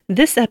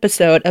This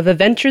episode of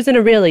Adventures in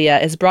Aurelia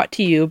is brought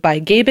to you by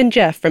Gabe and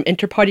Jeff from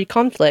Interparty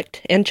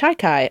Conflict and Chai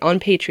Kai on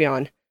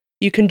Patreon.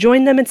 You can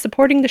join them in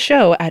supporting the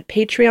show at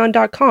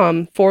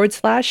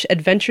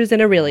patreon.com/Adventures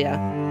in Aurelia.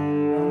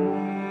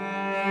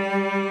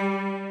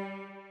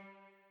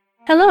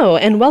 Hello,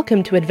 and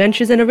welcome to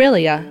Adventures in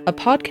Aurelia, a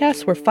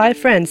podcast where 5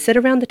 friends sit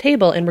around the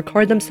table and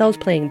record themselves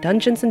playing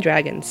Dungeons &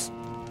 Dragons.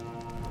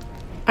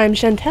 I'm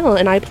Chantel,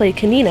 and I play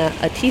Kanina,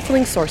 a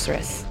tiefling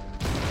sorceress.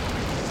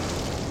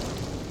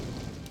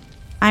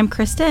 I'm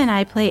Krista, and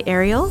I play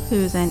Ariel,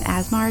 who's an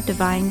Asmar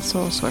Divine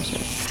Soul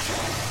Sorceress.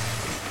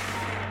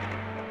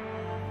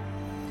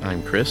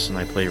 I'm Chris, and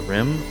I play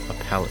Rim, a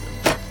paladin.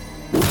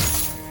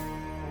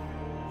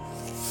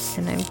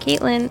 And I'm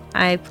Caitlin.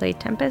 I play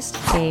Tempest,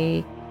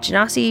 a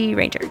Genasi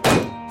Ranger.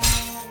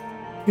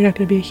 You're not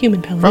going to be a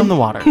human paladin. From the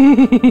water.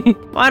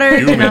 Water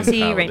Human Genasi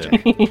paladin. Ranger.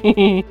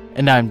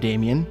 And I'm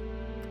Damien.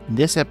 In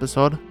this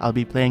episode, I'll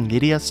be playing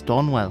Lydia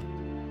Stonewell.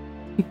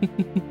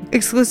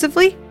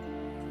 Exclusively?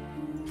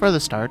 For the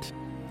start.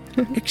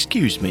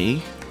 Excuse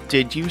me,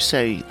 did you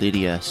say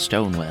Lydia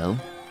Stonewell?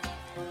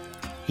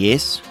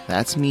 Yes,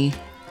 that's me.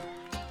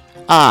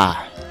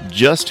 Ah,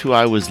 just who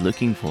I was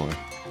looking for.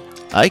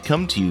 I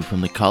come to you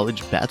from the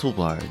College Battle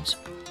Bards.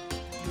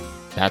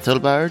 Battle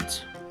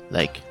Bards?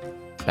 Like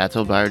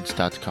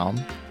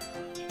battlebards.com?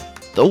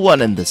 The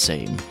one and the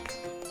same.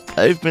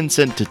 I've been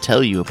sent to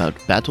tell you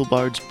about Battle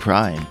Bards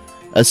Prime,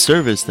 a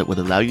service that would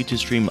allow you to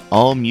stream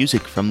all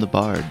music from the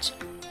bards.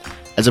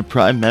 As a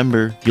Prime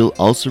member, you'll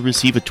also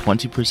receive a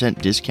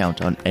 20% discount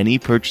on any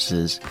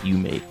purchases you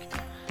make.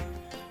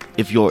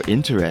 If you're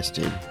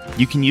interested,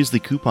 you can use the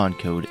coupon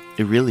code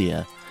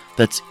Aurelia,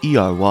 that's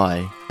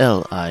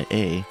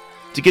ERYLIA,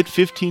 to get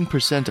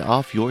 15%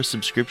 off your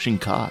subscription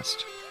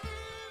cost.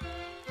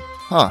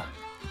 Huh.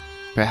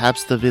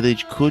 Perhaps the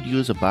village could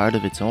use a bard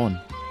of its own.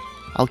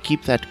 I'll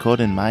keep that code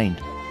in mind.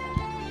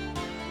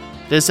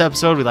 This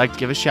episode, we'd like to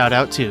give a shout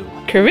out to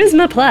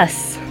Charisma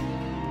Plus.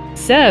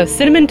 So,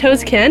 Cinnamon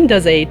Toast Ken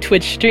does a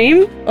Twitch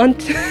stream,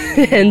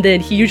 and then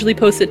he usually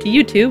posts it to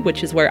YouTube,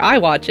 which is where I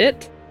watch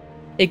it.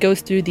 It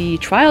goes through the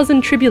trials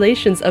and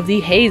tribulations of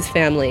the Hayes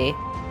family.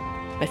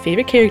 My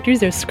favorite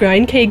characters are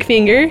Skrine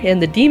Cakefinger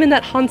and the demon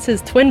that haunts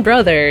his twin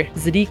brother,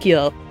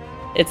 Zedekiel.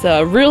 It's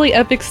a really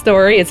epic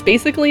story. It's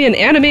basically an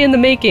anime in the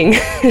making.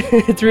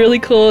 It's really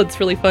cool, it's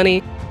really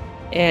funny,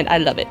 and I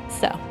love it.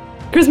 So,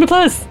 Charisma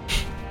Plus!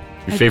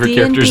 Your favorite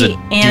character is a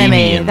anime.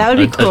 demon. That would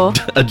be cool.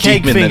 A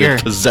demon Cakefinger.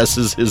 that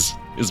possesses his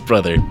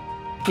brother.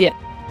 Yeah,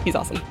 he's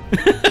awesome.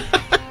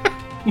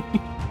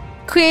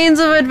 Queens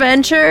of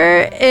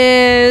Adventure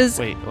is...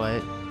 Wait,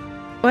 what?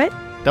 What?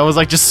 That was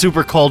like just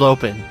super cold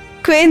open.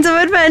 Queens of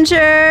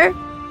Adventure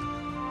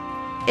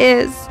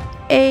is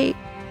a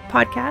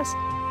podcast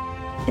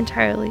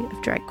entirely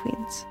of drag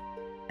queens.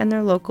 And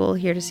they're local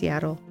here to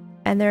Seattle.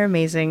 And they're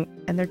amazing.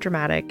 And they're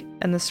dramatic.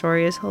 And the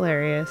story is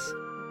hilarious.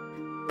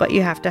 But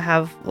you have to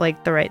have,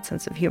 like, the right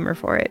sense of humor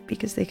for it,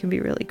 because they can be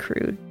really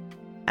crude,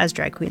 as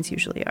drag queens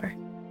usually are.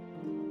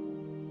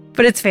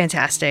 But it's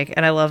fantastic,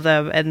 and I love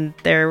them, and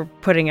they're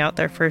putting out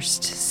their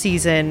first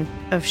season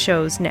of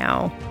shows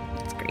now.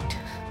 It's great.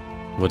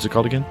 What's it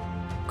called again?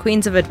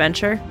 Queens of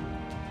Adventure.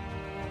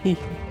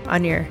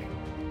 On your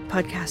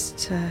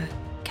podcast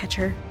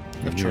catcher.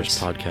 Of yours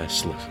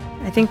podcast list.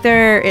 I think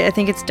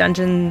it's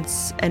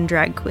Dungeons and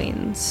Drag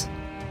Queens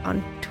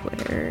on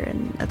Twitter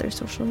and other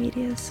social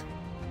medias.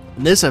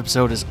 And this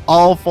episode is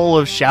all full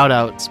of shout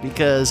outs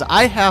because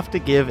I have to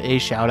give a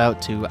shout out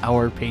to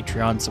our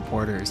Patreon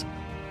supporters.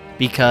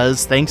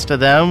 Because thanks to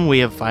them, we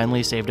have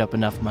finally saved up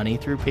enough money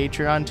through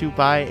Patreon to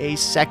buy a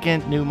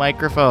second new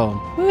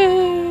microphone.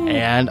 Woo!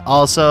 And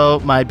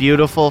also, my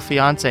beautiful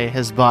fiance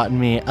has bought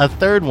me a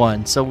third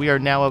one, so we are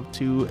now up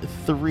to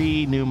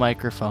 3 new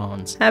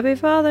microphones. Happy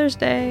Father's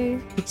Day.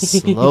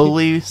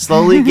 Slowly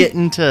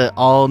getting to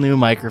all new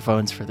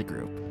microphones for the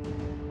group.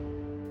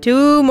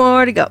 2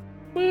 more to go.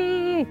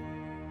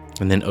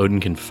 And then Odin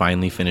can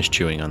finally finish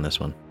chewing on this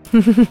one.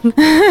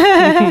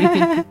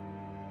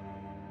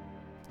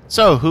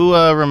 So, who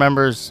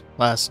remembers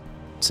last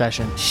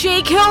session?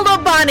 She killed a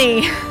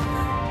bunny.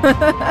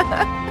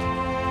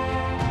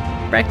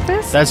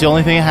 Breakfast? That's the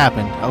only thing that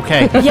happened.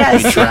 Okay. We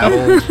Yes.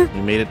 traveled.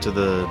 We made it to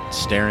the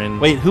Starin.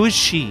 Wait, who is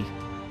she?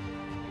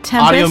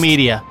 Tempest. Audio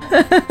media.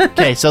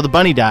 Okay, so the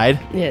bunny died,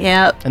 Yes.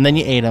 Yep. and then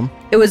you ate him.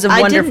 It was a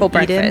wonderful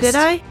I didn't breakfast. eat him, did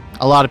I?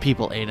 A lot of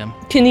people ate him.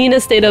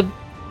 Kanina stayed up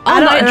all I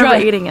don't night remember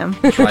driving. eating him.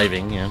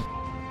 Driving, yeah.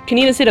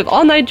 Kanina stayed up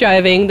all night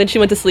driving, then she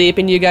went to sleep,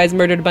 and you guys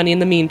murdered Bunny in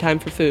the meantime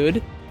for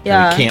food.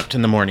 Yeah. And we camped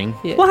in the morning.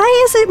 Yeah.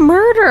 Why is it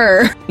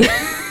murder?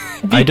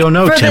 I don't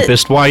know, For the-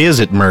 Tempest. Why is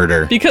it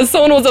murder? Because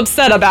someone was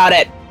upset about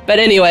it. But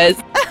anyways,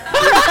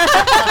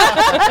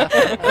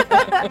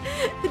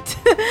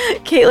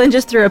 Caitlin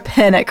just threw a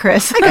pen at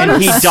Chris.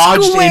 And he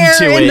dodged Square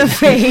into in it. the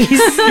face.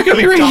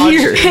 We dodged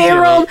it.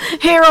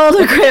 Harold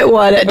a crit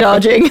 1 at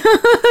dodging.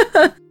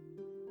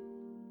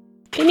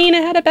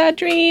 Kanina had a bad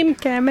dream.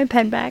 Can I have my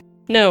pen back?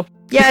 No.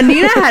 Yeah,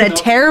 Nina had a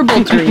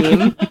terrible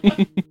dream.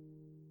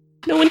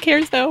 No one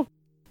cares, though.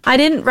 I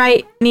didn't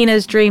write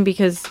Nina's dream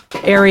because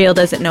Ariel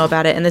doesn't know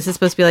about it, and this is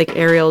supposed to be like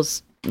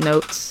Ariel's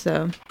notes,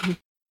 so...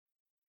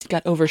 It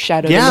got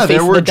overshadowed. Yeah, in the face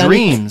there of were the dungeon.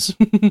 dreams.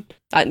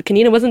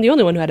 Kanina wasn't the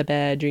only one who had a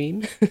bad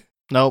dream.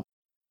 Nope.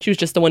 She was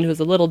just the one who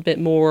was a little bit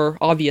more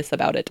obvious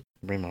about it.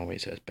 Brim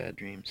always has bad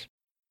dreams.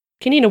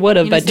 Kanina would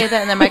have, You but say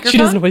that in the she microphone?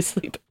 doesn't always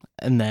sleep.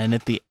 And then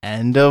at the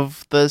end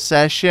of the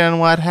session,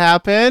 what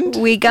happened?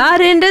 We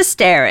got into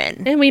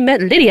staring, And we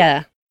met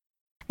Lydia.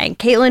 and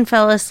Caitlin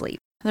fell asleep.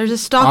 There's a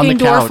stalking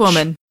the dwarf couch.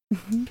 woman.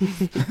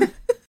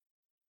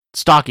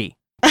 Stocky.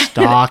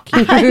 Stocky.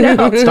 I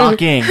know.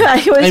 Stalking.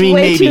 I was I mean,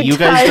 way maybe. too You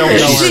guys don't tired.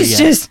 know her She's yet.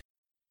 just.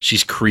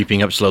 She's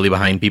creeping up slowly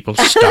behind people.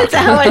 That's Stalking.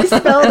 how I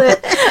spelled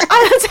it.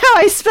 That's how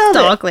I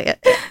spelled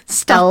it.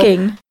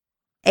 Stalking.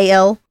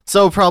 A-L.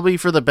 So probably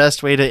for the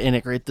best way to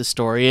integrate the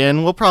story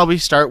in, we'll probably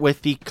start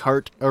with the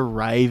cart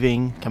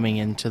arriving, coming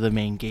into the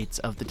main gates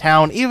of the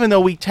town, even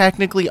though we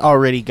technically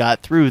already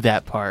got through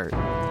that part.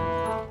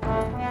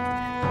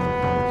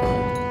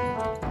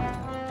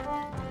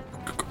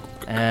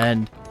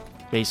 And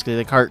basically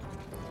the cart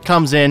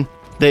comes in.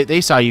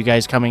 They saw you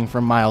guys coming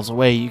from miles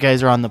away. You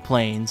guys are on the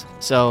plains.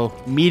 So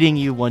meeting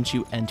you once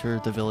you enter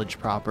the village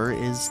proper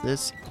is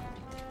this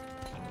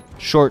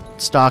short,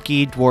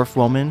 stocky dwarf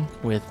woman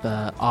with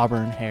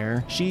auburn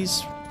hair.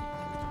 She's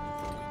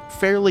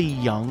fairly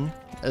young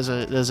as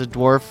a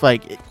dwarf,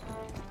 like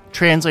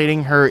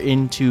translating her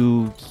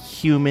into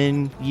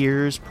human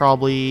years,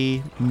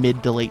 probably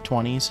mid to late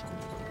 20s.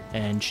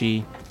 And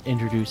she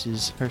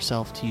introduces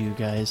herself to you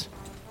guys.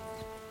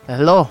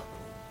 Hello,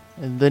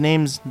 the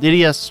name's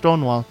Lydia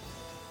Stonewall.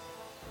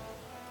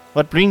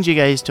 What brings you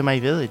guys to my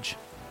village?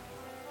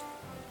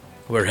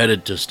 We're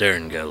headed to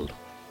Sterngeld.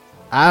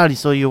 Ah,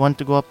 so you want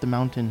to go up the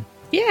mountain?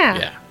 Yeah.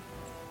 Yeah.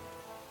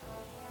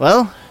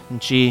 Well,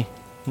 and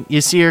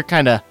you see her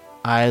kind of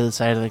eye the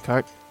side of the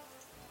cart.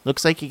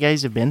 Looks like you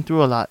guys have been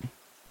through a lot.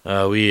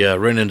 We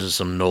ran into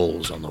some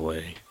gnolls on the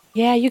way.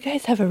 Yeah, you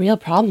guys have a real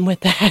problem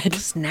with that.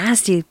 Those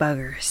nasty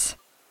buggers.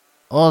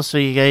 Oh, so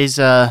you guys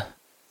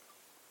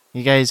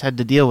had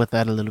to deal with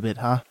that a little bit,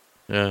 huh?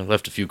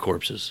 Left a few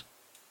corpses.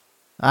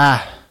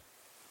 Ah,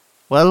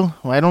 well,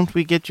 why don't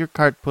we get your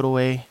cart put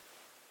away,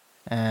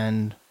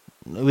 and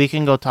we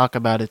can go talk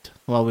about it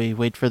while we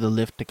wait for the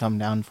lift to come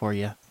down for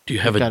you. Do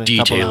you have We've a got a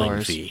couple detailing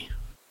hours. fee?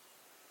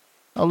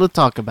 Oh, we'll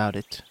talk about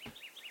it.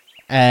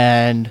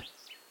 And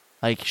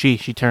like she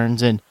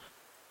turns and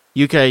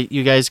you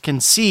guys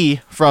can see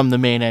from the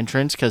main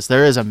entrance, because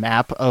there is a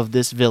map of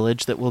this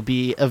village that will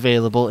be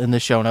available in the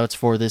show notes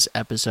for this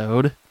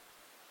episode.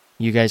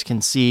 You guys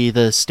can see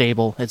the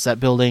stable. It's that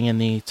building in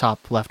the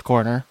top left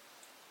corner.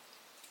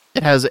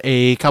 It has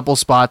a couple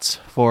spots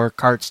for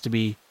carts to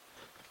be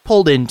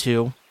pulled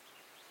into.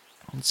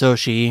 So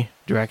she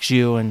directs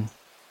you, and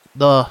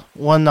the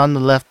one on the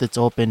left that's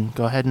open,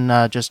 go ahead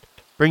and just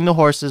bring the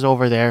horses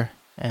over there,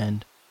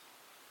 and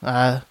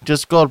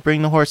just go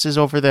bring the horses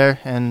over there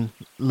and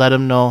let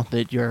them know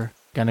that you're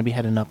going to be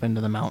heading up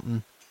into the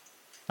mountain.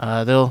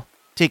 They'll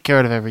take care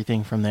of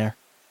everything from there.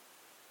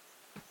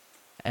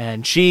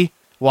 And she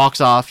walks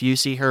off. You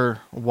see her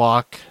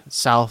walk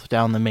south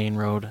down the main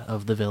road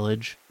of the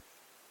village.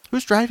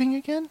 Who's driving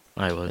again?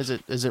 I was.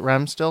 Is it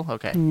Rem still?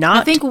 Okay.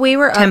 Not. I think we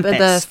were up at the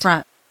Tempest.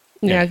 front.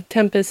 Yeah, Yeah.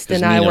 Tempest 'Cause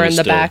and I Nina were in was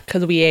the still- back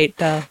because we ate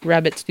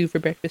rabbit stew for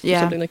breakfast or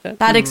Yeah. something like that.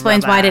 That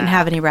explains why I didn't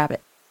have any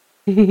rabbit.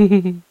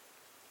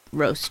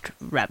 roast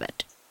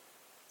rabbit.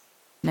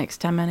 Next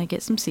time I'm going to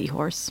get some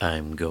seahorse.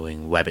 I'm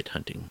going wabbit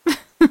hunting.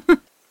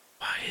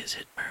 Why is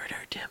it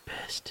murder,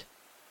 Tempest?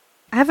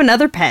 I have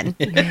another pen.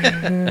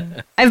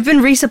 I've been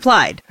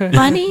resupplied.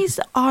 Bunnies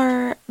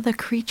are the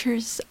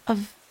creatures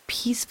of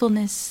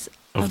peacefulness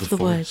Of of the the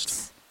forest.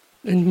 woods.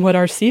 And what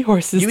are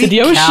seahorses You to eat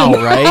the ocean? cow,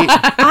 right?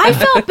 I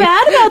felt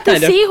bad about I the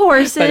know.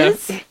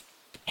 seahorses. And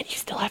you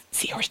still have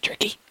seahorse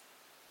jerky.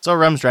 So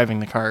Rem's driving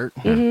the cart.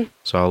 Mm-hmm.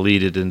 So I'll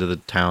lead it into the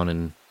town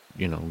and,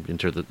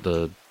 enter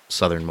the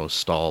southernmost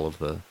stall of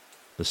the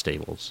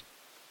stables.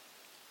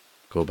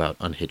 Go about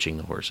unhitching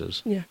the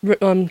horses. Yeah.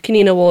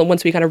 Kanina will,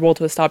 once we kind of roll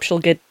to a stop, she'll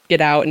get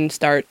out and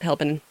start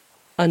helping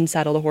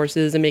unsaddle the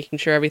horses and making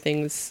sure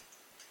everything's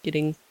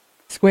getting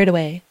squared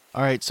away.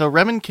 All right, so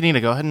Rem and Kanina,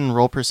 go ahead and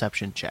roll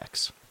perception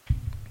checks.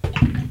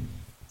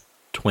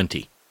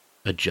 20.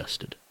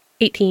 Adjusted.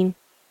 18.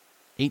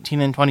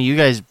 18 and 20, you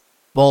guys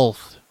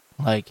both,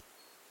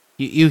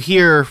 you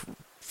hear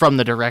from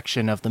the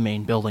direction of the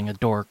main building a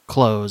door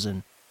close,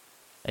 and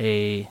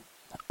a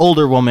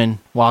older woman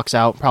walks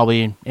out,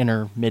 probably in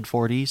her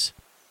mid-40s,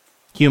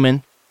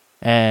 human,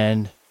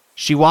 and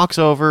she walks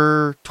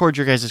over towards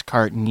your guys'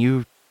 cart, and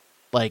you,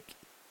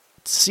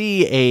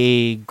 see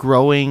a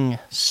growing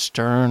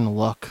stern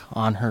look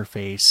on her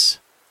face.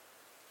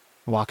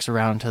 Walks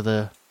around to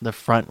the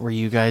front where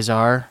you guys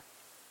are.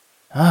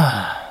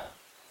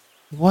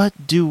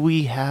 What do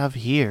we have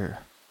here?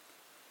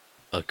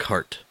 A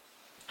cart.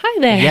 Hi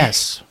there.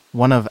 Yes,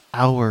 one of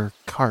our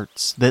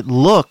carts that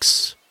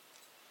looks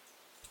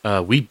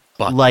We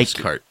bought Like- this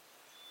cart.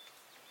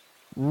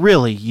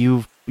 really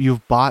you've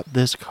bought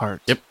this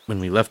cart. Yep. When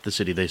we left the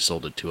city, they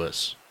sold it to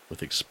us.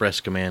 with express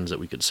commands that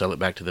we could sell it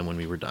back to them when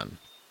we were done.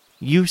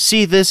 You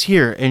see this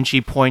here, and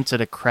she points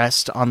at a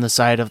crest on the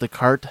side of the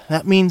cart.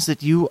 That means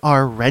that you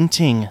are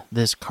renting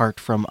this cart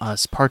from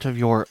us. Part of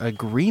your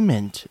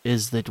agreement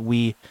is that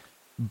we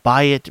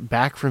buy it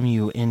back from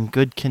you in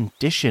good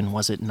condition,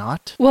 was it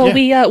not? Well,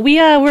 we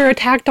were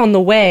attacked on the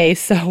way,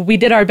 so we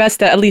did our best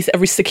to at least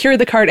secure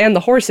the cart and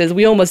the horses.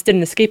 We almost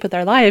didn't escape with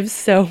our lives,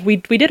 so we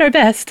did our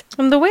best.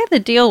 From the way the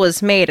deal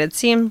was made, it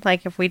seemed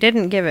like if we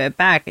didn't give it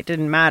back, it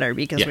didn't matter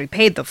because Yeah. we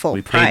paid the full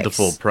We price. paid the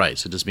full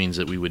price. It just means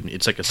that we wouldn't.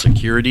 It's like a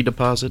security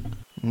deposit.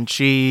 And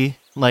she,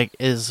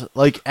 is,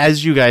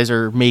 as you guys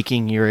are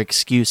making your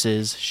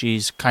excuses,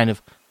 she's kind of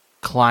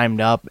climbed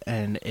up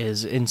and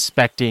is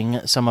inspecting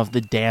some of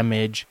the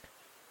damage,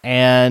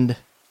 and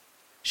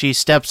she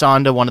steps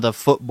onto one of the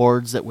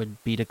footboards that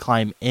would be to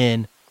climb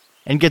in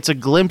and gets a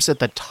glimpse at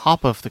the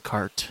top of the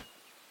cart.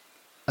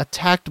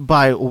 Attacked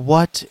by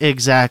what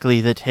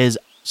exactly that has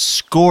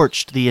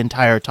scorched the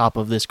entire top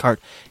of this cart?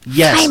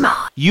 Yes,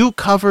 you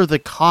cover the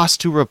cost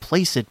to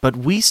replace it, but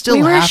we still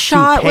We were have to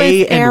shot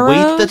pay with and wait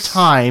the arrows?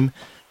 time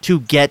to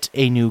get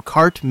a new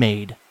cart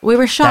made. We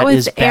were shot That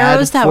is with bad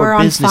arrows that for were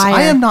on business. fire.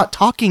 I am not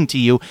talking to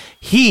you.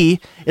 He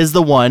is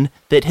the one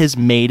that has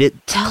made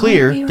it Tell her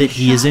clear we were that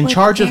he is shot in with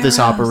charge of this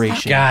arrows.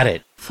 operation. Got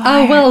it.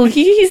 Oh, well,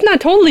 he's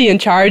not totally in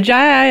charge.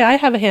 I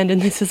have a hand in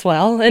this as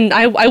well, and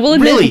I will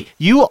admit... Really,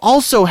 you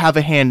also have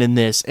a hand in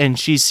this, and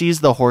she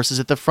sees the horses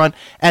at the front,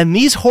 and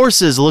these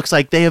horses looks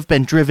like they have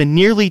been driven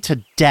nearly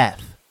to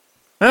death.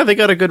 They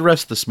got a good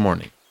rest this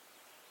morning.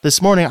 This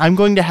morning, I'm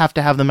going to have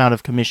them out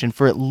of commission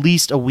for at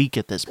least a week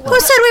at this Who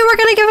point. said we were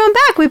going to give them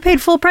back? We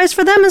paid full price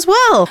for them as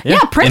well. Yeah,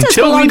 Princess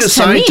Until we belongs to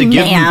decide me, to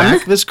give them ma'am.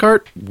 back this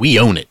cart, we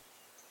own it.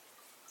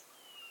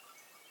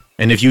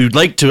 And if you'd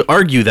like to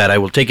argue that, I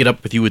will take it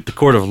up with you at the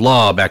court of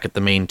law back at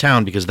the main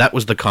town, because that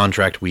was the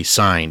contract we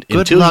signed. Good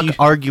Until luck you-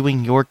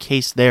 arguing your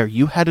case there.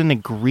 You had an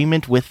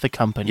agreement with the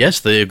company. Yes,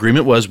 the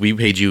agreement was we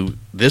paid you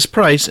this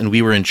price, and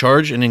we were in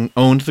charge and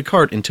owned the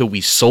cart until we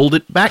sold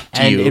it back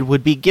to And you. it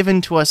would be given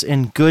to us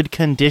in good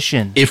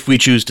condition. If we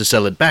choose to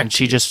sell it back, And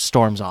she just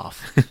storms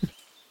off.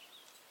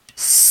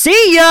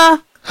 See ya!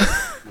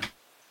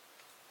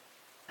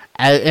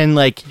 And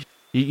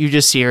you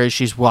just see her as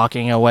she's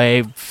walking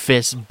away,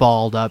 fists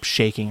balled up,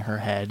 shaking her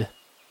head.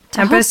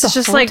 Tempest is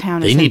just like,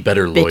 They need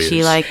better lawyers.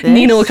 Bitchy like this.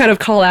 Nina will kind of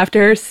call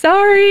after her,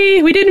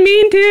 sorry, we didn't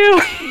mean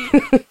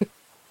to.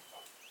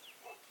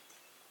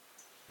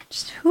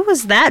 who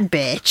was that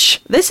bitch?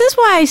 This is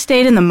why I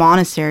stayed in the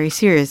monastery,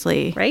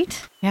 seriously.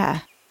 Right? Yeah.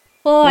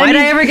 Well, Why'd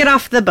I ever get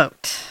off the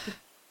boat?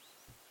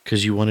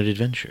 Because you wanted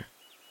adventure.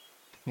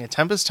 Yeah,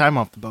 Tempest's time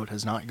off the boat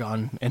has not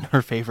gone in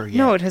her favor yet.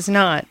 No, it has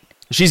not.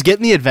 She's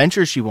getting the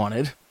adventure she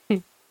wanted.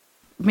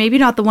 Maybe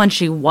not the one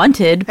she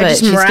wanted, but I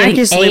just she's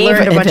miraculously getting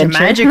learned a bunch of adventure.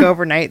 magic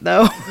overnight,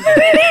 though.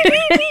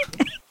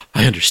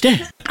 I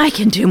understand. I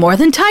can do more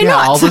than tie Yeah,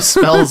 all knots. the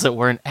spells that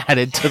weren't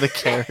added to the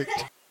character.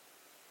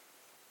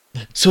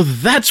 So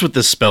that's what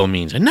this spell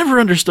means. I never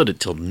understood it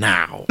till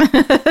now.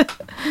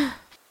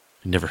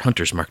 Never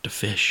hunters marked a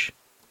fish.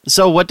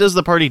 So what does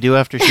the party do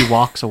after she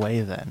walks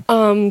away then?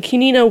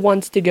 Kinina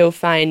wants to go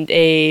find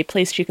a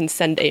place she can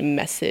send a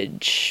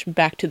message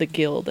back to the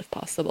guild if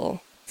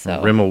possible. So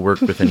Rim will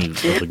work with any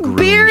of the grooms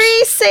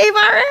Beery, save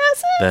our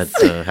asses!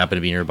 that happen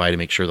to be nearby to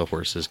make sure the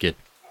horses get,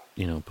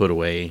 put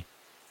away.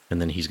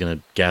 And then he's going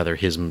to gather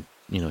his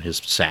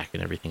sack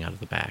and everything out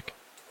of the back.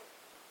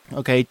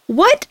 Okay,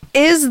 What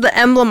is the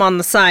emblem on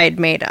the side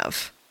made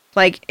of?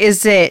 Like,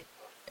 is it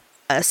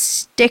a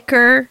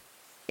sticker?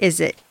 Is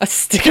it a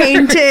sticker.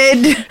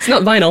 painted? It's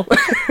not vinyl.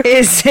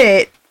 Is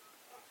it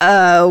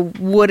a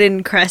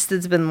wooden crest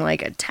that's been,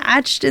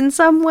 attached in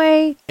some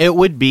way? it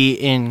would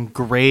be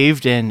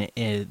engraved and,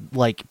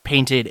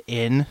 painted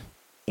in.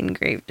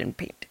 Engraved and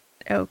painted.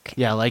 Okay.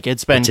 Yeah,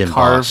 it's been It's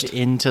carved embossed.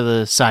 into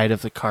the side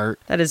of the cart.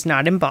 That is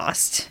not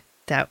embossed.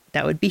 That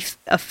would be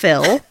a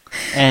fill.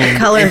 And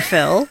Color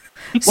fill.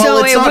 Well,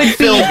 So it's it not would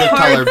filled be with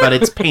hard- color, but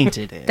it's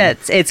painted in.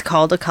 It's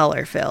called a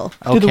color fill.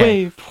 okay. To the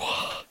wave.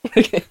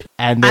 Okay.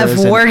 And there I've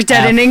is an worked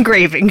at F. an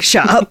engraving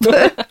shop.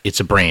 It's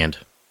a brand.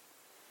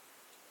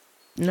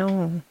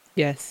 No.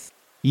 Yes.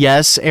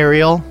 Yes,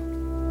 Ariel.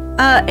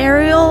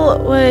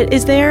 Ariel,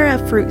 is there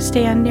a fruit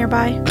stand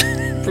nearby?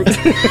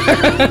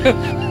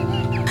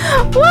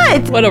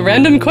 What? What a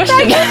random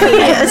question.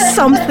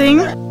 Something.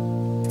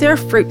 Is there a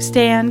fruit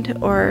stand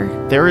or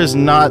There is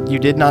not. You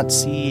did not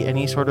see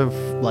any sort of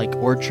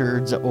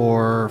orchards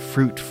or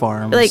fruit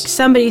farms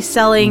somebody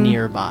selling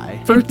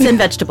nearby. fruits and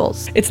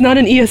vegetables? It's not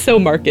an ESO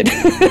market.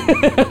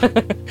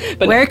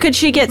 But Where could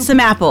she get some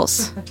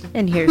apples?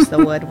 And here's the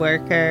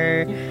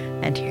woodworker.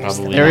 And here's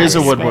Probably the There is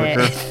a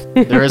blacksmith.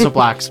 woodworker. There is a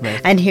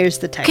blacksmith. And here's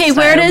the textile. Okay,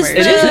 where does it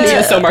is an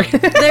ESO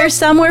market. There's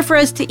somewhere for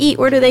us to eat.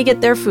 Where do they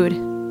get their food?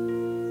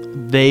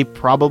 They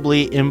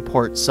probably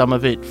import some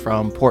of it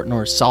from Port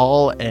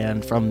Norsal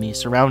and from the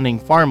surrounding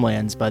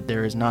farmlands, but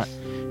there is not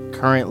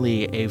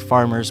currently a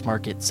farmer's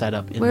market set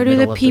up in Where the do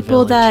middle the of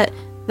people village.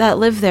 that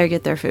live there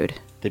get their food?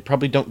 They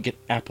probably don't get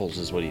apples,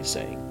 is what he's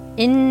saying.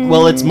 In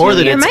Well, it's more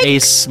that your it's mic? a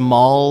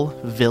small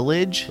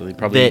village So they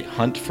probably that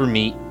hunt for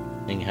meat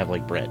and have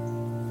like bread.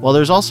 Well,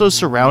 there's also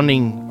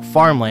surrounding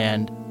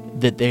farmland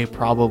that they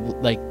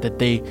probably that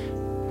they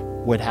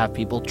would have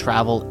people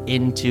travel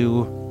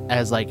into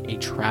as like a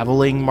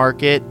traveling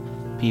market.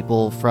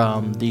 People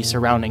from the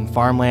surrounding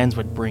farmlands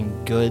would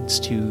bring goods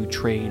to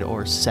trade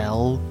or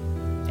sell.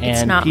 And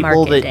It's not people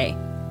market that day.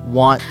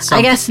 want something.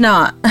 I guess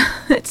not.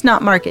 It's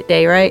not market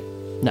day, right?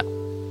 No.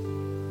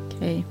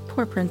 Okay,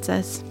 poor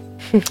princess.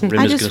 Rim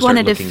I is just gonna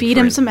wanted start to looking feed for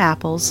him it. some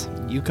apples.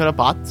 You could have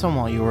bought some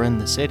while you were in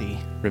the city.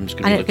 Rim's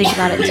gonna I be didn't think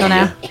looking about it for till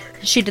now.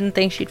 She didn't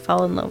think she'd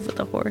fall in love with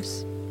a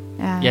horse.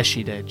 Yeah. Yes,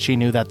 she did. She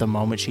knew that the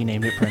moment she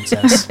named it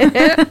Princess.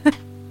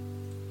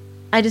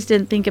 I just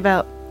didn't think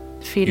about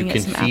You feeding can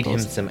it some feed him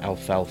apples. some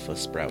alfalfa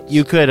sprouts.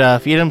 You could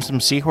feed him some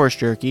seahorse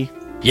jerky.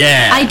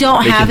 Yeah. I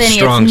don't make have him any.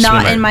 strong It's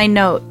not swimmer. in my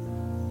note.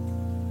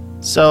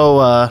 So,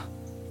 I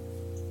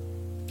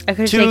could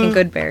have Two-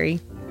 taken Goodberry.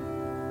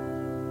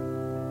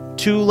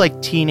 two like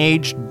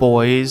teenage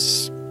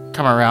boys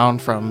come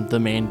around from the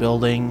main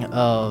building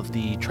of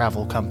the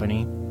travel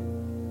company,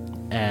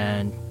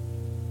 and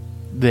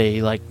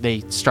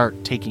they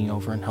start taking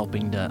over and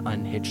helping to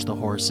unhitch the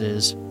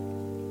horses.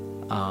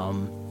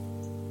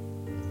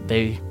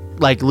 They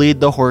like lead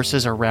the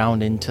horses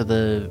around into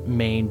the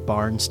main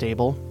barn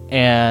stable,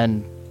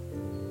 and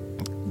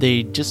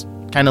they just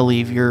kind of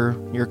leave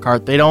your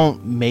cart. They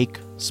don't make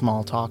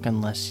small talk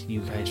unless you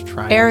guys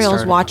try. and Ariel's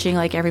start it. watching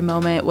like every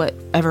moment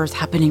whatever's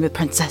happening with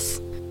Princess.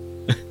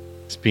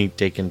 It's being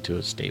taken to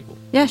a stable.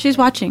 Yeah, she's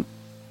watching.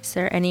 Is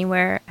there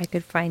anywhere I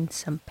could find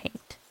some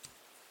paint?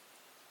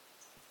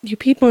 You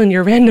people and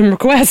your random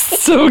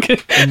requests. Okay.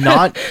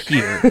 Not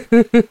here.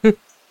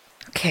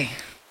 Okay.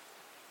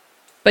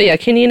 But yeah,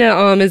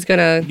 Kanina is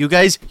gonna. You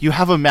guys, you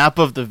have a map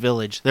of the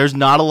village. There's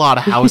not a lot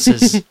of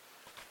houses.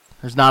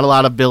 There's not a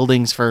lot of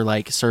buildings for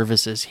like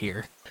services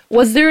here.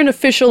 Was there an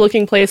official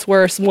looking place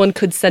where someone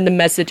could send a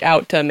message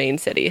out to Main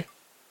City?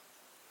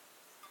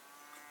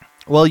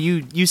 Well,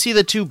 you see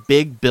the two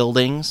big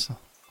buildings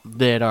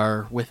that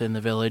are within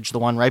the village. The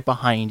one right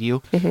behind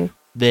you,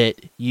 that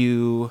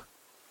you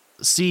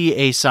see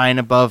a sign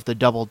above the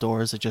double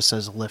doors that just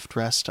says lift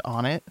rest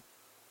on it,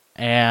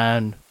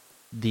 and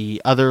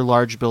the other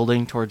large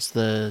building towards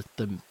the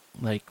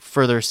like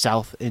further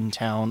south in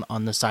town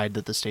on the side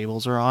that the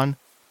stables are on,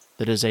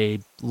 that is a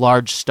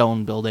large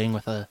stone building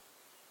with a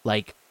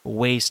like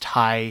waist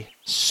high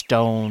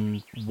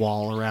stone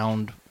wall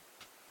around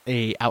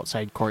a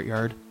outside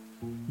courtyard.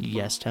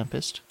 Yes,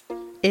 Tempest.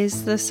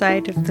 Is the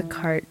side of the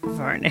cart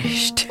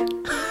varnished?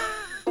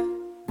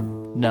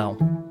 No.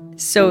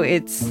 So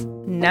it's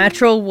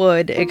natural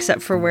wood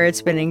except for where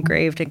it's been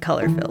engraved and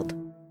color filled.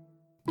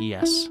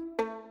 Yes.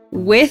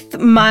 With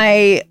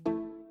my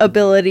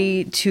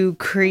ability to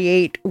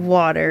create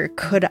water,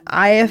 could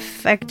I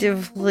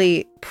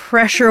effectively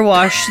pressure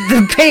wash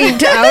the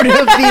paint out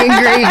of the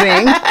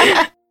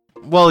engraving?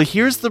 Well,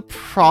 here's the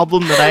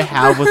problem that I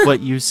have with what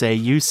you say.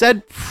 You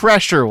said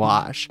pressure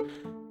wash.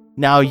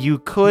 Now you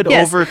could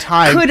Yes. over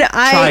time Could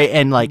I- try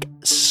and like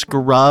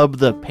scrub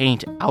the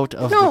paint out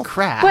of the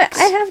cracks. but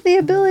I have the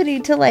ability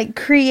to like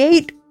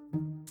create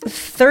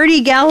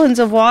 30 gallons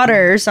of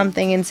water or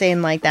something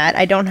insane like that.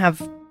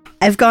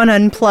 I've gone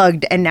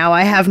unplugged and now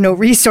I have no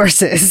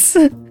resources.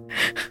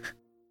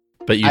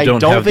 But you I don't,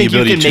 don't have think the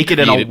you ability can to make it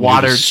in a create near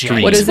water the jet.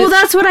 stream. What is Well, it?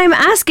 that's what I'm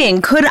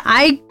asking. Could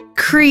I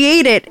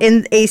create it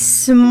in a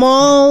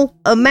small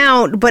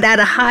amount but at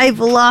a high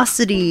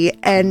velocity?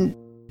 And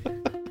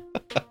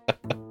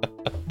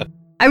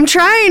I'm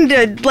trying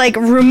to like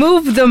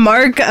remove the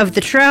mark of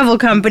the travel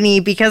company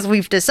because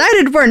we've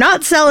decided we're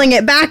not selling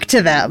it back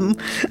to them.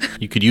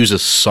 You could use a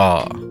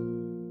saw.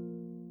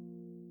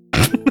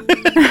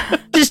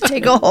 Just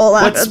take a hole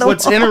out of the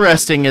What's wall.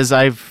 interesting is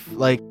I've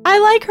like I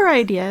like her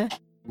idea.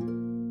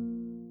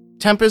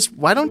 Tempest,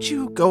 why don't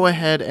you go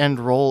ahead and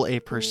roll a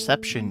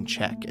perception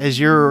check as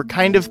you're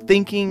kind of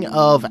thinking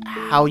of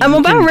how you I'm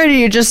about can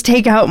ready to just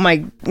take out my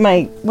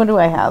what do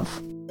I have?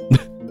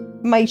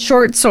 My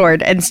short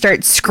sword and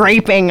start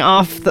scraping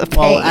off the paint.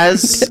 well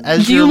as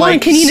Do you're you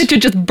like want Kanina to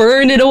just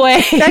burn it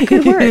away? That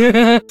could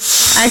work.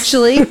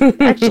 Actually,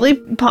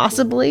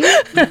 possibly.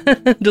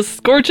 Just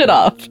scorch it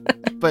off.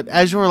 but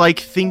as you're like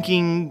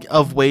thinking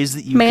of ways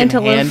that you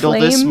Mantle can of handle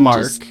this flame, mark,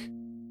 just-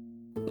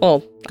 Well,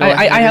 Go I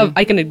ahead and-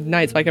 I can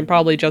ignite, so I can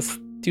probably just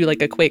do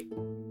like a quick.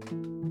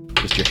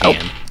 Just your Oh.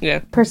 hand. Yeah.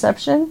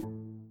 Perception?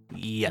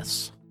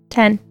 yes.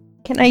 10.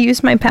 Can I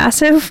use my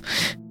passive?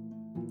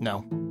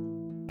 No.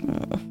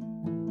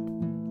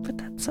 But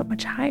that's so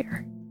much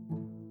higher.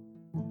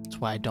 That's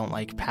why I don't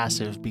like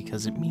passive,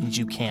 because it means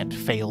you can't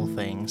fail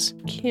things.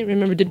 Can't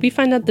remember. Did we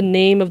find out the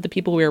name of the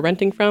people we were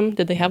renting from?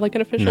 Did they have like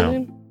an official No.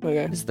 name?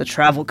 Okay. It's the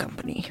travel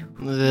company.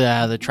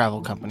 Yeah, the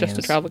travel company Just a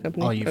is travel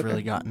company. all you've Okay.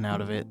 really gotten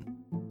out of it.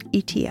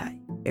 ETI.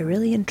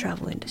 Aurelian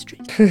Travel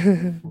Industries.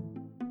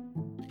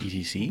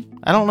 ETC?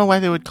 I don't know why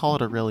they would call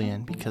it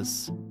Aurelian,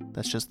 because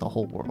that's just the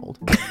whole world.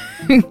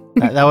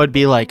 that would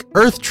be like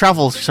Earth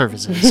Travel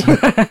Services.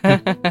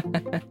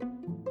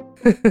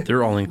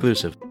 They're all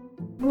inclusive.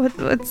 What's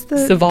the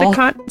Saval?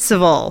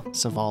 Saval.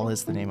 Saval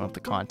is the name of the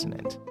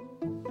continent.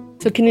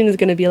 So Kanina's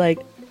gonna be like,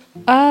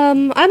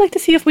 I'd like to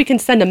see if we can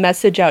send a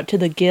message out to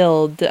the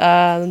guild.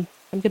 I'm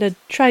gonna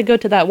try go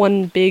to that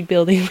one big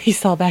building we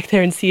saw back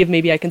there and see if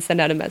maybe I can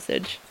send out a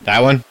message.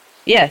 That one?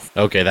 Yes,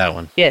 Okay, that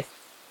one. yes.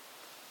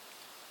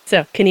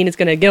 So, Kanina's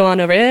gonna go on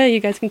over. You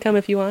guys can come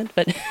if you want,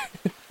 but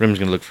Rim's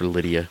gonna look for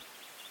Lydia.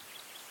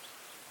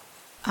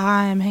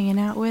 I'm hanging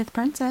out with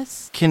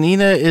Princess.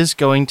 Kanina is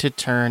going to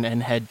turn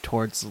and head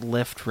towards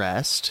Lift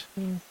Rest.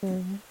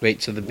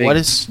 Wait, so the big What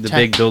is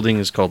big building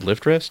is called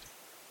Lift Rest?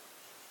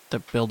 The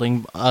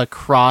building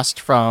across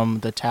from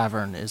the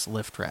tavern is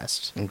Lift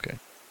Rest. Okay.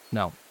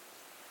 No.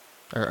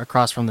 Or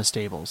across from the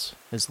stables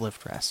is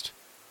Lift Rest.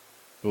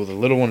 Well, the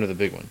little one or the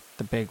big one?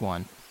 The big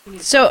one.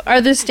 So,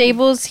 are the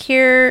stables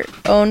here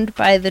owned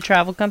by the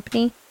travel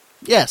company?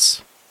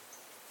 Yes.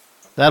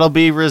 That'll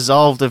be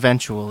resolved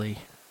eventually.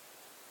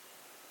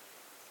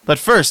 But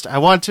first, I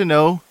want to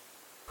know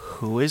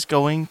who is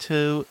going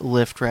to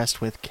Lift Rest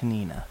with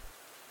Kanina.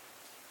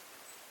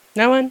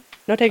 no one,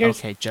 no takers.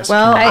 Okay, just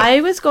Well, Kanina.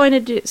 I was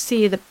going to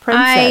see the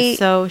princess,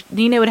 so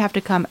Nina would have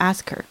to come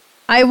ask her.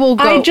 I will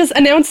go. I just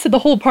announced to the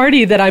whole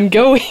party that I'm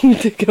going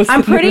to go. I'm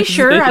send a pretty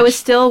sure message. I was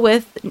still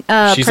with She's,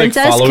 like,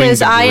 Princess following because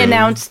the I group.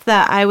 announced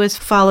that I was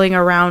following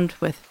around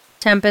with.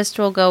 Tempest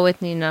will go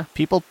with Nina.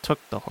 People took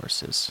the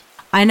horses.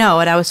 I know,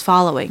 and I was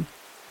following.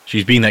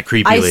 She's being that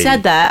creepy I lady.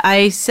 said that.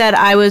 I said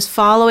I was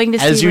following to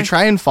see. As you where-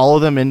 try and follow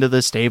them into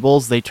the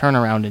stables, they turn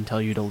around and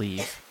tell you to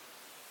leave.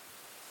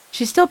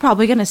 She's still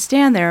probably going to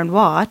stand there and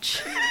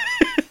watch.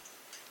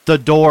 The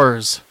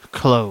doors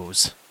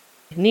close.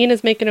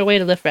 Nina's making her way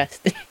to Lift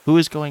Rest. Who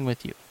is going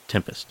with you?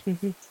 Tempest.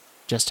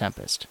 Just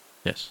Tempest.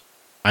 Yes.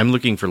 I'm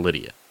looking for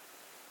Lydia.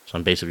 So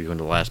I'm basically going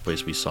to the last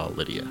place we saw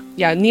Lydia.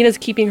 Yeah, Nina's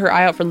keeping her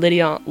eye out for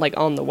Lydia, like,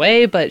 on the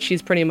way, but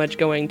she's pretty much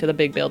going to the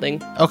big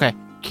building. Okay.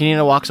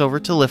 Kanina walks over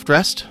to Lift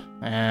Rest,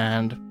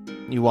 and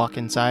you walk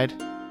inside.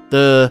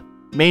 The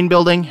main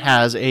building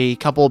has a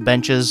couple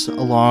benches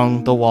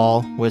along the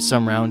wall with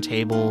some round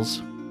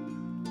tables,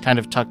 kind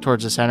of tucked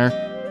towards the center.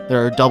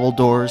 There are double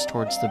doors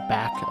towards the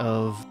back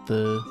of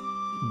the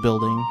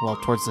building, well,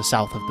 towards the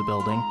south of the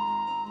building,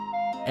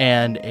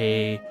 and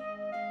a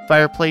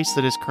fireplace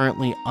that is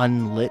currently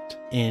unlit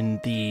in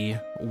the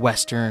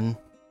western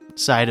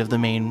side of the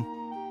main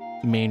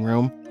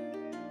room.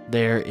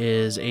 There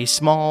is a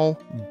small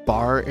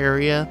bar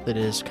area that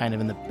is kind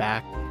of in the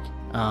back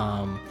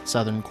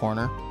southern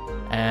corner,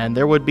 and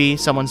there would be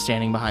someone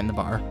standing behind the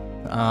bar.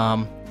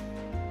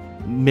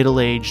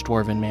 Middle-aged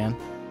dwarven man.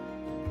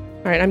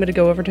 All right, I'm gonna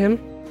go over to him.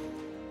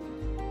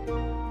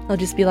 I'll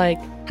just be like,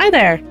 "Hi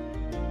there."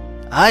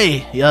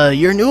 Hi,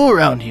 you're new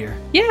around here.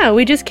 Yeah,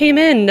 we just came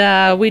in.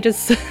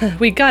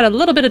 We got a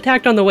little bit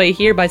attacked on the way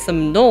here by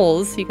some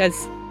gnolls. You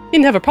guys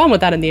didn't have a problem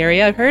with that in the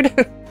area, I've heard.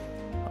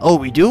 Oh,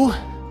 we do?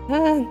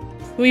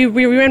 We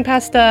ran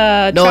past.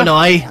 No,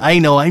 I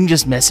know. I'm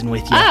just messing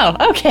with you.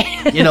 Oh, okay.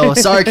 You know,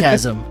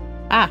 sarcasm.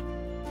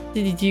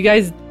 Did you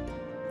guys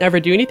ever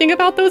do anything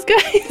about those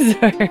guys?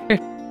 Or-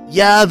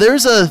 Yeah,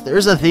 there's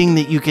a thing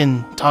that you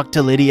can talk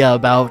to Lydia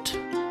about,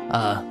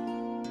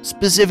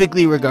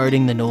 specifically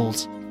regarding the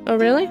gnolls. Oh,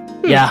 really?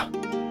 Yeah.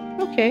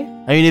 Okay.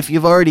 I mean, if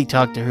you've already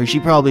talked to her, she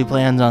probably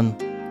plans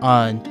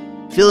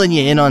on filling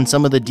you in on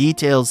some of the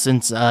details,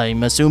 since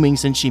I'm assuming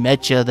since she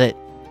met you that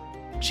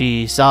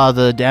she saw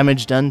the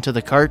damage done to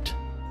the cart.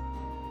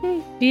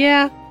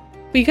 Yeah.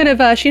 We kind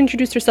of, she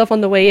introduced herself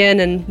on the way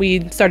in, and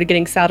we started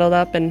getting saddled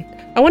up, and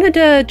I wanted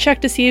to check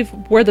to see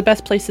where the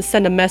best place to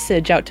send a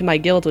message out to my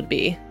guild would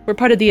be. We're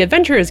part of the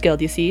Adventurers Guild,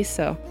 you see,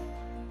 so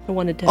I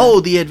wanted to... Oh,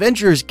 the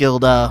Adventurers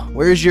Guild.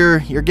 Where's your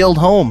guild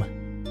home?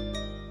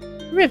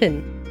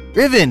 Riven.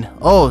 Riven.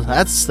 Oh,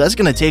 that's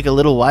gonna take a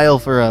little while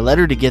for a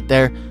letter to get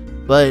there,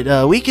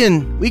 but we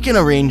can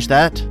arrange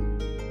that.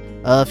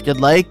 If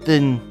you'd like,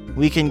 then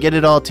we can get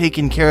it all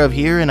taken care of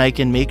here, and I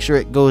can make sure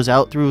it goes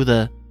out through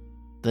the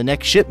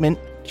next shipment.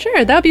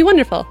 Sure, that would be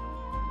wonderful.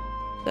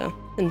 So,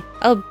 and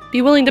I'll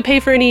be willing to pay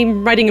for any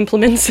writing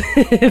implements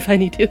if I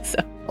need to, so...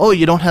 Oh,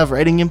 you don't have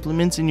writing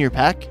implements in your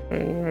pack?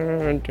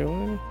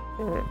 Do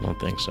I don't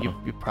think so.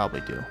 You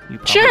probably do. You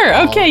probably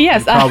Sure, okay,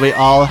 yes, You probably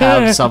all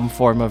have some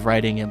form of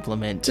writing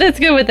implement. Let's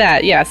go with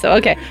that, yeah, so,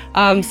 okay.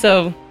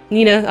 So,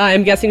 Nina,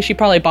 I'm guessing she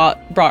probably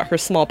brought her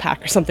small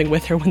pack or something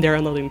with her when they're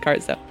unloading the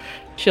cart, so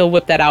she'll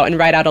whip that out and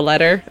write out a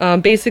letter.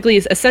 Basically,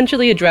 it's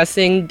essentially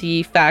addressing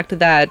the fact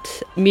that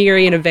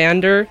Miri and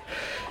Evander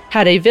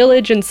had a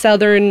village in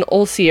southern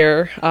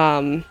Ulcier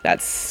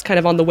that's kind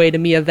of on the way to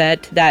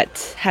Miavet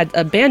that had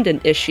abandoned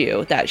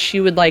issue that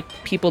she would like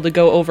people to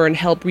go over and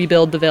help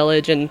rebuild the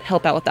village and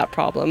help out with that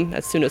problem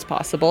as soon as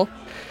possible.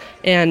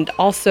 And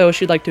also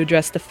she'd like to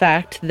address the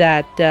fact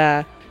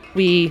that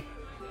we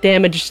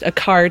damaged a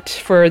cart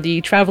for the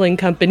traveling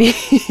company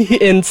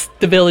in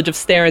the village of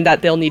Starin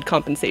that they'll need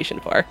compensation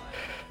for.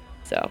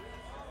 So,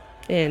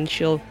 and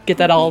she'll get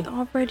that all... We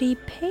already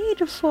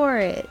paid for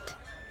it.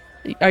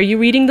 Are you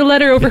reading the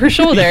letter over her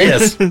shoulder?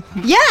 Yes.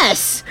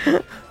 Yes!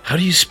 How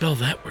do you spell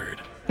that word?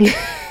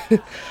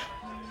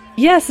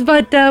 Yes,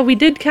 but we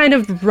did kind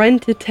of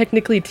rent it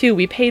technically too.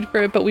 We paid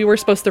for it, but we were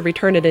supposed to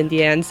return it in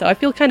the end, so I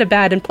feel kind of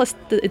bad. And plus,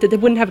 it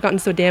wouldn't have gotten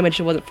so damaged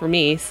if it wasn't for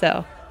me.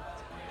 So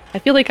I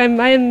feel like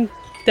I'm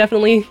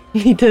definitely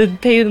need to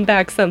pay them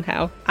back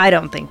somehow. I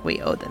don't think we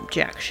owe them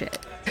jack shit.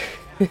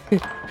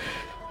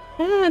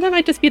 That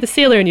might just be the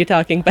sailor in you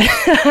talking, but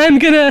I'm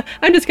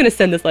just gonna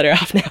send this letter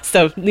off now.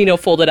 So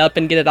fold it up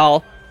and get it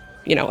all,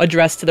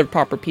 addressed to the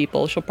proper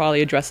people. She'll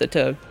probably address it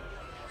to.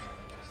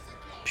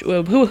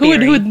 Who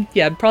would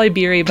yeah, probably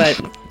Beery, but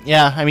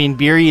Yeah, I mean,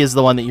 Beery is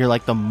the one that you're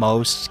like the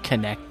most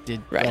connected.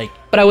 right. Like,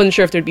 But I wasn't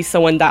sure if there'd be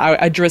someone that I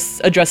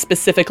address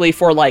specifically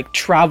for like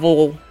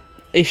travel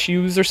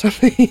issues or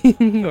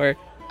something, or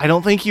I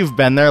don't think you've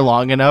been there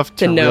long enough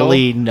to know.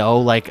 really know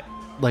like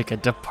a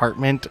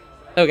department.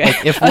 okay,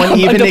 Like if one A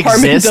even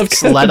department of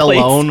exists, let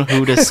complaints. alone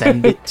who to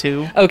send it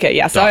to. Okay,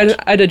 yeah, so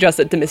Dot. I'd address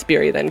it to Miss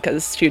Beery then,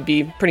 because she would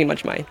be pretty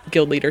much my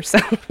guild leader. So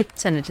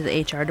Send it to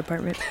the HR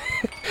department.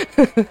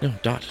 No,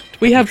 Dot.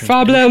 we have Transportation.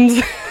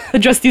 problems.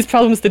 Address these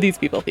problems to these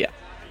people. Yeah.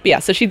 But yeah,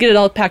 so she'd get it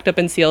all packed up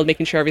and sealed,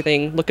 making sure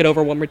everything, look it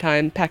over one more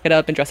time, pack it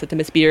up, and address it to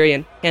Miss Beery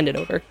and hand it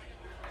over.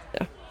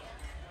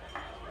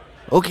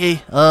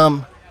 Okay,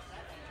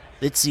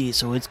 let's see.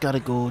 So it's got to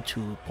go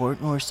to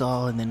Port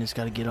Norsal, and then it's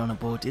got to get on a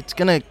boat. It's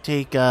gonna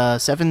take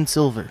 7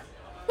 silver.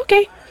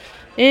 Okay.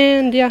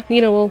 And yeah,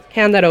 we'll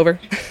hand that over.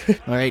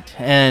 All right,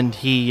 and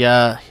he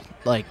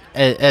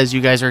as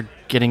you guys are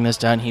getting this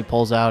done, he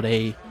pulls out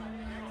a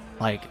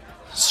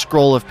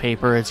scroll of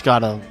paper. It's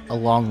got a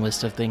long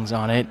list of things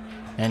on it,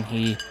 and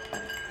he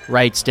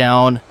writes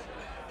down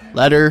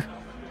letter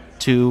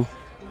to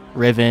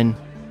Riven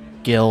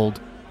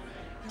Guild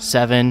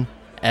 7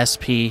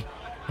 SP,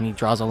 and he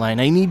draws a line.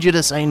 I need you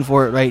to sign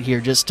for it right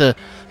here, just to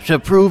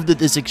prove that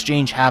this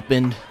exchange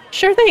happened.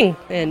 Sure thing.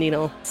 And,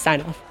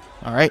 sign off.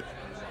 All right.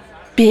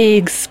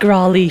 Big,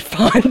 scrawly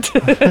font.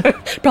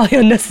 Probably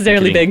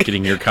unnecessarily big.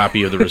 Getting your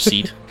copy of the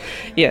receipt.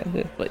 Yeah,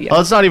 but yeah.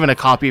 Well, it's not even a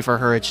copy for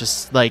her. It's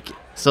just like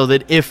so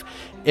that if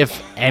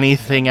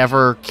anything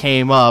ever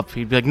came up,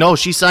 he'd be like, "No,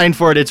 she signed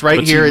for it. It's right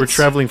But see, here." we're It's-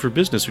 traveling for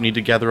business. We need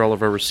to gather all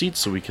of our receipts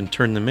so we can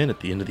turn them in at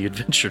the end of the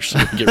adventure so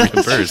we can get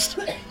reimbursed.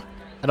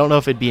 I don't know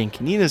if it'd be in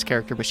Kanina's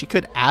character, but she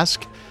could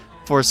ask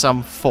for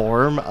some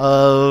form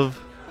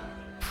of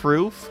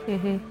proof.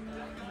 Mm-hmm.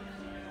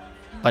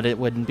 But it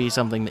wouldn't be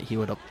something that he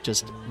would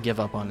just give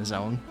up on his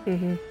own.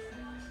 Mm-hmm.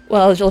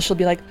 Well, she'll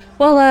be like,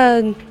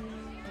 well,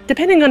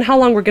 depending on how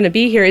long we're going to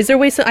be here, is there a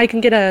way so I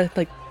can get a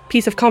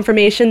piece of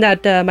confirmation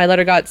that my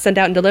letter got sent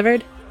out and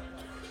delivered?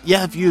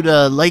 Yeah, if you'd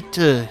like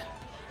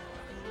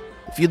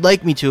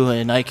me to,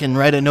 and I can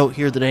write a note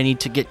here that I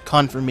need to get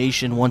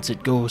confirmation once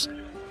it goes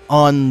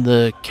on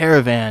the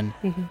caravan.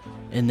 Mm-hmm.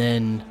 And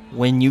then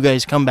when you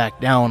guys come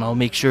back down, I'll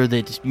make sure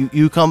that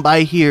you come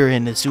by here,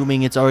 and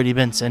assuming it's already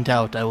been sent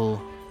out, I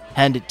will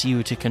hand it to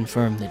you to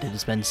confirm that it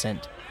has been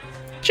sent.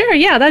 Sure,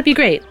 yeah, that'd be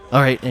great. All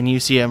right, and you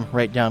see him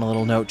write down a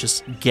little note,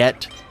 just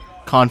get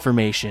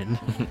confirmation.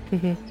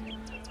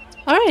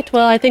 All right,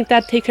 well, I think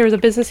that takes care of the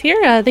business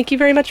here. Thank you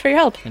very much for your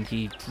help. And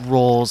he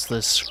rolls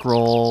the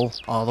scroll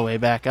all the way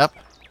back up.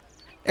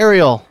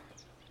 Ariel,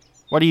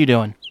 what are you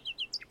doing?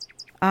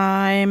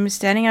 I'm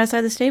standing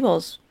outside the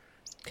stables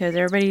because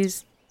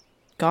everybody's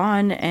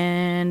gone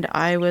and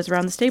I was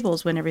around the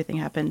stables when everything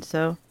happened,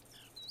 so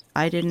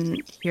I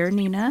didn't hear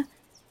Nina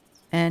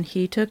and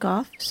he took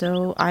off,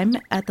 so I'm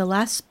at the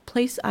last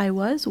place I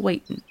was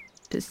waiting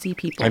to see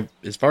people.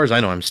 As far as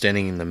I know, I'm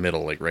standing in the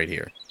middle, like right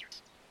here.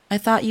 I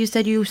thought you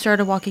said you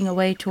started walking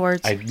away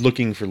towards... I'm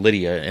looking for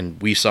Lydia,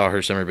 and we saw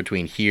her somewhere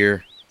between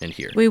here and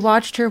here. We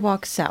watched her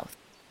walk south,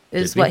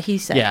 is Did we? what he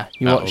said. Yeah,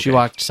 she okay.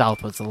 walked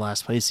south was the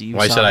last place that you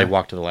Well, I saw said I her.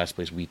 walked to the last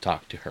place we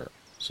talked to her,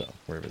 so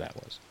wherever that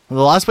was.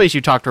 The last place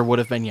you talked to her would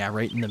have been,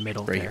 right in the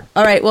middle Right there. here.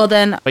 All right, well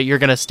then... But you're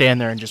going to stand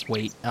there and just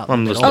wait out in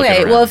I'm the just middle. looking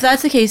Okay, well, around. if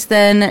that's the case,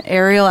 then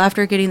Ariel,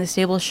 after getting the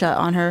stable shut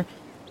on her,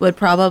 would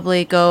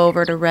probably go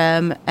over to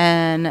Rem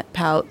and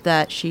pout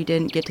that she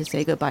didn't get to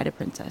say goodbye to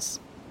Princess.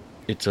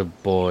 It's a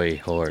boy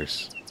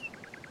horse.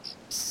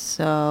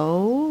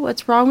 So,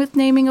 what's wrong with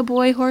naming a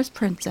boy horse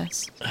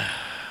Princess?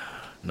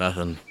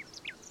 Nothing.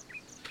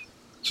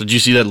 So did you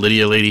see that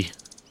Lydia lady?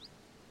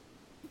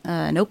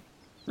 Nope.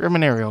 Rem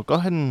and Ariel, go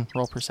ahead and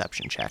roll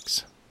perception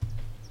checks.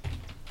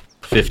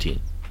 15.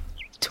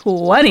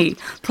 20,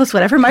 plus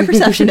whatever my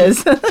perception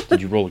is.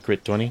 Did you roll a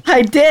crit 20?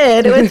 I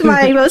did, with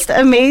my most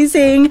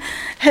amazing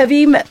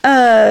heavy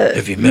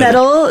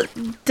metal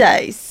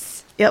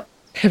dice. Yep,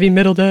 Heavy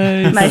metal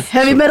dice. my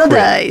heavy So metal crit.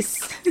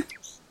 dice.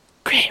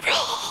 Great roll.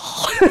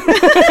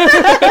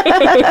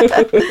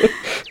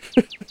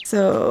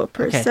 So,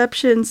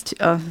 perception's two.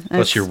 Oh,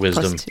 Plus your that's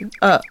wisdom.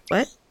 Plus 2.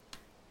 What?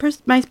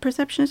 My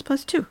perception is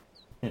plus 2.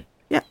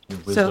 Yeah,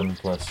 so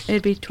plus.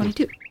 it'd be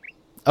 22.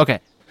 Okay,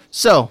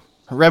 so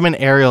Rem and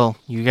Ariel,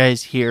 you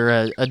guys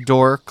hear a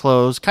door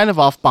close kind of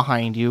off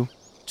behind you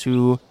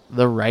to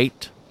the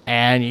right,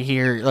 and you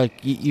hear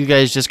you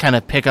guys just kind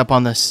of pick up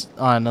on this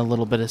on a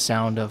little bit of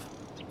sound of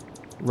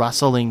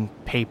rustling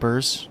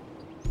papers,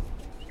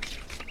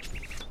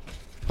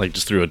 Like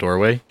just through a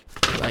doorway?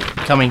 like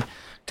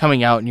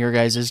coming out in your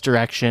guys'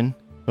 direction.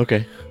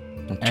 Okay.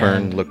 I'll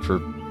turn, look for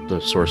the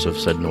source of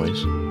said noise.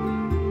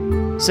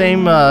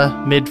 Same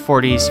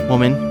mid-40s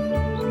woman.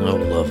 Oh,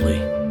 lovely.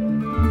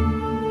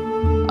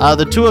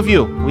 The two of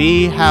you,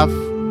 we have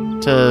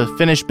to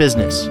finish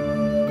business.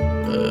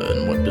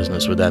 And what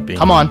business would that be?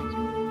 Come on.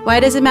 Why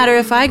does it matter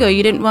if I go?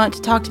 You didn't want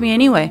to talk to me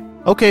anyway.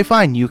 Okay,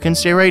 fine. You can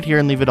stay right here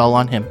and leave it all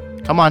on him.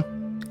 Come on.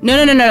 No,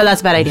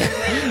 that's a bad idea.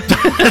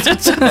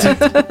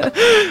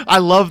 I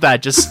love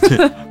that. Just,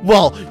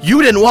 well,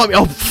 you didn't want me.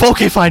 Oh,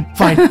 okay, fine.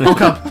 I'll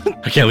come.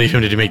 I can't leave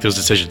him to make those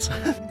decisions.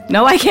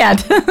 No, I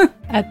can't.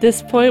 At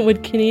this point,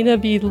 would Kanina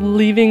be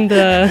leaving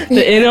the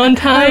inn on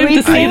time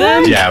to see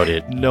them? Doubt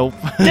it. Nope.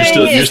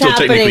 You're still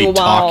technically while-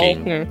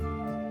 talking.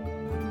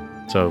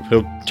 So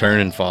he'll turn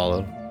and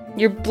follow.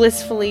 You're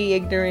blissfully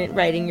ignorant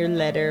writing your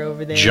letter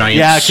over there. Giant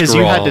Yeah, because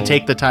you had to scrawl.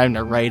 take the time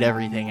to write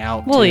everything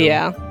out. Well, too.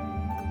 yeah.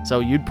 So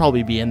you'd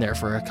probably be in there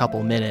for a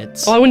couple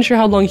minutes. Oh, I wasn't sure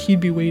how long he'd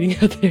be waiting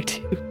out there,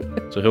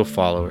 too. So he'll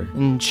follow her.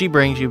 And she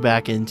brings you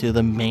back into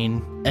the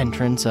main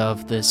entrance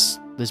of this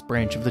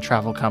branch of the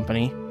travel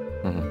company.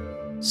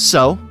 Mhm.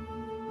 So,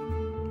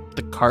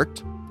 the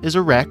cart is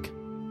a wreck.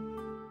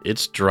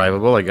 It's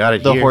drivable. I got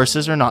it The here.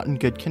 horses are not in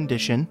good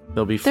condition.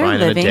 They'll be They're fine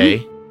living. in a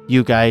day.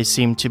 You guys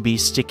seem to be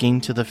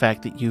sticking to the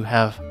fact that you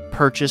have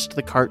purchased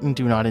the cart and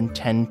do not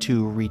intend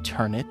to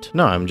return it.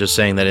 No, I'm just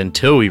saying that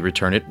until we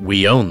return it,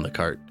 we own the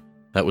cart.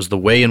 That was the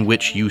way in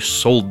which you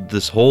sold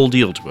this whole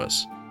deal to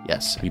us.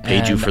 Yes. We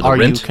paid you And for the are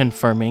rent? you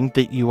confirming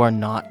that you are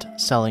not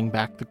selling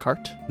back the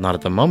cart? Not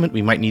at the moment.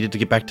 We might need it to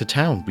get back to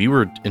town. We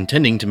were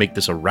intending to make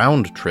this a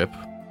round trip.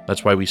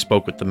 That's why we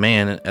spoke with the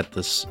man at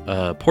this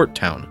port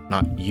town,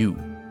 not you.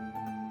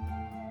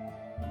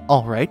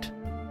 All right.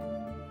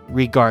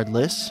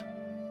 Regardless,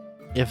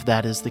 if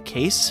that is the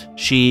case,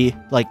 she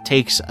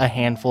takes a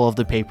handful of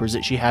the papers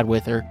that she had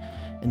with her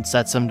and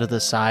sets them to the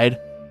side.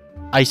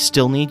 I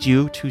still need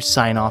you to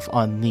sign off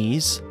on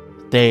these.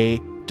 They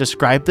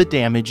describe the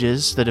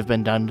damages that have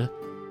been done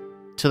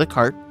to the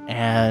cart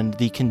and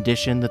the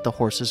condition that the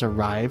horses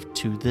arrived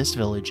to this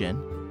village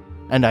in.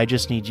 And I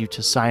just need you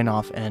to sign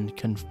off and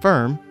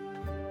confirm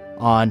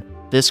on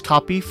this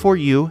copy for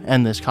you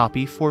and this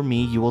copy for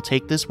me. You will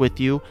take this with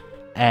you,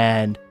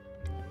 and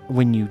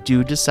when you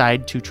do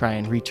decide to try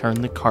and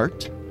return the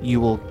cart, you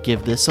will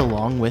give this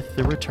along with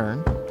the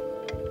return.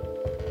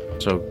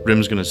 So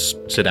Rim's going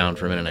to sit down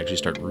for a minute and actually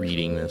start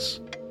reading this.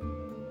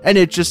 And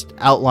it just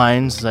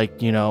outlines,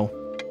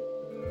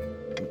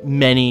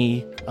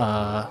 many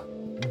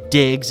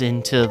digs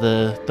into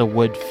the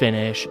wood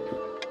finish,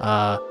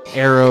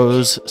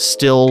 arrows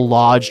still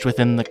lodged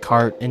within the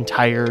cart,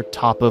 entire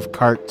top of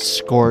cart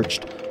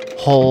scorched,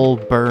 hole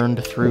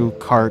burned through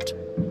cart.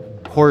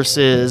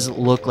 Horses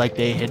look like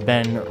they had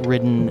been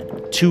ridden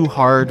too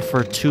hard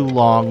for too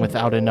long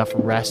without enough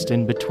rest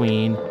in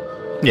between.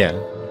 Yeah.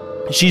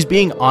 She's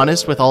being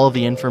honest with all of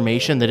the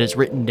information that is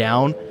written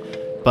down,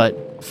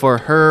 but for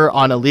her,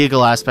 on a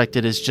legal aspect,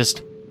 it is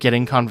just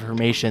getting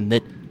confirmation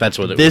that That's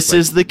what it this was like.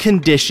 is the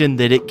condition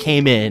that it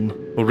came in.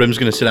 Well, Rim's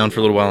going to sit down for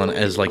a little while, and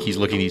as he's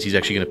looking at these, he's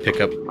actually going to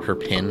pick up her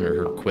pen or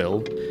her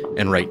quill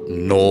and write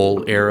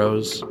knoll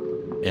arrows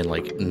and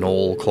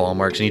knoll claw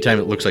marks. Anytime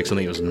it looks like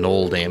something that was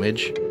knoll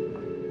damage,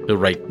 he'll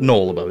write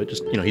knoll above it.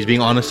 Just, he's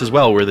being honest as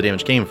well where the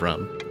damage came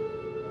from.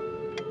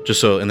 Just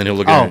so, and then he'll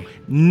look at Oh, her.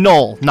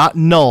 null, not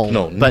null,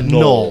 No, but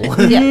null. null.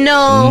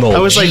 No. Null. I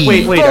was like, Gee.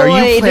 wait, are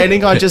you Void.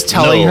 planning on just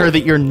telling No. her that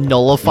you're Null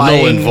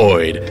nullifying? and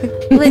void.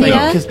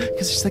 Lydia?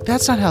 Because she's like,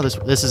 that's not how this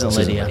isn't This isn't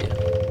Lydia.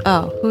 Lydia.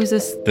 Oh, who's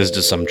this? This is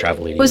just some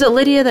travel lady. Was it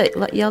Lydia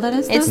that yelled at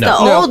us? It's though?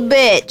 the No. old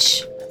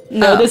bitch.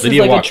 No, Oh. this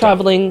Lydia is like walked a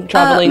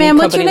traveling ma'am,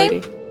 what's your company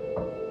name?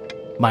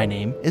 lady. My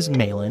name is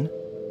Malin.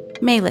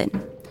 Malin.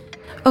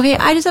 Okay,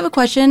 I just have a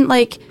question.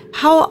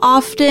 How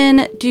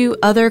often do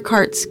other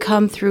carts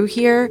come through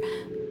here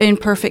in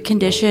perfect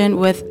condition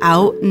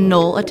without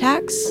null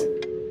attacks?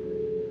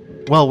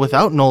 Well,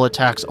 without null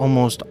attacks,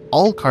 almost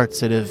all carts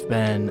that have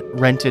been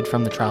rented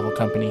from the travel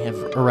company have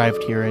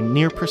arrived here in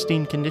near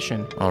pristine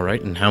condition. All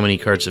right, and how many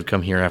carts have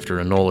come here after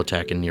a knoll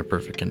attack in near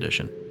perfect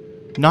condition?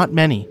 Not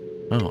many.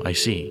 Oh, I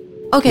see.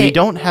 Okay. We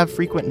don't have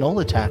frequent null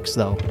attacks,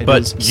 though. It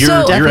But is you're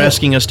definitely-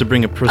 asking us to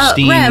bring a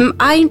pristine... Rem,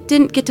 I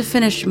didn't get to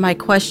finish my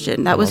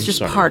question. That was I'm just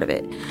sorry. part of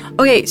it.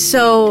 Okay,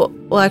 so,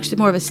 well, actually,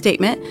 more of a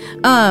statement.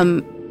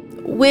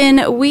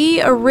 When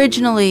we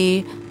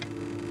originally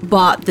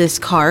bought this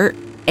cart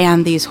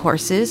and these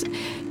horses,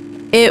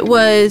 it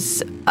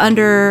was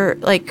under,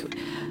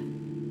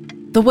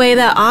 the way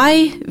that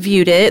I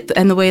viewed it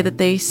and the way that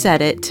they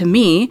said it to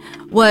me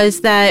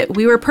was that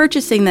we were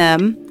purchasing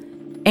them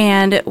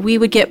and we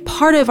would get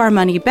part of our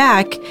money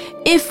back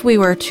if we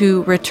were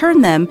to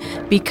return them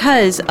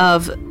because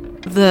of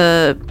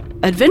the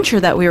adventure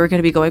that we were going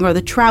to be going or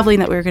the traveling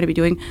that we were going to be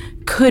doing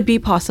could be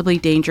possibly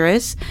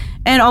dangerous.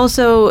 And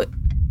also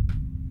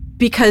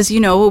because,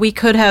 we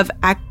could have,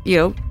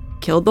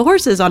 killed the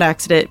horses on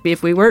accident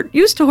if we weren't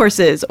used to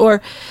horses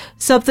or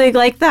something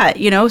like that,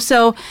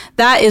 So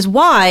that is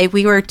why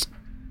we were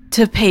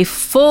to pay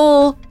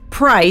full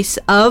price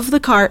of the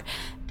cart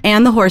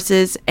and the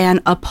horses.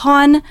 And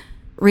upon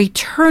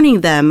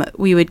returning them,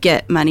 we would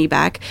get money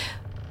back.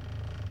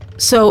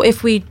 So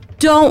if we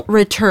don't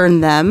return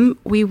them,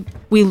 we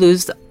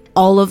lose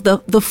all of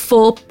the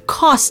full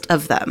cost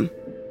of them.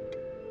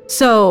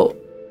 So,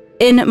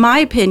 in my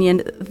opinion,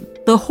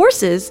 the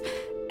horses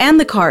and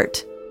the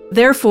cart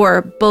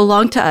therefore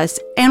belong to us,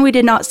 and we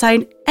did not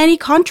sign any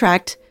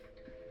contract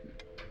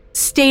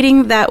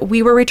stating that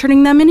we were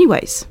returning them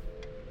anyways,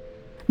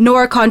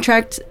 nor a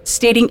contract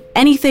stating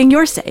anything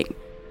you're saying.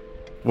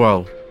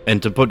 Well,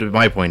 and to put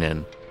my point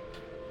in,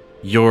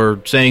 you're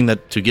saying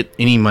that to get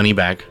any money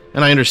back,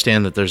 and I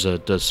understand that there's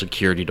a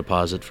security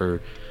deposit for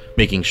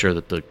making sure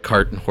that the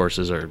cart and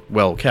horses are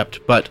well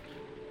kept, but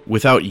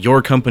without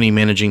your company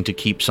managing to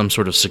keep some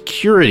sort of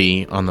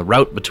security on the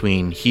route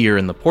between here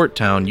and the port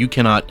town, you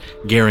cannot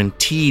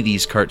guarantee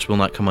these carts will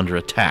not come under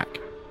attack.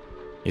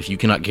 If you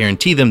cannot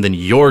guarantee them, then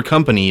your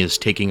company is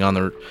taking on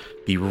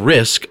the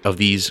risk of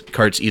these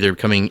carts either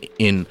coming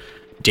in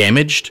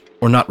damaged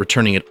or not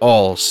returning at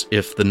all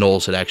if the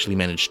gnolls had actually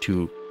managed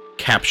to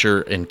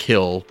capture and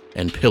kill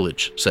and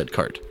pillage said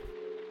cart.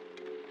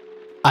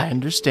 I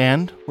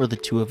understand where the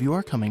two of you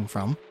are coming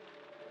from.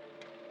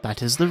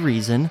 That is the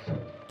reason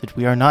that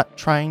we are not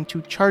trying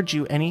to charge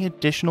you any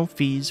additional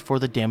fees for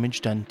the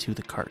damage done to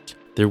the cart.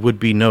 There would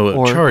be no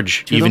Or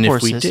charge to the even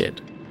if we horses.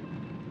 did.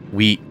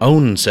 We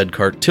own said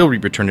cart till we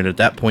return it. At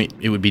that point,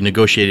 it would be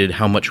negotiated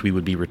how much we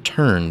would be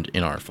returned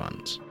in our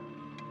funds.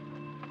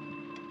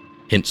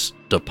 Hence,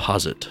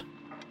 deposit.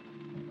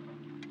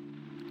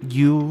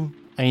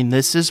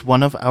 This is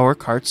one of our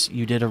carts.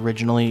 You did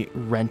originally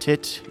rent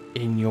it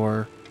in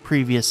your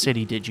previous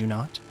city, did you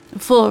not?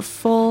 Full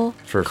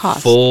For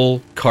cost.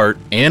 full cart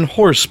and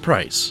horse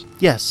price.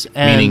 Yes,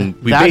 and Meaning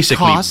we that basically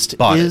cost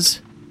bought it.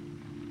 is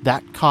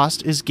that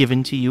cost is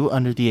given to you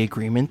under the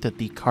agreement that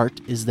the cart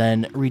is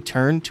then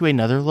returned to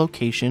another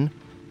location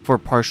for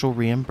partial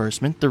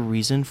reimbursement. The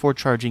reason for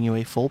charging you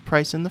a full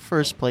price in the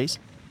first place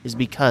is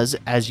because,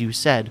 as you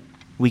said,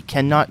 we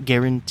cannot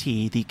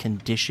guarantee the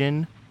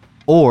condition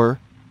or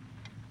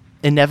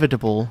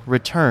inevitable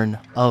return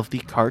of the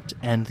cart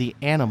and the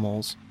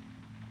animals.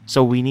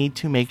 So we need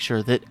to make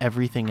sure that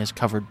everything is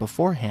covered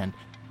beforehand.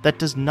 That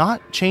does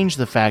not change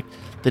the fact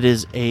that it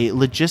is a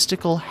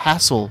logistical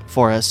hassle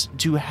for us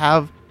to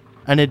have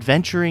an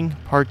adventuring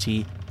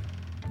party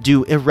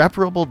do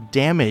irreparable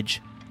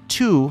damage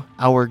to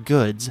our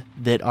goods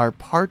that are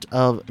part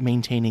of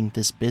maintaining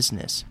this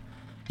business.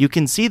 You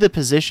can see the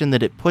position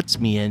that it puts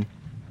me in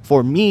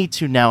for me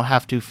to now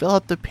have to fill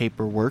out the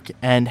paperwork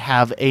and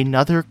have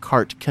another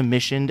cart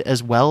commissioned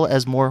as well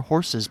as more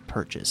horses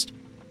purchased.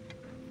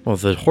 Well,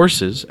 the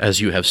horses,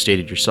 as you have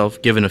stated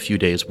yourself, given a few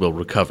days, will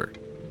recover.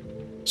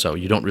 So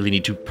you don't really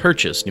need to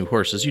purchase new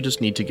horses, you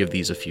just need to give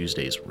these a few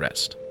days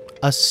rest.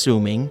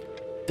 Assuming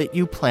that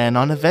you plan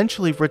on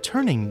eventually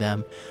returning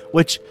them,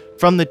 which,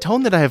 from the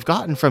tone that I have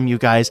gotten from you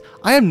guys,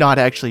 I am not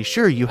actually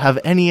sure you have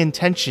any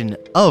intention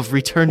of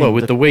returning Well,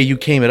 with the way you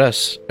came at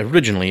us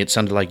originally, it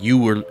sounded like you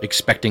were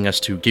expecting us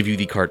to give you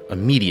the cart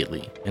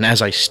immediately. And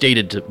as I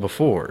stated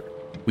before,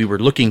 we were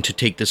looking to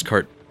take this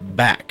cart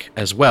back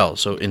as well.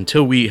 So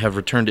until we have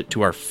returned it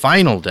to our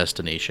final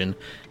destination,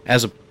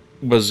 as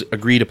was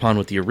agreed upon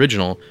with the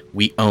original,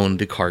 we own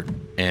the cart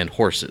and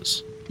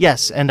horses.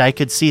 Yes, and I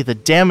could see the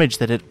damage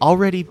that had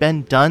already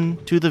been done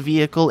to the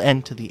vehicle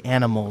and to the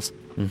animals.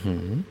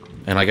 And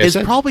like I Is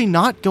said, probably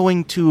not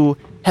going to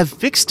have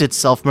fixed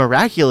itself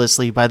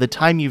miraculously by the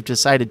time you've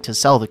decided to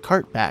sell the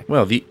cart back.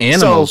 well, the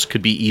animals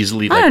could be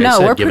easily, like I don't know,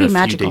 said, we're given pretty a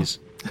magical. few days.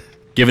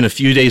 Given a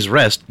few days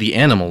rest, the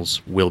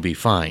animals will be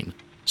fine.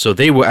 So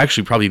they will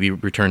actually probably be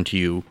returned to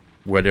you,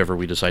 whatever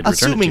we decide to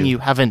return it to. Assuming you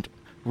haven't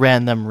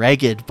ran them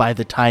ragged by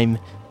the time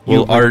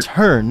you Well,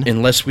 return.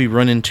 unless we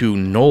run into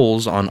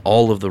gnolls on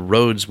all of the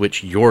roads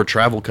which your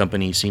travel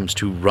company seems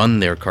to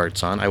run their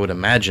carts on, I would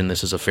imagine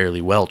this is a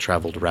fairly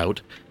well-traveled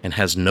route and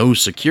has no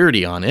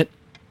security on it.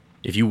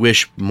 If you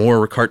wish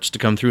more carts to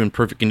come through in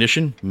perfect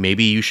condition,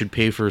 maybe you should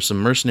pay for some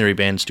mercenary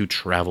bands to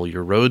travel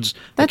your roads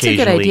That's a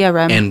good occasionally idea,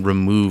 Rem. and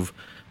remove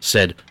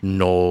said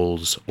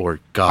gnolls or Are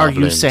goblins.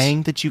 you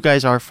saying that you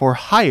guys are for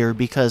hire?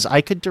 Because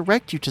I could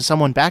direct you to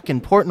someone back in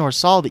Port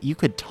Norsal that you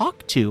could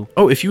talk to.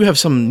 Oh, if you have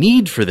some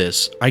need for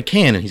this, I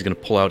can, and he's going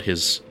to pull out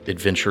his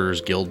Adventurers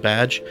Guild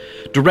badge,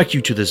 direct you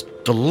to this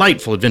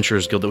delightful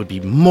Adventurers Guild that would be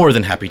more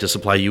than happy to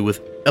supply you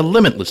with a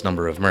limitless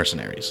number of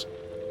mercenaries.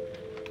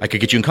 I could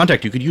get you in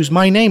contact, you could use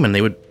my name, and they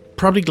would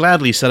probably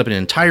gladly set up an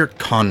entire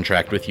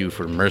contract with you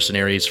for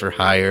mercenaries for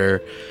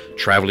hire,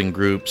 traveling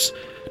groups,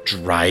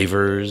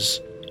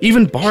 drivers,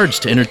 even bards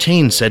to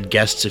entertain said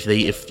guests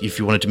if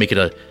you wanted to make it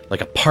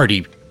a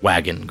party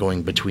wagon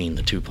going between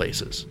the two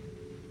places.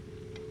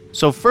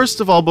 So first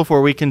of all,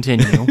 before we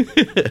continue,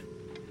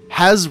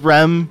 has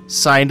Rem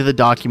signed the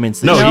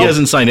documents? That No, you- he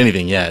hasn't signed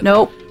anything yet.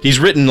 Nope. He's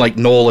written like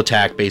Knoll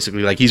attack,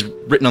 basically. Like he's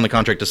written on the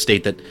contract to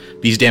state that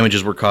these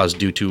damages were caused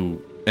due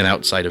to an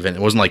outside event.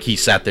 It wasn't like he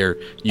sat there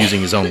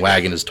using his own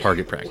wagon as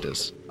target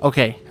practice.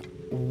 Okay,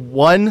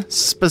 one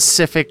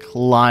specific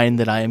line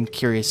that I am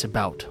curious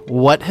about.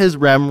 What has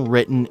Rem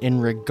written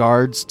in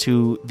regards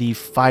to the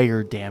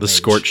fire damage? The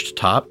scorched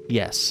top.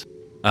 Yes.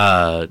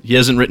 He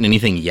hasn't written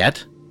anything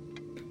yet,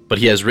 but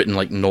he has written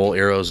like Knoll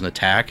arrows and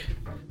attack.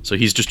 So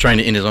he's just trying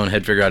to, in his own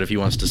head, figure out if he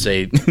wants to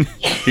say,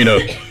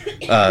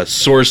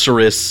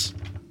 sorceress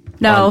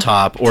on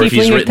top, or if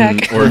he's Tiefling written,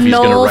 attack. or if he's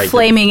going to Knoll write.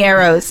 flaming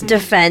arrows.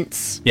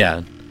 Defense.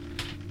 Yeah.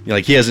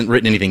 Like he hasn't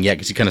written anything yet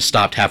because he kind of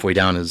stopped halfway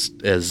down as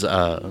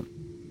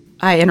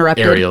I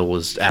interrupted. Ariel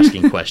was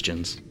asking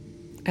questions.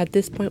 At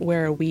this point,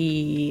 where are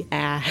we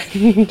at?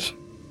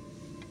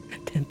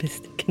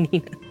 Tempest and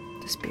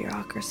Kanina. This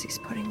bureaucracy's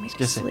putting me to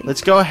Just say, sleep.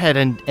 let's go ahead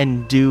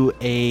and do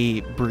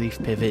a brief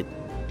pivot.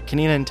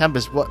 Kanina and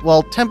Tempest.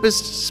 Well,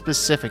 Tempest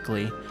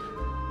specifically.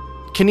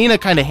 Kanina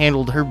kind of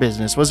handled her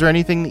business. Was there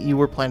anything that you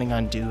were planning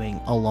on doing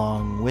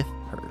along with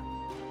her?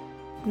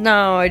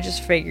 No, I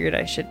just figured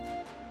I should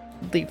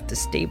leave the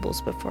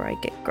stables before I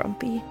get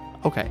grumpy.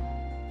 Okay.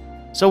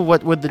 So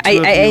what would the two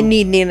of I you...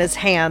 need Nina's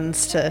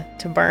hands to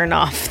burn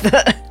off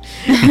the...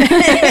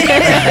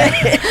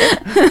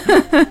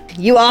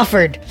 You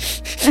offered.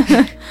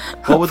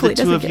 What would the Hopefully it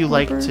two doesn't of get you more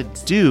like burns. to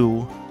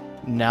do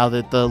now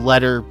that the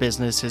letter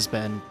business has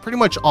been pretty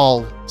much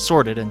all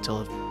sorted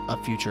until a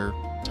future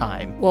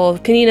time? Well,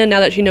 Kanina, now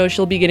that she knows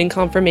she'll be getting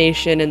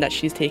confirmation and that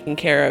she's taking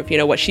care of,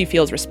 what she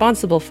feels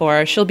responsible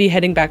for, she'll be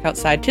heading back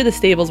outside to the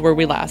stables where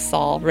we last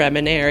saw Rem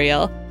and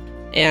Ariel.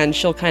 And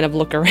she'll kind of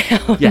look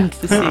around Yeah.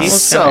 to see.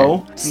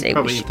 So, Say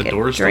Probably we if should the get a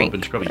doors drink.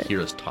 open, she probably hear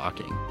us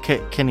talking.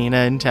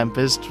 Kanina and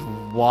Tempest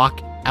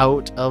walk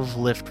out of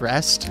lift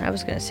rest. I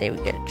was gonna say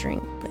we get a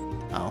drink, but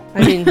Oh. I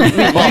mean, you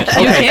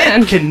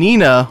can.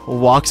 Kanina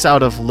walks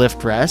out of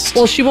lift rest.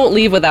 Well, she won't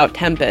leave without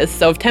Tempest.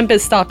 So if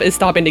Tempest is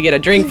stopping to get a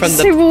drink from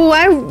See, the...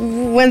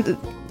 well,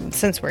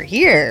 since we're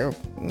here,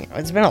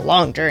 it's been a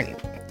long journey.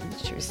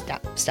 Should we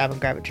stop and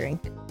grab a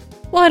drink?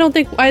 Well,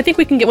 I think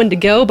we can get one to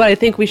go, but I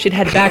think we should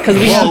head back because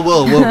we have...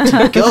 Whoa,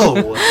 to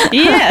go.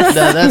 Yes!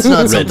 That's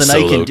not Red something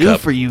I Solo can do cup.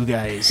 for you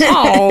guys.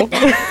 Oh.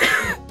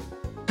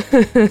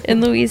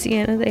 In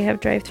Louisiana, they have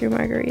drive-through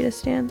margarita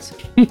stands.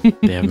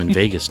 They have them in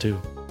Vegas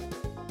too.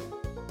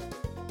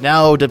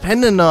 Now,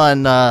 depending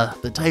on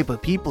the type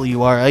of people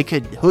you are, I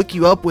could hook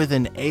you up with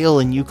an ale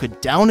and you could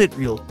down it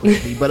real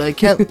quickly, but I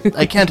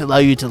can't allow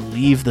you to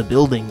leave the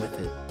building with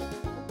it.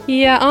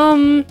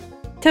 Yeah,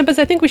 Tempest,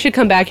 I think we should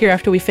come back here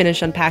after we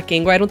finish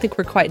unpacking. I don't think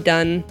we're quite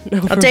done.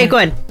 I'll take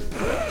one.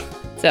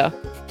 So,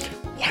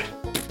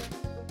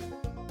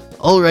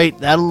 All right,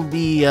 that'll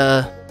be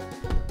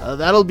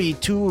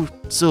 2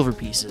 silver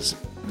pieces.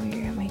 Oh,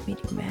 you're gonna make me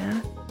do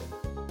math?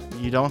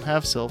 You don't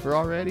have silver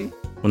already?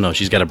 Well, no,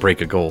 she's got to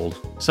break a gold.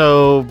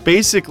 So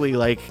basically,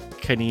 like,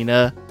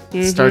 Kanina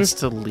Mhm. starts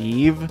to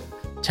leave.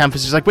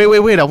 Tempest is like,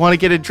 wait, I want to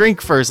get a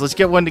drink first. Let's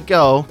get one to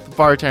go. The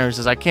bartender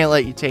says, I can't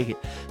let you take it.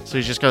 So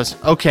he just goes,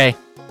 okay.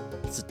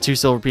 It's a 2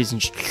 silver pieces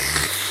and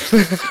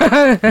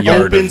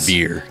Yard Opens- of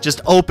beer.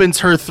 just opens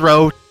her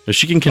throat. If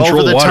she can Over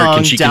control the water, tongue,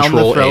 can she down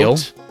control the ale?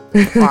 throat.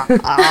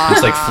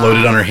 It's like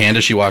floated on her hand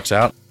as she walks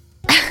out.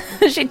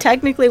 She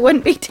technically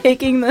wouldn't be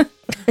taking the.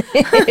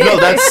 No,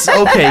 that's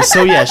okay.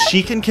 So yeah,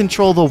 she can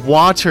control the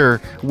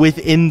water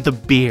within the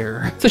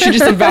beer. so she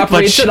just But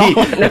evaporates it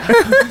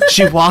all.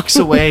 she walks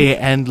away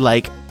and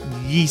like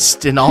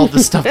yeast and all the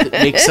stuff that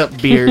makes up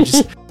beer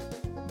just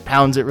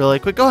pounds it really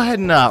quick. Go ahead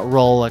and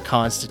roll a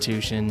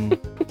Constitution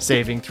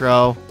saving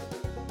throw.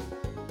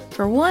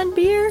 For one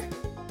beer?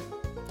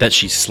 That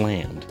she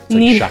slammed. It's like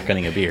Neat.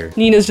 shotgunning a beer.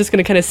 Nina's just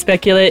gonna kind of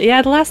speculate.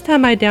 Yeah, the last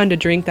time I downed a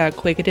drink that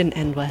quick, it didn't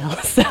end well.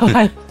 So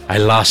I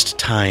lost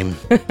time.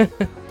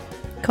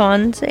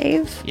 Con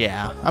save?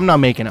 Yeah, I'm not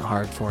making it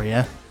hard for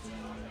you.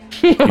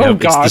 You know, it's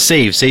the God.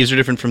 save. Saves are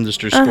different from the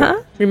score.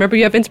 Uh-huh. Remember,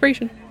 you have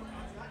inspiration.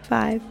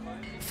 5.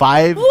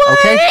 5.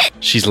 Okay.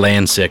 She's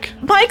land sick.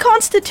 My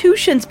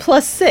constitution's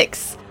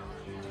 +6.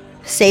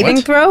 Saving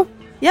What? throw?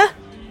 Yeah.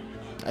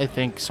 I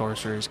think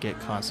sorcerers get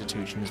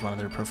Constitution as one of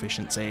their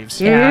proficient saves.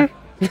 Yeah.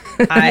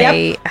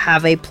 I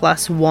have a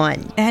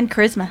 +1. And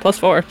charisma.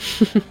 +4.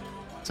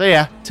 So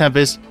yeah,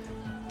 Tempest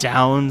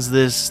downs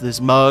this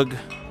mug,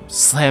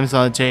 slams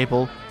on the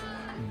table.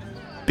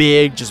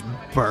 Big, just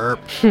burp.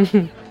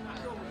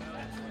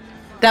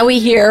 That we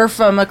hear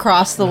from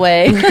across the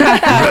way.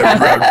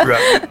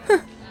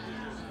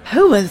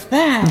 Who was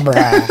that?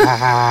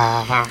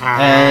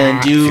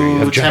 And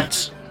do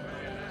Objects.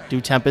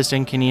 Tempest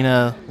and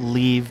Kanina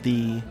leave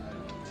the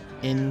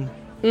inn,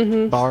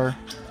 bar,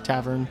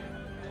 tavern?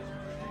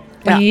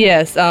 Yeah.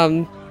 Yes.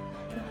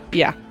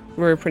 Yeah,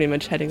 we're pretty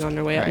much heading on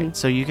our way out. Right.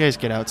 So you guys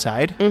get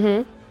outside.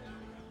 Mm-hmm.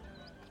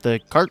 The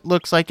cart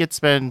looks like it's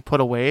been put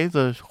away.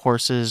 The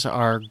horses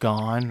are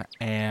gone,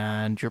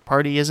 and your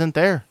party isn't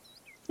there.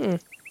 Hmm.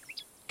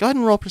 Go ahead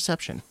and roll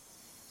perception.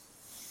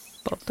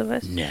 Both of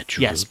us.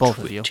 Natural Yes, both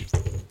of you.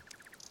 20.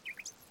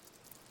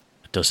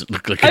 It doesn't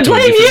look like I I told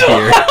blame you.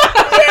 you!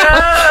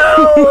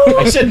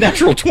 I said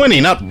natural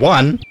 20, not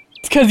 1.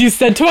 It's because you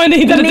said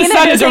 20 that it Nina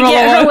decided to doesn't roll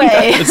get a her 1.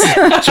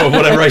 way. So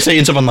whatever I say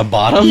ends up on the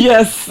bottom.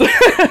 Yes.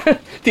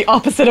 The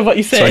opposite of what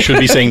you say. So I should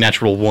be saying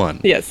natural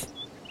 1. Yes.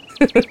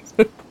 Did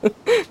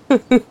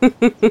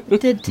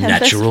Tempest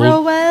Natural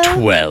roll well?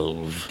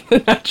 12.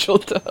 Natural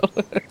dough.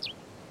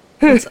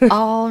 It's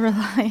all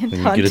reliant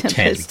Then you on get a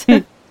 10. Tempest.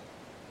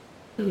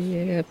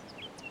 Yeah.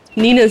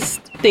 Nina's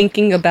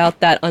thinking about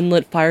that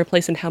unlit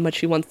fireplace and how much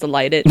she wants to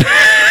light it.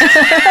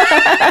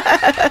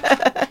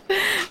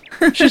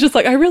 She's just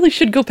like, I really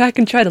should go back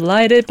and try to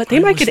light it, but they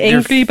might get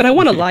angry, but I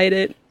want to light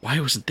it. Why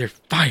wasn't there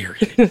fire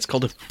in it? It's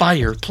called a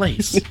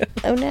fireplace.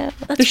 Oh no.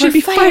 There should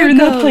be fire in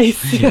that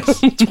place.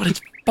 Yes, that's what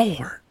it's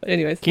for. But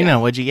anyways. Kina,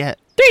 what'd you get?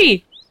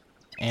 3!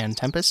 And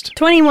Tempest?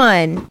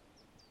 21.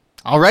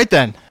 All right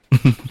then.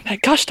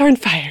 That gosh darn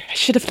fire. I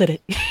should have lit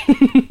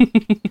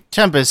it.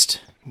 Tempest,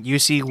 you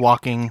see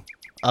walking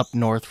up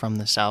north from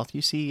the south,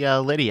 you see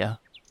Lydia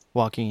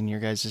walking in your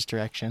guys'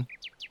 direction.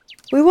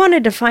 We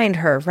wanted to find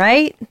her,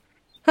 right?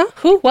 Huh?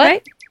 Who? What?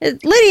 Right?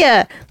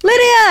 Lydia!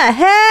 Lydia!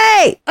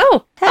 Hey!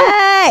 Oh.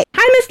 Hey!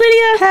 Hi, Miss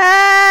Lydia.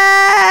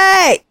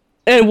 Hey!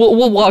 And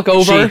we'll walk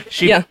over.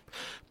 She yeah.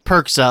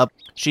 perks up.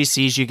 She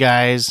sees you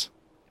guys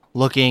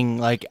looking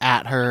like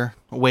at her,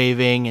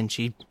 waving, and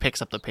she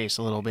picks up the pace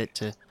a little bit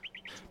to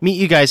meet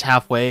you guys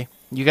halfway.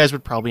 You guys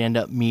would probably end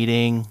up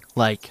meeting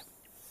like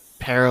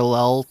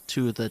parallel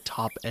to the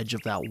top edge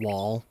of that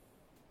wall.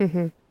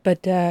 Mm-hmm.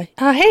 But,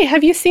 hey,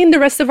 have you seen the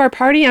rest of our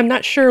party? I'm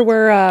not sure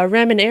where,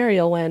 Rem and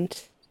Ariel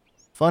went.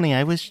 Funny,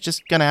 I was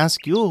just gonna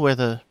ask you where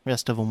the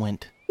rest of them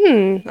went.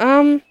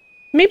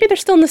 Maybe they're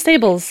still in the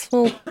stables.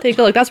 We'll take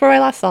a look. That's where I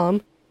last saw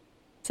them.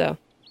 So,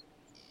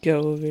 go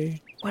over.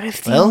 What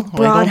if the Well, old why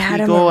broad don't had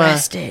we him go,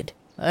 arrested?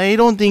 I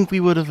don't think we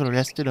would have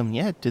arrested them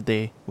yet, did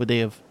they? Would they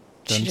have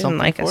done She something didn't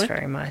like for us it?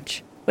 very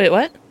much. Wait,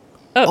 what?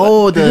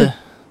 Oh, the...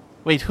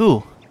 Wait,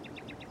 who?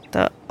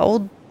 The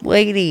old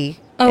lady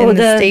Oh, in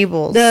the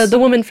stables. The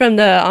woman from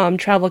the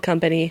travel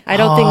company. I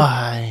don't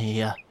think.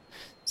 Yeah.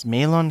 Is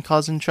Malon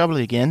causing trouble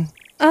again?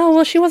 Oh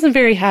well, she wasn't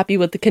very happy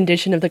with the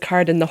condition of the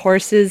cart and the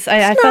horses.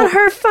 I It's felt, not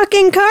her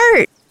fucking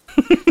cart.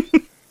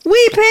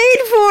 We paid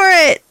for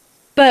it.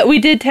 but we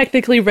did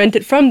technically rent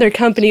it from their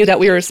company that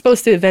we were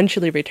supposed to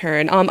eventually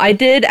return. I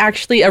did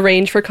actually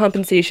arrange for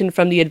compensation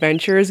from the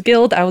Adventurers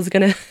Guild. I was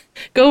gonna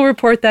go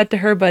report that to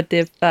her, but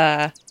if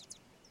I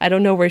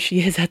don't know where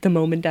she is at the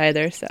moment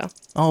either. So.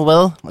 Oh,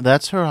 well,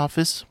 that's her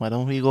office. Why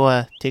don't we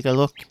go take a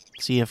look,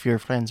 see if your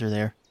friends are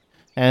there?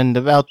 And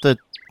about the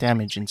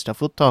damage and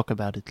stuff, we'll talk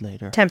about it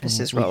later. Tempest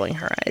And is we rolling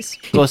her eyes.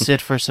 Go sit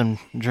for some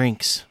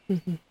drinks.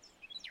 Mm-hmm.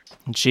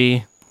 And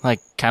she,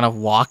 kind of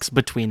walks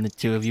between the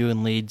two of you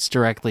and leads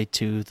directly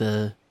to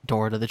the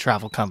door to the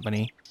travel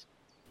company.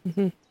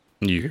 Mm-hmm.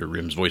 You hear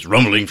Rim's voice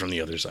rumbling from the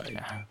other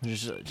side.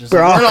 Just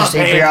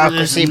Bureaucracy,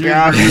 bureaucracy,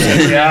 bureaucracy,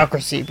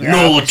 bureaucracy,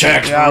 No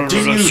attacks,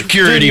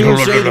 security.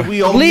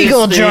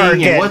 Legal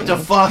jargon. What the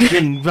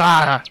fucking...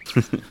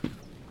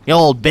 You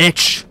old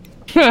bitch.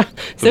 But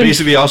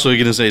basically, also you're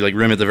gonna say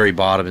Rim at the very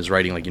bottom is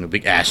writing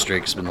big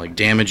asterisks and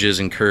damages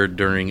incurred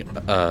during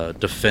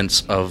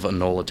defense of a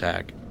null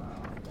attack.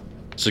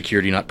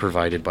 Security not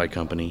provided by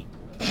company.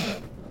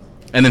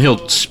 And then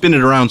he'll spin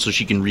it around so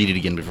she can read it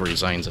again before he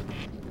signs it.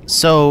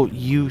 So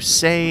you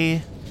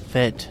say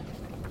that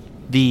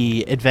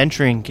the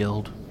Adventuring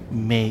Guild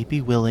may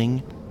be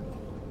willing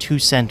to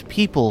send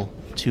people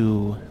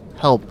to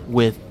help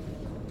with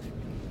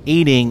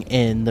aiding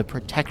in the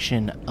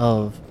protection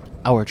of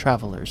our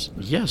travelers.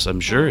 Yes, I'm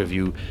sure if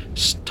you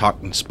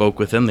talked and spoke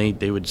with them,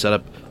 they would set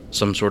up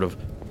some sort of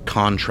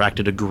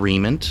contracted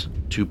agreement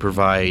to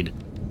provide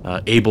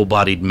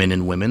able-bodied men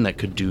and women that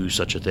could do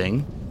such a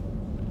thing.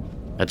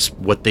 That's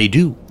what they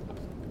do.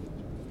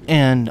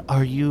 And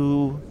are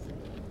you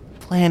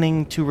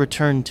planning to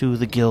return to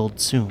the guild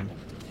soon?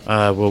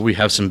 Well, we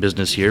have some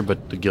business here,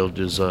 but the guild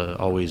is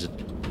always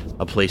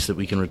a place that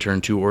we can return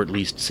to, or at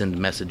least send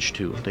message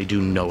to. They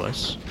do know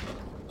us.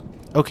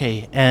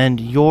 Okay, and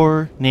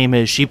your name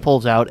is... She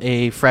pulls out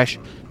a fresh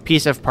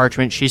piece of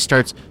parchment. She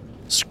starts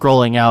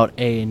scrolling out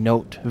a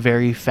note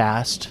very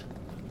fast.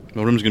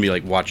 Well, Rim's gonna be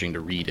watching to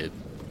read it.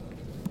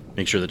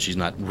 Make sure that she's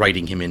not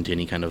writing him into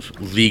any kind of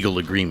legal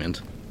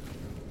agreement.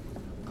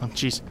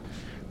 She's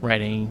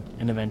writing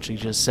and eventually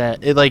just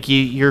said...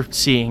 you're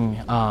seeing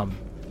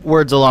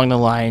words along the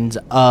lines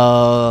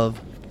of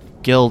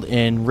Guild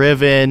in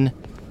Riven,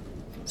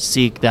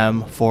 seek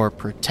them for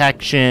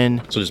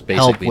protection, So just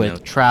help basically with no-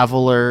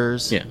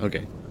 travelers. Yeah,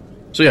 okay.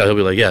 So yeah, he'll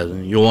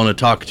be you'll want to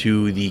talk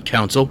to the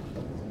council?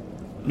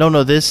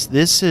 No, this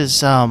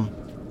is,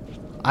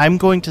 I'm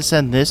going to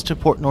send this to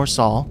Port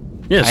Norsal.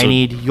 Yeah, I so-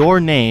 need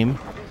your name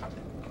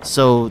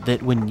so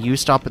that when you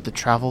stop at the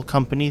travel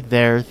company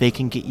there, they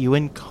can get you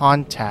in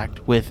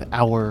contact with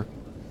our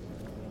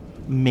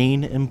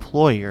main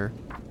employer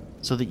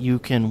so that you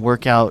can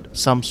work out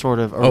some sort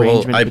of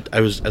arrangement. I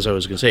was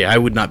gonna say, I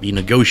would not be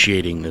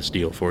negotiating this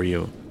deal for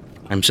you.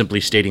 I'm simply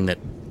stating that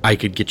I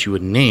could get you a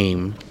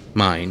name,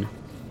 mine,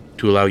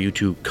 to allow you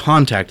to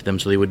contact them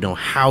so they would know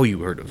how you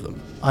heard of them.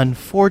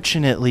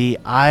 Unfortunately,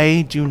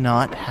 I do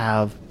not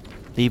have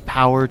the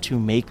power to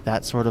make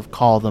that sort of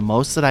call. The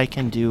most that I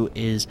can do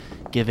is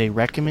give a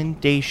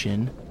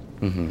recommendation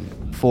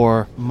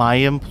for my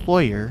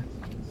employer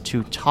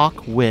to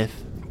talk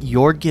with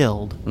your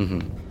guild.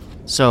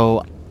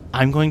 So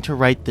I'm going to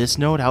write this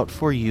note out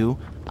for you.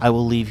 I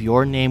will leave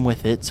your name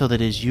with it so that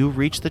as you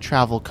reach the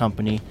travel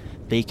company,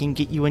 they can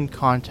get you in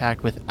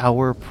contact with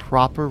our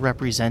proper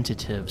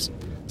representatives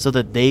so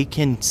that they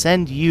can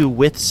send you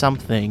with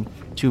something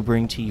to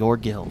bring to your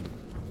guild.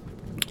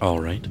 All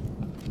right.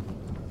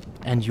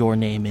 And your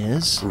name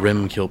is?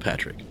 Rem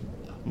Kilpatrick.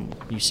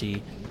 You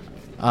see,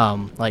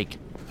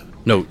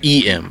 No,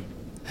 E.M.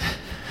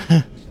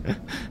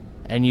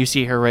 and you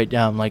see her write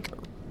down,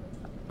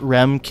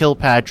 Rem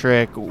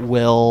Kilpatrick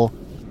will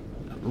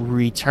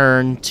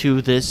return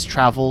to this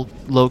travel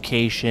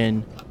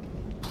location.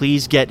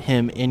 Please get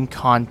him in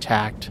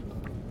contact.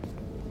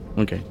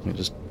 Okay,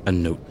 just a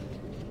note.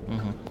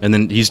 And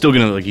then he's still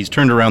gonna, he's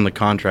turned around the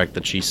contract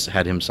that she's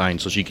had him sign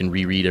so she can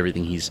reread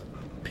everything he's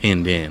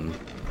pinned in.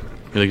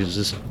 Is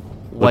this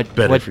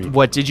better for you?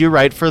 What did you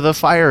write for the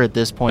fire at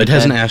this point? It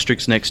has an then?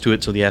 asterisk next to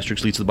it, so the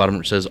asterisk leads to the bottom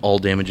where it says all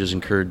damages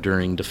incurred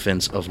during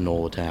defense of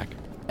Knoll attack.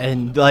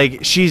 And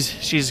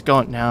she's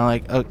going now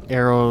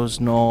arrows,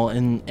 Knoll,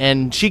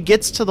 and she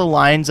gets to the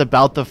lines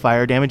about the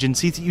fire damage and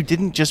sees that you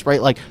didn't just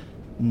write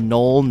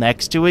Knoll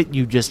next to it,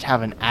 you just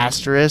have an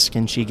asterisk,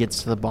 and she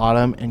gets to the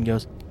bottom and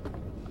goes,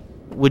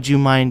 would you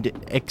mind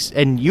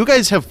and you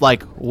guys have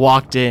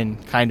walked in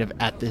kind of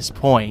at this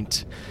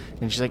point,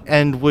 and she's like,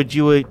 and would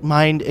you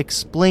mind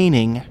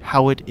explaining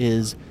how it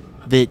is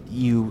that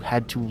you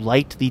had to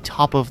light the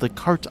top of the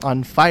cart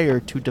on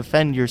fire to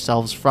defend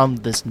yourselves from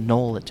this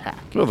Knoll attack?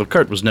 Well, the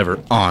cart was never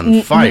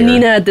on fire.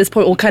 Nina at this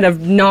point will kind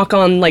of knock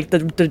on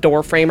the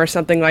door frame or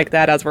something like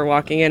that as we're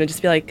walking in and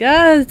just be like,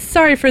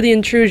 sorry for the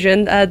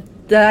intrusion.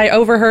 I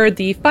overheard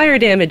the fire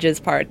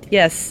damages part.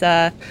 Yes,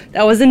 that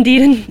was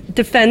indeed in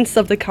defense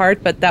of the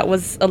cart, but that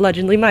was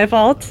allegedly my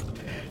fault.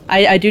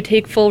 I do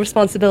take full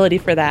responsibility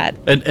for that.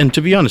 And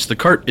to be honest, the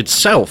cart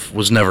itself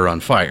was never on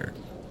fire.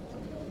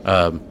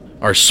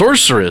 Our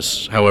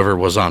sorceress, however,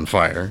 was on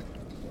fire.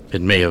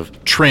 It may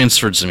have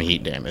transferred some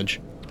heat damage.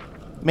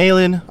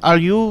 Malin, are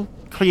you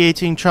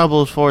creating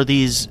trouble for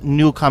these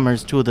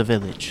newcomers to the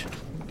village?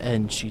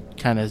 And she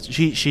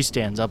she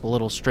stands up a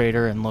little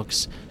straighter and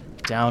looks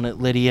down at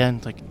Lydia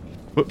and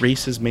What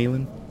race is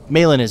Malin?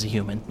 Malin is a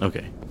human.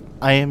 Okay.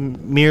 I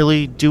am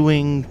merely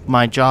doing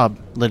my job,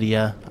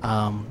 Lydia.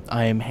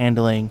 I am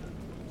handling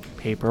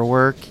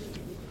paperwork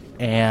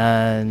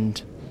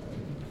and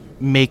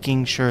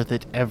making sure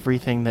that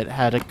everything that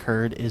had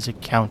occurred is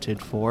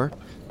accounted for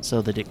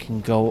so that it can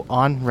go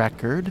on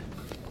record.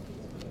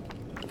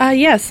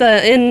 Yes,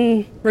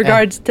 in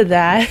regards to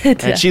that.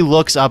 And she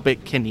looks up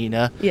at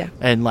Kanina. Yeah.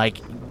 And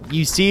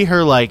you see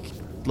her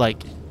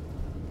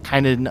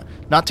kind of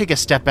not take a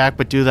step back,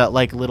 but do that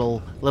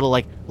little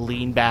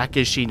lean back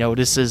as she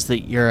notices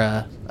that you're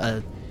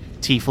a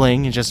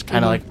tiefling, and just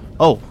kind of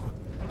oh,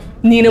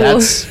 Nina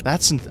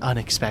that's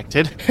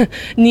unexpected.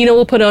 Nina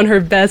will put on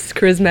her best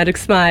charismatic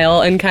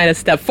smile and kind of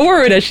step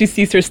forward as she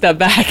sees her step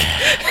back.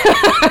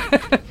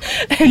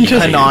 And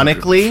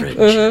Canonically,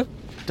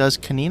 does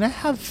Kanina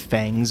have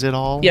fangs at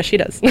all? Yeah, she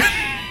does.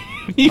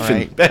 Even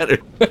right. better.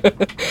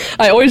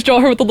 I always draw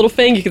her with a little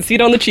fang. You can see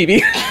it on the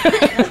chibi.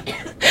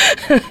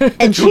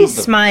 And she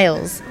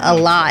smiles a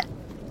lot.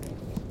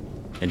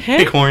 And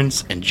big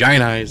horns and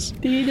giant eyes.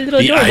 The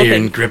The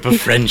iron grip of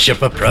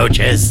friendship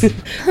approaches.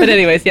 But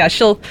anyways, yeah,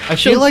 she'll I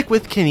feel like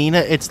with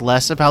Kanina, it's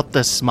less about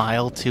the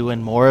smile too,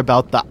 and more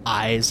about the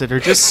eyes that are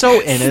just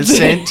so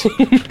innocent.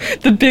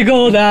 the big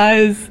old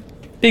eyes,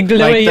 big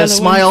glowy yellow The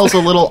smile's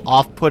ones. a little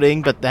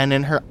off-putting, but then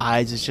in her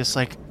eyes, it's just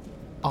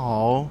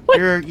oh,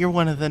 you're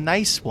one of the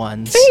nice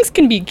ones. Things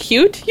can be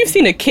cute. You've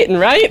seen a kitten,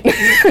 right?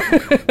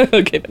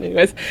 Okay, but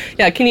anyways,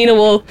 yeah, Kanina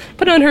will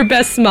put on her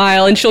best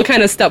smile and she'll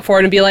kind of step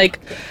forward and be like,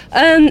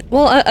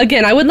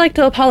 again, I would like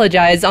to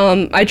apologize.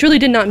 I truly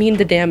did not mean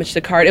to damage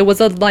the cart. It was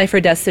a life or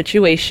death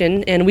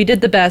situation, and we did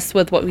the best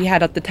with what we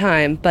had at the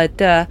time.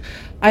 But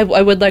I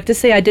would like to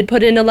say I did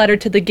put in a letter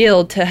to the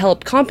guild to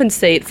help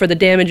compensate for the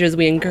damages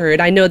we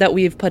incurred. I know that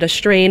we've put a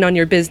strain on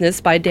your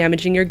business by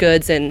damaging your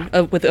goods, and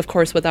of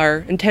course with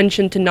our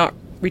intention to not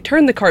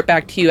return the cart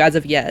back to you as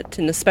of yet,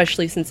 and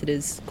especially since it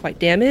is quite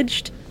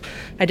damaged.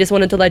 I just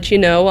wanted to let you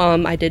know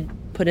I did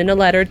put in a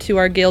letter to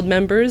our guild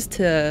members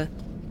to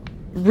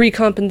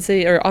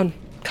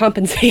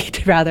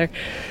compensate rather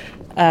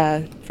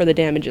for the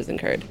damages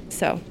incurred.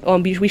 So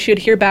we should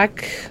hear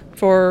back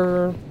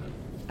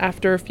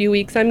after a few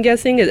weeks, I'm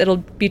guessing. It'll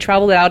be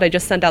traveled out. I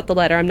just sent out the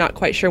letter. I'm not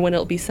quite sure when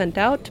it'll be sent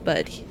out,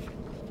 but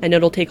I know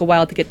it'll take a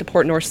while to get to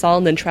Port Norsal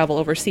and then travel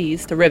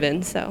overseas to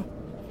Riven, so.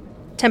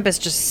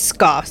 Tempest just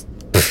scoffs.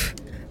 Pfft,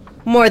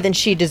 more than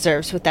she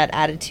deserves with that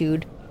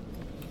attitude.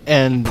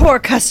 And Poor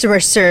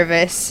customer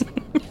service.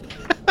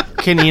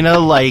 Kanina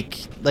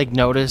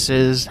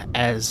notices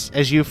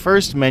as you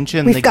first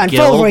mentioned We've the gone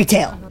guild. full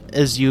retail.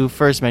 As you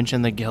first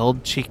mentioned the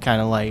guild, she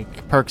kind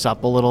of perks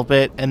up a little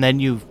bit, and then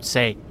you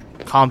say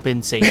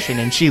compensation,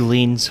 and she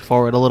leans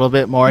forward a little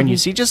bit more, and you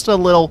see just a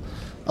little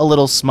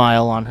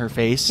smile on her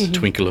face.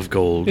 Twinkle of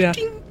gold. Yeah.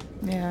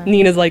 Yeah.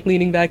 Nina's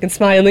leaning back and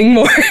smiling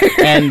more.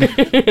 And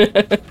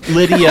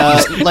Lydia,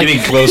 Getting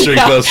closer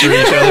and closer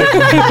to each other.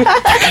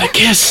 I got a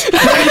kiss.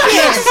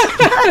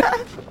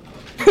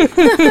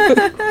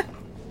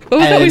 What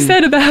was that we And-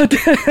 said about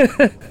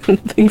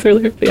things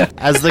earlier? But yeah.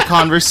 As the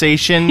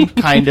conversation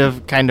kind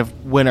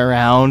of went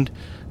around,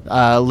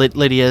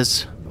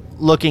 Lydia's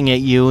looking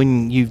at you,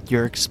 and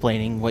you're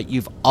explaining what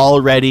you've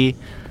already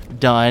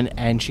done,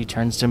 and she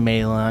turns to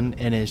Malon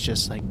and is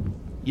just like,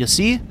 "You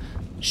see,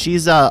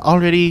 she's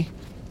already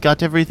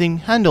got everything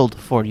handled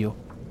for you.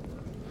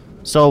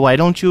 So why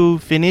don't you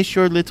finish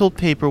your little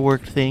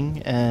paperwork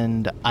thing,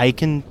 and I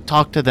can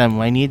talk to them.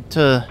 I need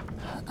to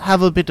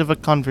have a bit of a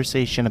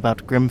conversation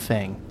about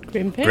Grimfang."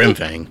 Grimfang?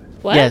 Grimfang.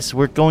 What? Yes,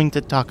 we're going to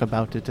talk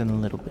about it in a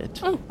little bit.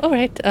 Oh, all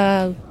right.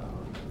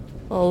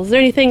 Well, is there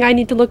anything I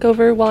need to look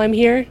over while I'm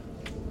here?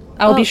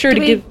 I'll be Well, sure to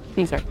do we- give.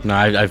 I'm sorry. No,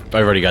 I've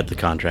already got the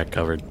contract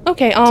covered.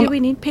 Okay. Do we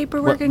need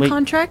paperwork Wait, and wait.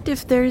 contract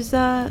if there's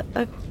a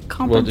Well,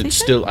 compensation? it's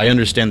still. I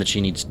understand that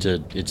she needs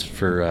to. It's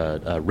for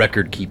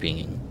record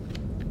keeping,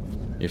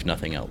 if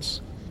nothing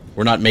else.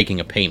 We're not making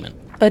a payment.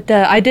 But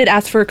I did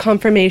ask for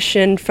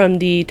confirmation from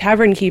the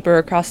tavern keeper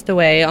across the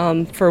way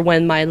for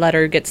when my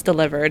letter gets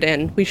delivered,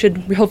 and we should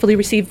hopefully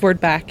receive word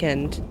back.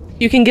 And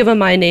you can give him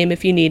my name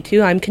if you need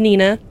to. I'm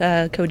Kanina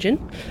Kojin.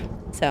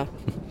 So.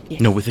 Yes.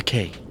 No, with a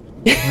K.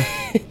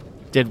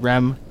 Did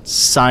Rem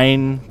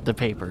sign the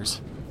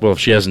papers? Well, if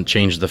she hasn't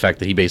changed the fact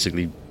that he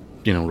basically,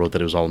 wrote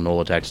that it was all null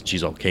attacks and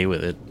she's okay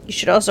with it. You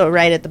should also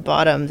write at the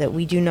bottom that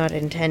we do not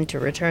intend to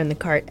return the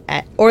cart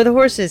or the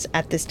horses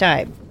at this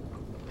time.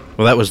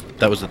 Well, that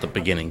was at the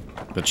beginning.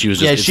 But she was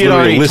just. Yeah, it's she had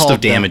literally already a list told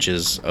of them.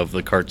 damages of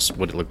the carts,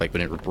 what it looked like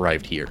when it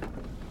arrived here.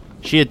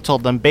 She had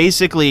told them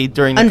basically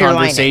during the Underline it.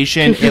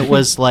 conversation, it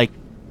was like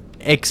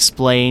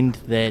explained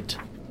that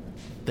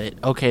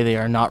okay, they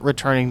are not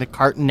returning the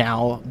cart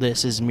now.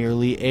 This is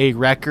merely a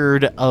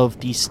record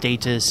of the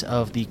status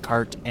of the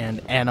cart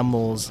and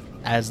animals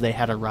as they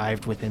had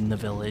arrived within the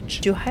village.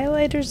 Do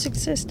highlighters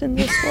exist in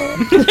this world?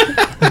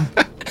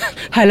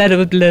 Highlighter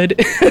with blood.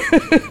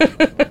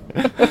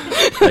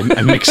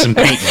 I mix some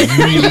paint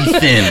really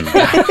thin.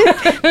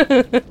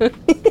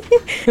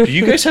 Do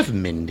you guys have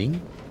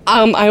mending?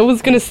 I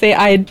was gonna say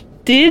I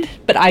did,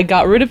 but I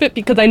got rid of it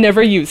because I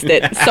never used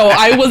it. So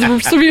I was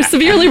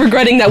severely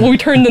regretting that when we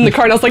turned in the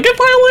card. I was like, if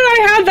only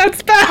I had that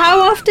spell.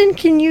 How often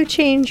can you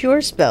change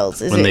your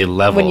spells? Is When it they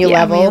level. When you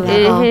Yeah, level? when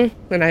you level.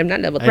 And I'm not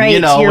leveled. And Right, you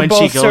know, you're when she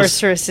both goes-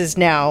 sorceresses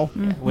now.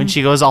 When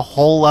she goes a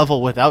whole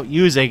level without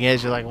using it,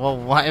 she's like, well,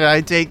 why did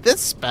I take this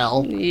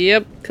spell?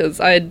 Yep, because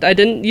I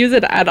didn't use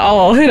it at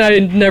all, and I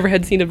never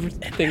had seen a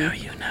thing. Now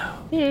you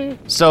know.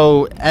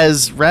 So,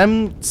 as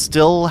Rem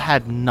still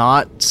had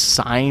not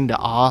signed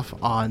off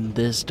on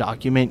this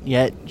document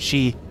yet,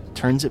 she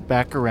turns it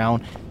back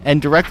around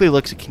and directly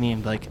looks at Kenny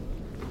and be like,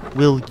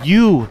 will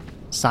you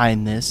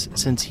sign this,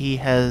 since he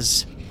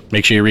has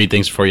Make sure you read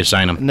things before you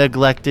sign them.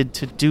 neglected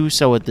to do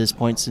so at this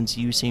point, since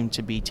you seem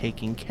to be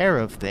taking care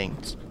of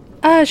things?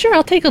 Sure,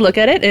 I'll take a look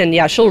at it, and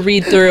yeah, she'll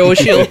read through.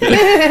 She'll.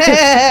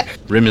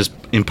 Rim is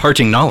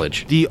imparting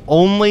knowledge. The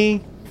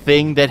only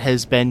thing that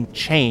has been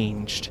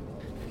changed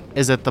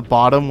is at the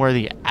bottom where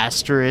the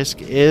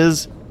asterisk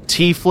is,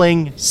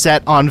 tiefling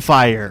set on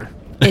fire.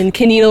 And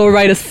Kenina will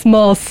write a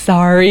small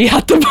sorry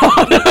at the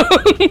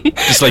bottom.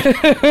 Just like,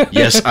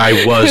 yes,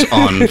 I was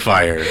on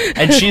fire.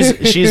 And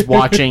she's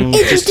watching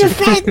just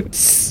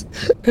Defense!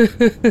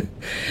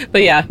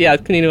 But yeah,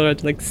 Kenina will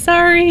write like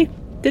sorry.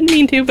 Didn't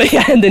mean to, but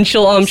yeah, and then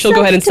she'll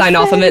go ahead and sign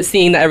off on it,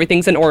 seeing that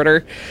everything's in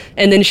order,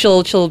 and then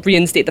she'll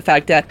reinstate the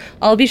fact that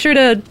I'll be sure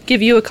to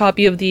give you a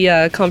copy of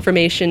the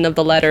confirmation of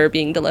the letter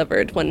being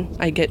delivered when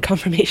I get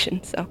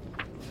confirmation. So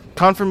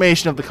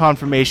confirmation of the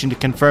confirmation to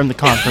confirm the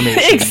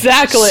confirmation.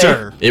 Exactly.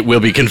 Sir. It will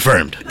be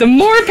confirmed. the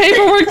more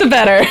paperwork, the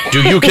better.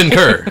 Do you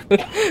concur?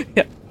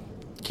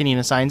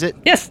 Kenina signs it?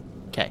 Yes,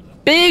 Okay.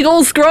 big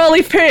old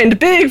scrawly print,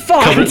 big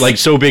font. Cover, like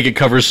so big it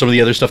covers some of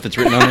the other stuff that's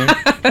written on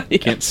there. You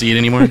can't see it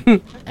anymore.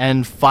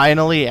 And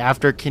finally,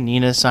 after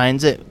Kenina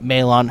signs it,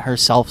 Malon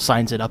herself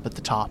signs it up at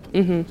the top.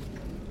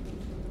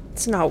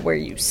 It's not where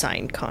you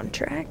sign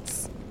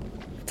contracts.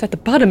 It's at the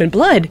bottom in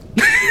blood.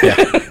 Yeah.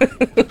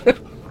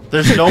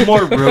 There's no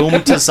more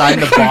room to sign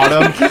the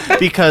bottom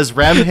because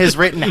Rem has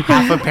written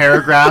half a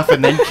paragraph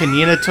and then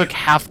Kenina took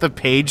half the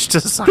page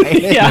to sign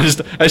it. Yeah. I just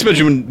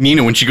imagine when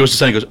Nina, when she goes to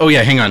sign, goes, "Oh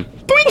yeah, hang on."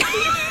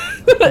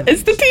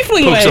 It's the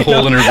tiefling Pokes way. a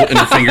hole in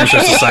her finger,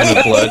 starts to sign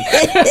with blood.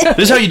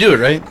 This is how you do it,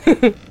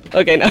 right?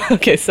 Okay, no.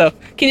 Okay, so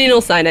Kenina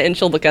will sign it, and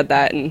she'll look at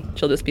that, and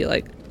she'll just be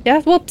like,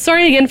 yeah, well,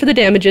 sorry again for the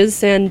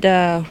damages, and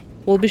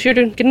we'll be sure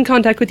to get in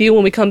contact with you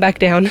when we come back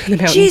down the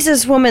mountain.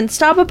 Jesus, woman,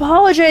 stop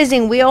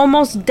apologizing. We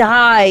almost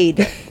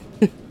died.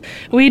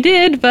 We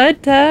did, but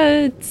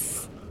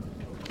it's...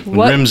 When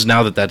What? Rim's,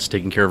 now that that's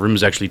taken care of,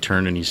 Rim's actually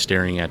turned and he's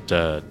staring at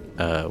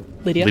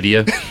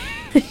Lydia?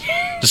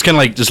 Just kind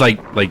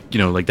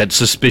of like that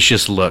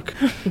suspicious look.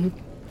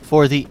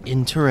 For the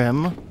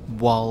interim,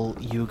 while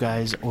you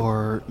guys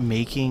are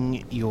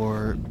making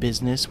your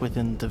business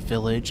within the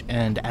village,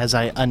 and as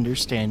I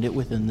understand it,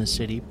 within the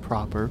city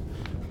proper,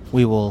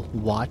 we will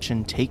watch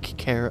and take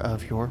care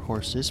of your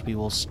horses. We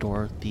will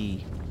store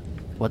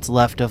what's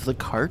left of the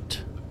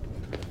cart,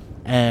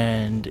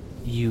 and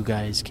you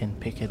guys can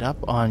pick it up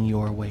on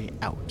your way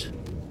out.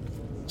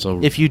 So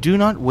If you do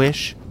not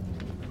wish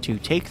to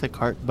take the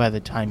cart by the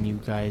time you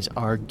guys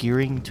are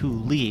gearing to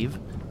leave,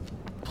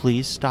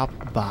 please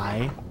stop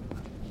by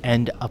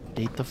and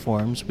update the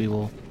forms. We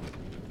will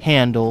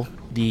handle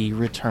the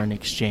return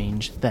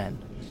exchange then.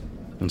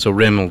 And so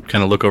Rim will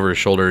kind of look over his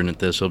shoulder, and at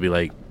this he'll be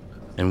like,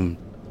 and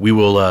we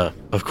will,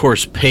 of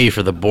course, pay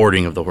for the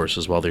boarding of the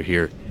horses while they're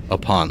here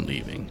upon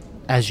leaving.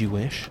 As you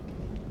wish.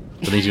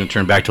 But then he's going to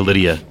turn back to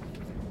Lydia.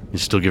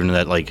 He's still giving her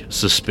that, like,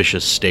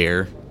 suspicious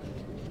stare.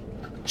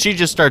 She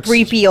just starts...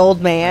 Creepy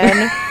old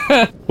man.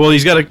 Well,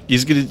 he's gonna,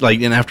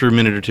 like, and after a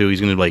minute or two, he's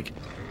gonna, like,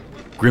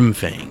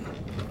 Grimfang.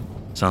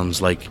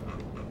 Sounds like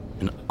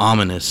an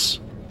ominous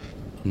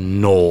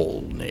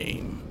Knoll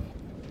name.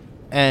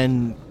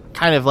 And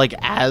kind of like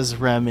as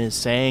Rem is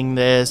saying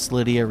this,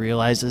 Lydia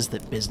realizes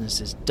that business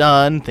is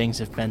done, things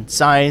have been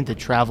signed, the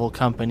travel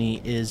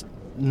company is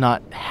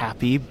not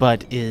happy,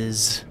 but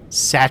is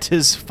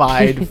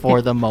satisfied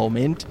for the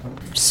moment.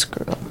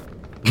 Screw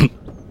 'em.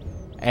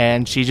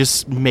 And she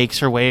just makes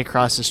her way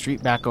across the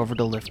street back over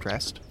to Lift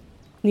Rest.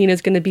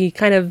 Nina's going to be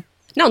kind of,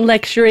 not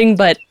lecturing,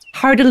 but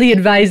heartily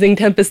advising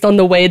Tempest on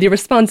the way, the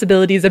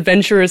responsibilities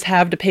adventurers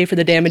have to pay for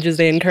the damages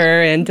they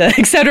incur, and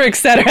et cetera, et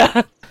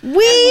cetera.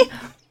 We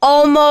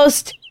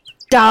almost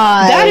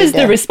died. That is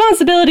the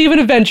responsibility of an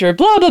adventurer.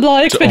 Blah, blah, blah,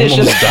 expedition.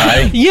 almost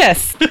die?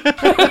 Yes.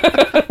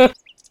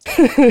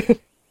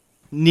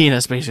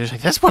 Nina's basically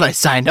like, that's what I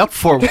signed up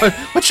for.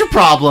 What's your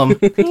problem?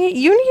 You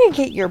need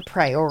to get your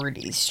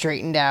priorities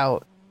straightened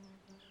out.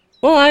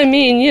 Well, I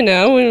mean, you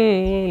know,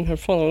 we have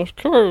followed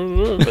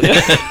curve.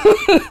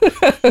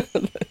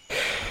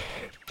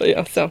 But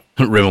yeah, so.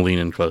 Rim will lean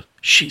in close.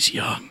 She's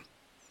young.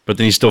 But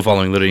then he's still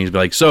following Lydia, and he's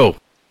like, so,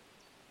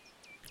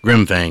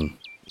 Grimfang,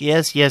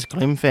 Yes,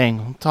 Glimfang.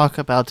 We'll talk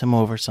about him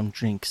over some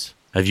drinks.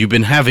 have you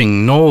been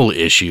having Knoll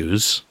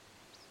issues?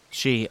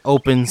 She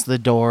opens the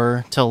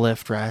door to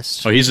Lift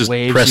Rest. Oh, he's just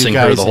waves pressing you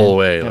her guys the whole in.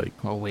 way, Yep.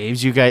 like- Well,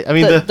 waves you guys. I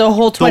mean, The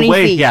whole 20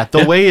 way, feet. Yeah,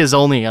 the way is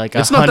only like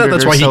It's not 100 that,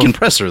 that's or why he so. can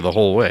press her the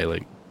whole way,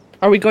 like,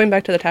 Are we going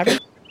back to the tavern?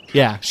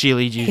 Yeah, she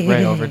leads you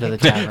right over to the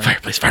tavern.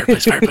 fireplace,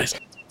 fireplace, fireplace.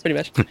 Pretty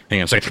much. Hang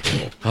on a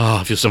second. Oh,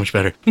 I feel so much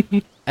better.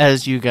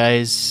 As you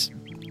guys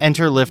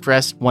enter Lift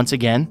Rest once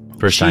again,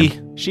 First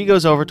time. She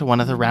goes over to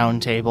one of the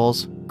round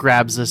tables,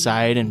 grabs the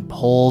side, and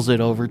pulls it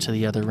over to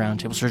the other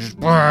round table. So just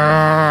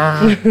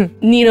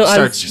Nina,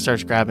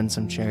 starts grabbing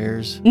some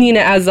chairs. Nina,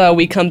 as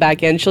we come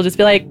back in, she'll just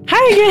be like,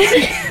 "Hi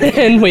again,"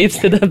 and waves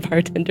to the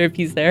bartender if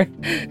he's there.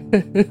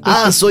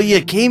 So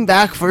you came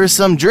back for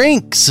some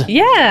drinks.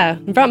 Yeah,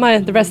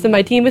 brought the rest of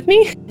my team with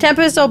me.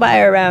 Tempest will buy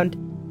her around.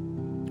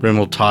 Rim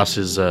will toss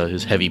his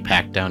heavy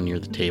pack down near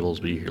the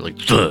tables, but you hear like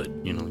thud.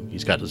 You know,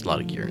 he's got a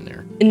lot of gear in there.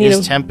 And Nina,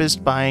 Is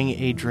Tempest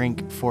buying a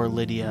drink for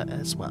Lydia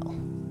as well?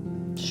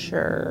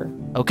 Sure.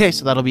 Okay,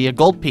 so that'll be a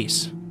gold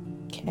piece.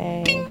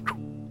 Okay.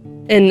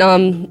 and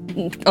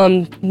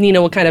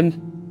Nina will kind of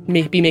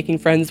be making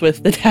friends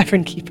with the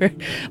tavern keeper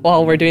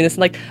while we're doing this.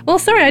 Like, well,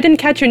 sorry, I didn't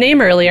catch your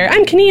name earlier.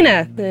 I'm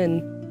Kanina.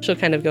 And she'll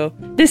kind of go,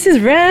 "This is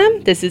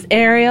Rem. This is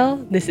Ariel.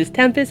 This is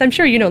Tempest. I'm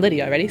sure you know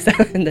Lydia already." So,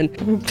 and then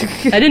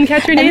I didn't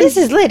catch your name. And this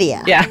is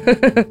Lydia. Yeah.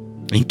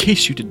 In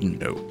case you didn't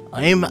know.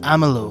 I'm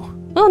Amalu.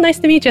 Well, nice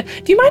to meet you.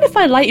 Do you mind if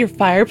I light your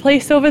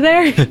fireplace over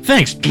there?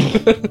 Thanks.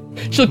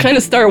 She'll kind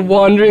of start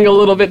wandering a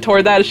little bit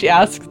toward that as she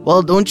asks.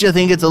 Well, don't you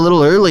think it's a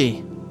little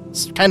early?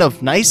 It's kind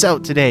of nice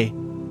out today.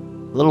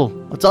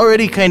 It's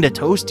already kind of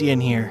toasty in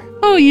here.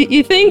 Oh,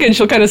 you think? And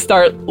she'll kind of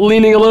start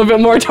leaning a little bit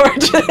more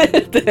towards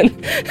it.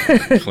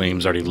 Then.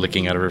 Flames already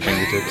licking out of her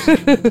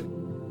fingertips.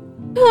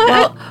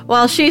 Well,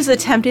 while she's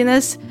attempting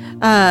this,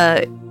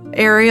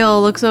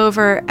 Ariel looks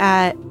over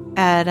at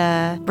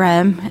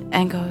Rem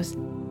and goes,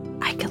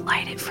 "I could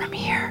light it from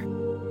here."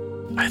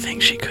 I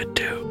think she could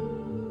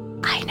too.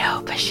 "I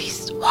know, but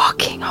she's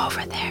walking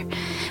over there.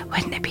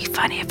 Wouldn't it be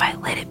funny if I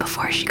lit it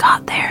before she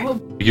got there?"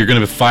 You're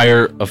gonna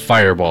fire a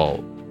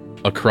fireball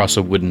across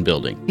a wooden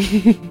building.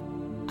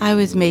 I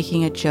was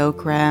making a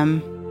joke,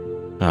 Rem.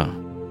 Oh,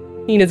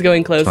 Nina's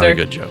going it's not a closer.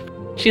 good joke.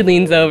 She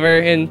leans over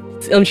and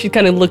she's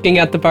kind of looking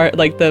at the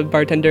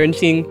bartender and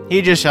seeing.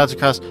 He just shouts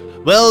across,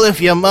 "Well, if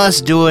you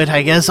must do it,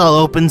 I guess I'll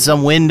open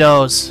some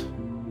windows."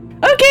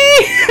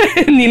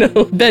 Okay. Nina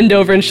will bend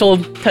over and she'll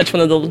touch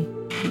one of the.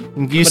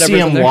 You see Whatever's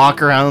in him there.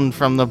 walk around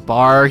from the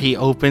bar. He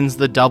opens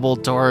the double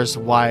doors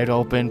wide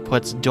open,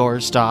 puts door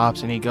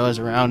stops, and he goes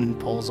around and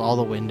pulls all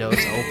the windows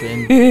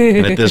open.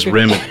 And at this,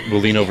 Rim will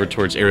lean over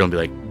towards Ariel and be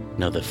like,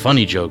 "Now the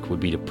funny joke would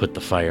be to put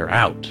the fire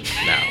out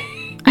now."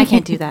 I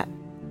can't do that.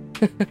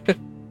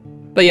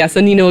 But yeah,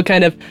 so Nina will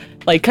kind of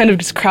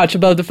just crouch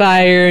above the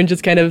fire and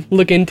just kind of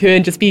look into it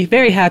and just be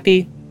very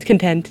happy,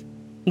 content,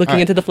 looking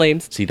Alright. into the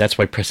flames. See, that's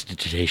why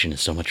prestidigitation is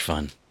so much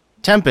fun.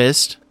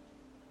 Tempest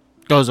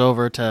goes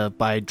over to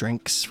buy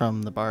drinks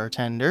from the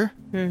bartender.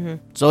 Mm-hmm.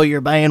 So you're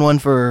buying one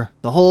for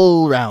the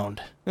whole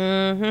round.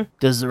 Mm-hmm.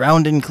 Does the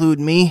round include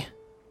me?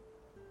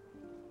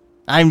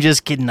 I'm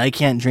just kidding. I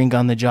can't drink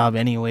on the job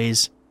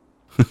anyways.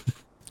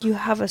 You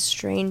have a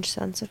strange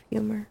sense of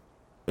humor.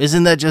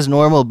 Isn't that just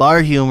normal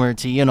bar humor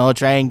to,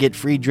 try and get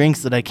free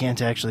drinks that I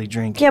can't actually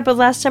drink? Yeah, but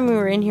last time we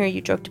were in here, you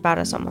joked about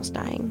us almost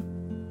dying.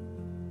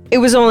 It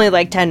was only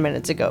like 10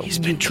 minutes ago. He's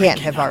been You can't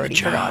drinking have on the already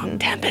job. forgotten.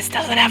 Tempest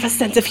doesn't have a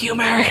sense of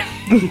humor.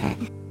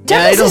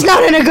 Tempest is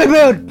not in a good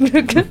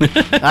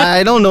mood.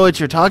 I don't know what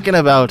you're talking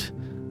about.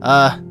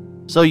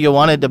 So you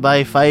wanted to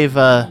buy five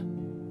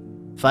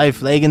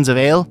flagons of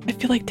ale? I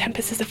feel like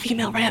Tempest is a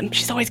female ram.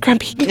 She's always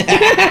grumpy.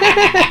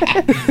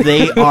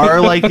 They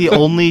are like the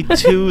only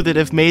two that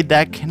have made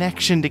that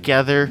connection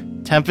together.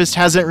 Tempest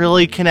hasn't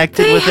really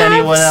connected They with have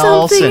anyone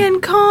else. something and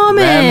in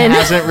common. Ram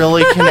hasn't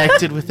really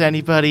connected with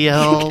anybody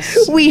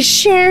else. We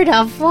shared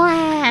a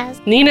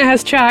flask. Nina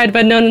has tried,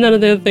 but none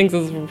of the things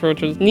is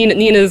approaches.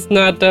 Nina's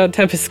not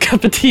Tempest's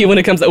cup of tea when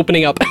it comes to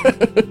opening up.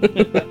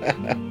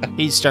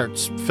 He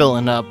starts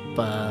filling up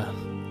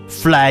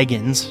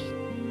flagons,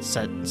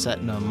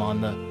 setting them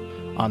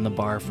on the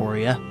bar for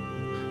you.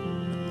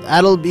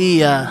 That'll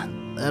be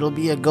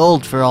a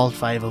gold for all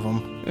 5 of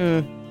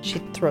them. She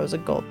throws a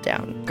gold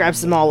down, grabs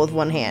them all with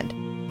one hand,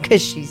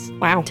 because she's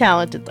Wow.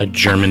 talented. A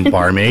German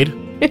barmaid?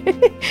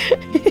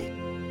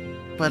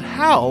 But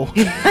how?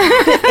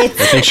 I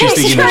think she's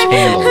thinking of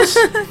handles.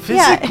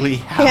 Physically,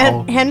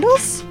 how?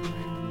 Handles?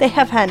 They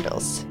have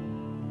handles.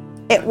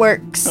 It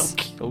works.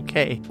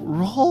 Okay.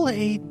 Roll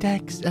a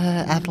dex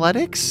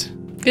athletics.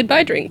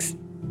 Goodbye drinks.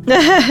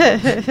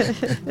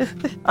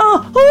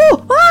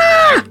 Oh!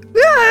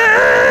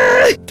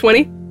 Ah!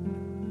 20.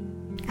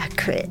 A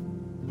crit.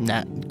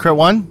 Nah, crit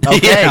 1?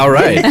 Okay. Yeah, all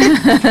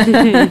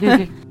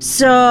right.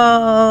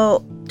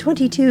 So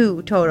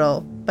 22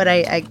 total, but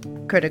I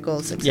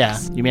critical success. Yeah,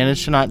 you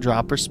managed to not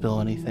drop or spill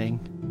anything.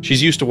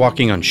 She's used to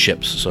walking on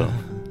ships, so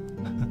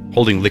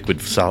holding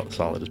liquid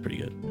solid is pretty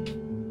good.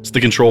 It's the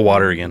control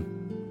water again.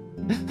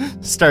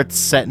 Starts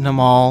setting them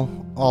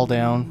all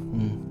down.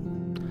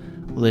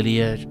 And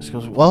Lydia just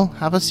goes, "Well,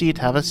 have a seat.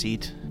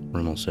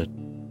 Rimmel said.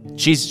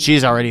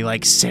 She's already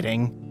like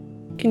sitting.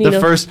 Can you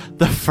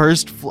The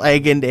first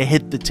flagon to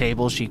hit the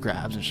table, she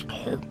grabs and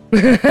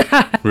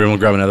Rimmel will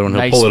grab another one.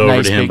 He'll Nice- pull it over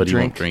nice to him, big but he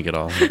won't drink. drink it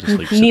all. He'll just,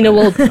 like, sit Nina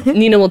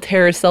there. will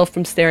tear herself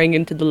from staring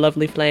into the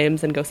lovely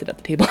flames and go sit at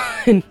the table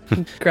and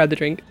grab the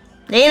drink.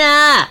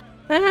 Nina!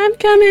 I'm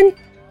coming.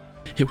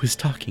 It was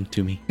talking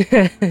to me.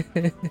 Not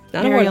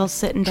a word. Ariel's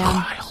sitting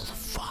down. Child of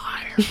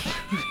fire.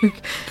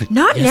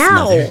 Not Yes,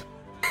 now. mother.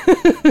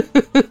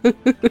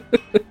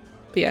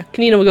 But yeah,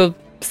 Kanina will go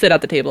sit at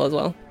the table as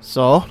well.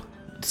 So,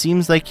 it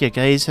seems like you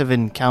guys have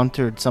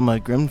encountered some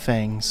of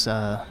Grimfang's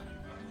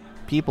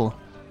people.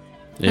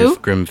 Who?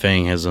 If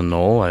Grimfang has a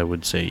knoll, I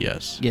would say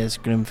yes. Yes,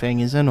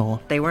 Grimfang is a no.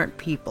 They weren't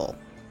people.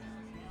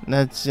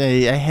 That's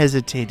I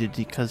hesitated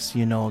because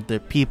they're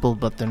people,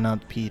 but they're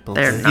not people.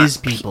 They're They're not his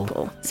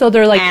people. So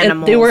they're like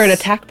they were an Animals.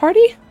 attack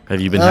party? Have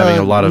you been having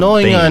a lot of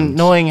bands?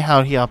 knowing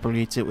how he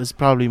operates, it was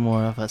probably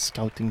more of a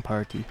scouting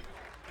party.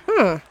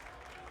 Huh.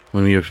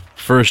 When we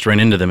first ran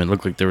into them, it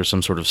looked like there was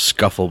some sort of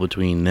scuffle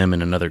between them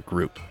and another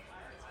group.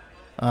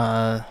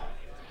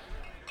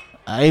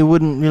 I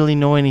wouldn't really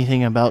know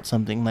anything about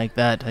something like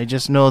that. I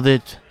just know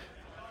that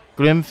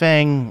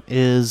Grimfang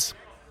is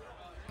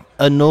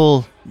a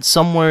knoll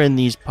somewhere in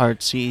these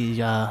parts. He,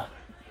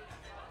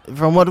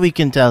 from what we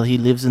can tell, he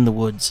lives in the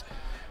woods.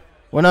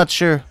 We're not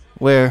sure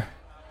where,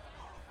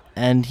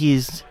 and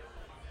he's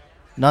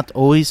not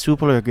always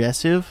super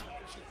aggressive,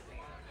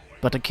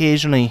 but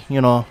occasionally,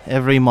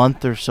 every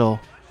month or so,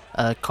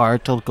 a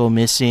cart will go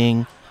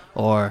missing,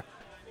 or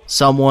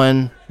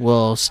someone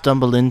will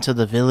stumble into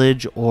the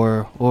village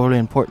or over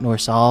in Port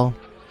Norsal,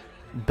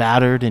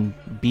 battered and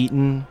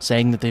beaten,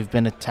 saying that they've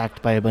been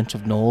attacked by a bunch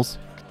of gnolls.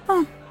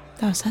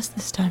 That was us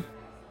this time.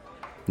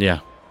 Yeah,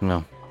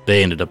 well,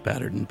 they ended up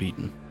battered and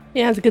beaten.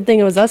 Yeah, it's a good thing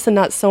it was us and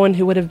not someone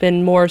who would have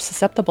been more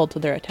susceptible to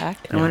their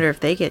attack. I wonder if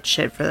they get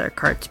shit for their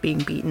carts being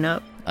beaten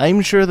up.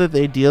 I'm sure that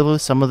they deal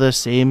with some of the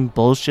same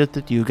bullshit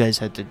that you guys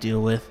had to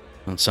deal with.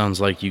 It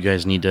sounds like you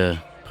guys need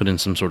to put in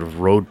some sort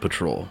of road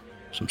patrol,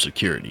 some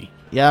security.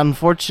 Yeah,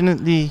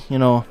 unfortunately,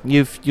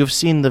 you've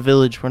seen the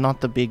village. We're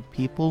not the big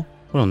people.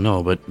 Well,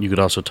 no, but you could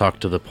also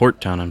talk to the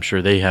port town. I'm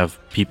sure they have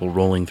people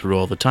rolling through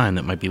all the time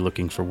that might be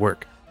looking for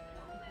work.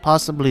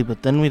 Possibly,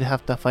 but then we'd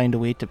have to find a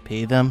way to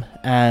pay them.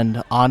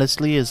 And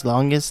honestly, as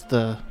long as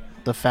the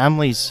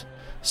family's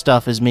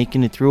stuff is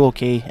making it through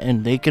okay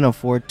and they can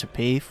afford to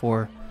pay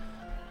for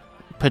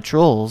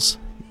patrols,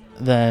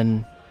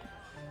 then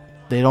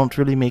they don't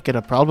really make it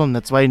a problem.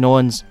 That's why no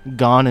one's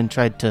gone and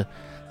tried to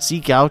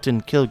seek out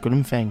and kill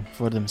Grimfang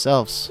for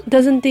themselves.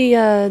 Doesn't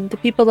the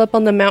people up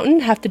on the mountain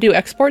have to do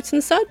exports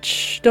and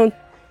such?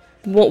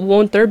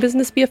 Won't their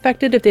business be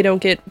affected if they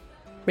don't get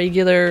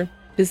regular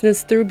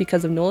business through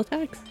because of gnoll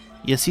attacks?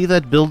 You see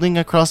that building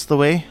across the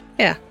way?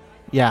 Yeah.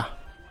 Yeah.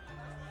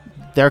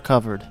 They're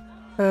covered.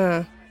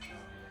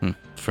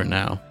 For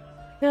now.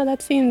 Yeah,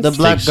 that seems... The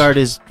Blackguard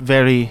is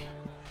very,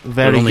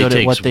 very it only good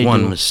takes at what they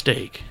one do.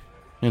 mistake.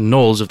 And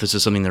Knowles, if this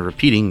is something they're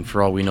repeating,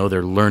 for all we know,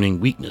 they're learning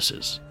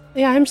weaknesses.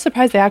 Yeah, I'm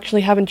surprised they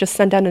actually haven't just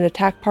sent out an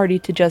attack party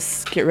to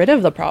just get rid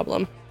of the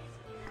problem.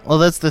 Well,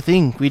 that's the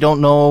thing. We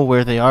don't know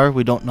where they are.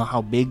 We don't know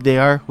how big they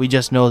are. We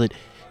just know that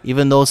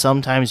even though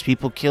sometimes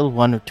people kill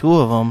one or two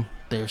of them,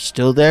 they're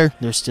still there.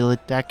 They're still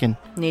attacking.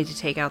 Need to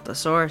take out the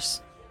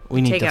source.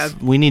 We need Take to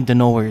out- we need to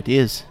know where it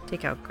is.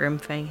 Take out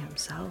Grimfang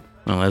himself.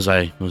 Well, as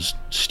I was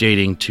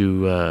stating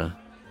to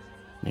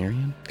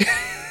Marion,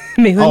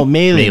 Malin? Oh,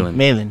 Malin. Malin.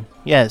 Malin.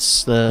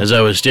 Yes, as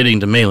I was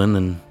stating to Malin,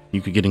 then you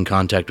could get in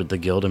contact with the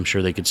guild. I'm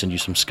sure they could send you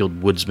some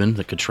skilled woodsmen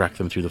that could track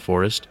them through the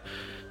forest,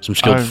 some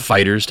skilled Are-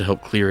 fighters to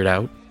help clear it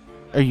out.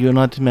 Are you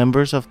not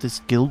members of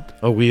this guild?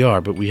 Oh, we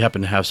are, but we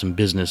happen to have some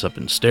business up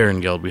in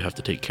Sterengeld we have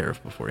to take care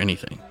of before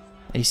anything.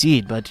 I see,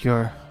 but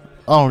you're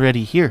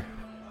already here.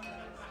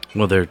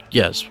 Well,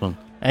 well,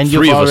 And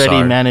three you've of us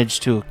already are.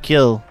 managed to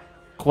kill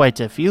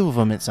quite a few of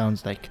them, it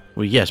sounds like.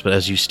 Well, yes, but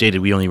as you stated,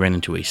 we only ran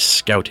into a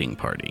scouting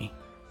party.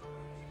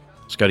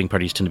 Scouting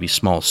parties tend to be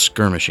small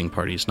skirmishing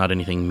parties, not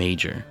anything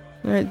major.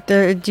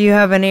 Do you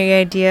have any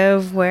idea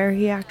of where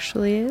he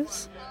actually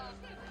is?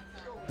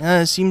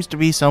 It seems to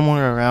be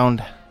somewhere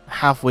around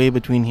halfway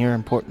between here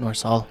and Port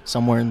Norsal,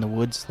 somewhere in the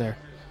woods there.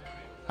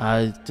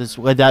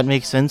 Would that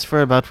make sense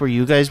for about where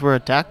you guys were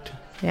attacked?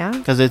 Yeah.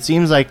 Because it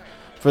seems like,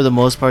 for the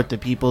most part, the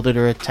people that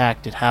are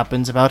attacked, it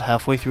happens about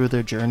halfway through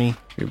their journey.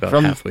 You're about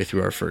From- halfway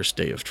through our first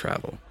day of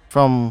travel.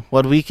 From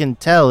what we can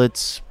tell,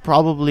 it's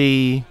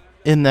probably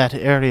in that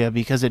area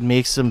because it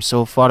makes them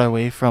so far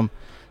away from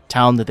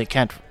town that they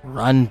can't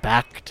run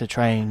back to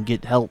try and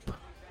get help.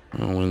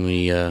 Well, when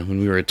we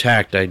were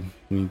attacked,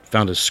 we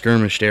found a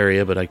skirmished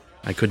area, but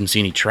I couldn't see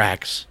any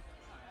tracks.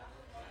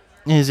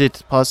 Is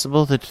it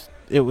possible that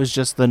it was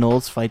just the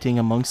gnolls fighting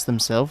amongst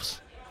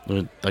themselves?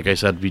 Like I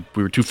said, we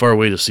were too far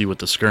away to see what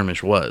the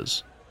skirmish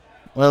was.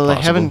 Well, I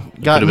Possible. haven't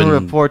It gotten a could've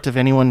been- report of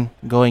anyone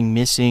going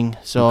missing,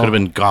 so Could have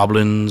been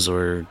goblins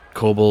or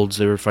kobolds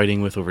they were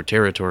fighting with over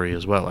territory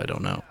as well, I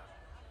don't know.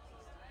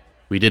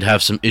 We did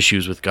have some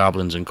issues with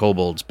goblins and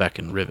kobolds back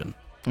in Riven.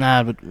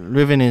 But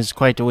Riven is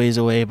quite a ways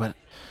away, but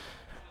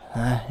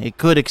it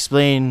could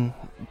explain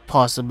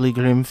possibly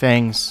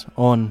Grimfang's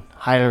own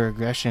higher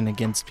aggression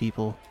against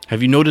people.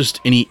 Have you noticed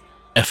any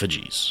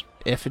effigies?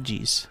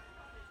 Effigies.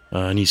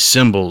 Any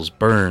symbols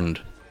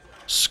burned,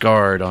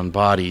 scarred on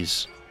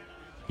bodies?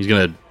 He's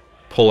gonna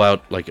pull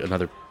out like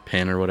another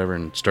pen or whatever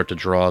and start to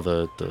draw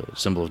the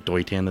symbol of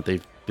Doitan that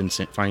they've been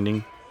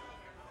finding.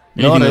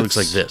 Anything that looks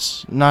like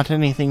that's this. Not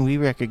anything we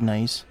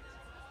recognize.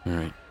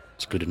 Alright,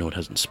 it's good to know it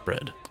hasn't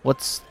spread.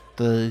 What's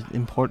the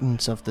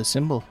importance of the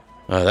symbol?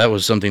 That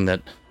was something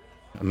that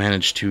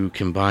managed to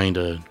combine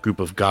a group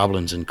of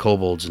goblins and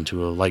kobolds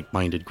into a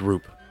like-minded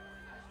group.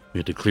 We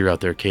had to clear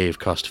out their cave,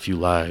 cost a few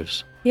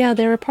lives. Yeah,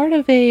 they were part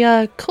of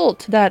a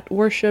cult that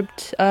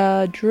worshipped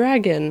a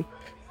dragon.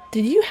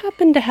 Did you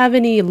happen to have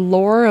any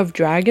lore of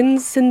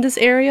dragons in this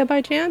area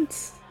by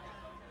chance?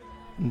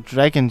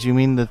 Dragons, you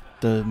mean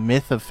the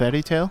myth of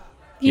fairy tale?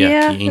 Yeah,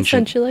 Yeah, the ancient-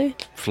 essentially.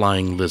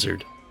 Flying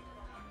lizard.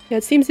 Yeah,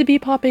 it seems to be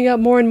popping up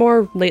more and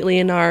more lately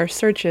in our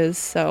searches,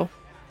 so...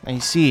 I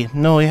see.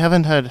 No, we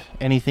haven't had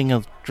anything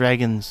of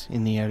dragons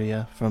in the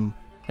area. From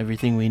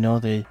everything we know,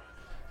 they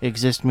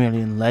exist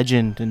merely in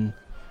legend and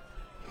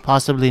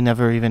possibly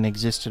never even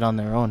existed on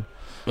their own.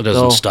 It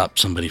doesn't So- stop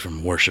somebody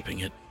from worshipping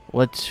it.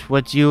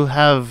 What you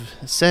have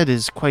said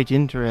is quite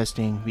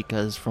interesting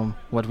because from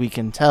what we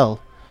can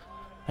tell,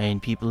 I mean,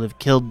 people have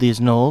killed these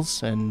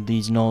gnolls, and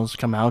these gnolls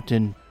come out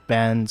in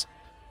bands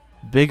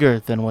bigger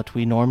than what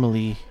we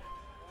normally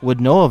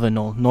would know of a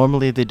gnoll.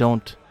 Normally they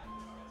don't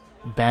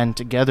band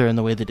together in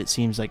the way that it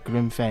seems like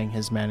Grimfang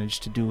has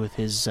managed to do with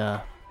his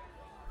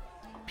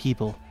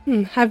people.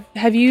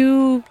 Have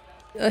you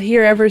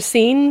here ever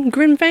seen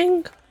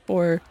Grimfang?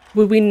 Or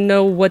would we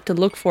know what to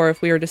look for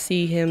if we were to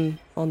see him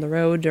on the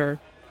road, or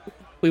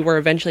we were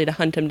eventually to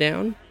hunt him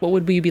down? What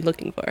would we be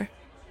looking for?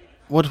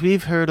 What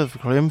we've heard of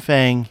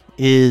Grimfang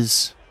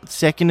is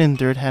second and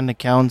third hand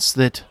accounts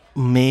that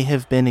may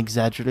have been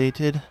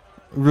exaggerated.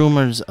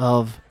 Rumors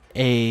of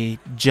a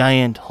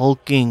giant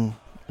hulking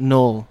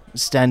gnoll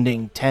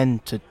standing 10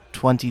 to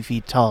 20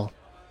 feet tall.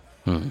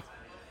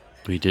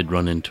 We did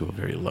run into a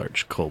very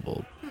large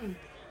kobold.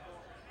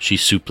 She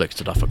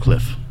suplexed it off a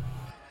cliff.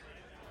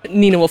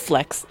 Nina will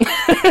flex.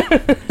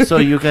 So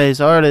you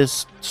guys are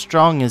as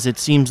strong as it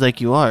seems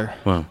like you are.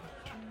 Well,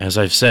 as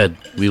I've said,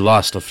 we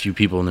lost a few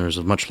people and there was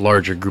a much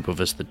larger group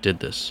of us that did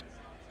this.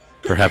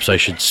 Perhaps I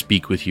should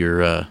speak with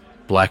your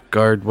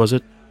blackguard, was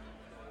it?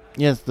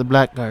 Yes, the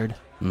Blackguard.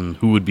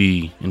 Who would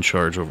be in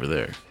charge over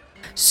there?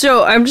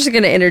 So I'm just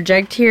gonna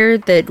interject here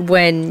that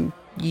when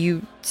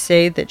you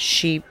say that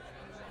she,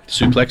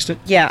 Suplexed it?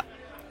 yeah,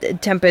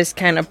 Tempest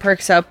kind of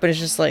perks up and is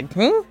just like,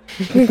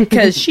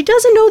 because she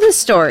doesn't know this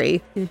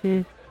story.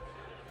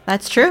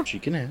 That's true. She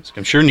can ask.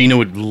 I'm sure Nina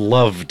would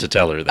love to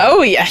tell her that.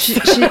 Oh, yes.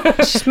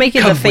 She's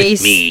making Come the face.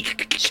 with me.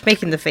 She's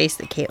making the face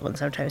that Caitlin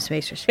sometimes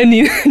makes her. And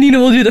Nina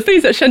will do the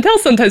face that Chantel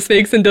sometimes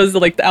makes and does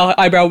the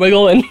eyebrow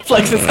wiggle and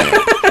flexes.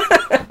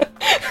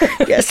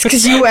 Yes,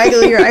 because you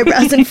waggle your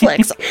eyebrows and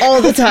flex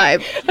all the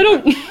time. I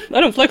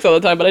don't flex all the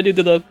time, but I do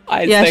the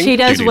eyes Yeah, thing. she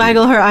does Do-do-do.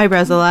 waggle her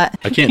eyebrows a lot.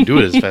 I can't do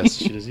it as fast as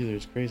she does either.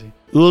 It's crazy.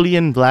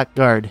 Ulian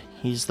Blackguard.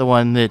 He's the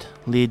one that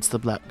leads the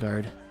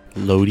Blackguard.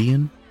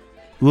 Lodian?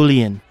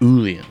 Ulian.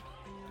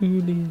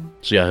 Ulian.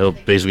 So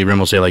yeah, Rim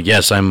will say like,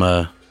 yes,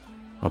 I'll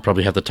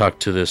probably have to talk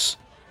to this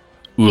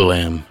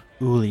Ulam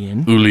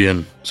Ulian.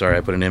 Ulian. Sorry,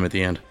 I put an M at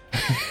the end.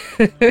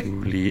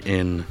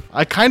 Ulian.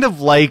 I kind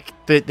of like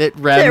that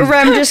Rem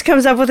Rem. just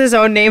comes up with his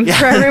own name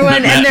for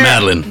everyone, and they're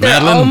Madeline. they're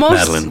Madeline. almost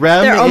Madeline.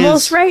 Rem they're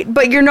almost is- right,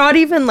 but you're not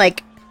even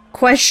like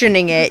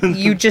questioning it.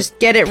 You just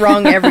get it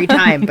wrong every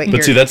time. But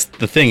But see, that's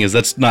the thing, is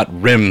that's not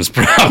Rim's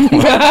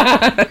problem.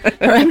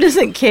 Rem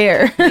doesn't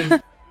care.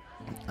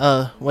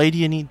 Why do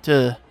you need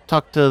to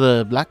talk to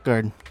the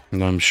Blackguard?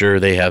 And I'm sure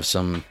they have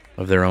some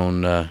of their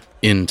own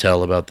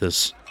intel about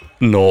this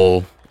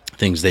Knoll,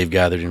 things they've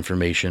gathered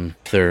information.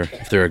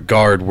 If they're a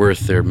guard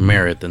worth their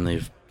merit, then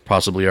they've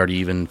possibly already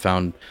even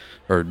found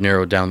or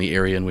narrowed down the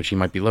area in which he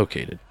might be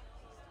located.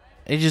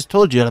 I just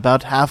told you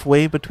about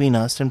halfway between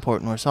us and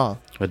Port Norsal.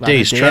 A About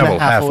day's day and a travel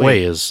half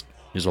halfway away. is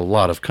a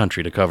lot of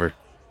country to cover.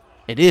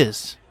 It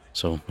is.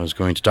 So I was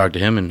going to talk to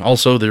him, and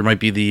also there might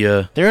be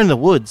the, They're in the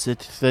woods.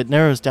 It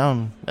narrows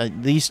down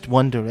at least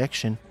one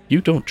direction. you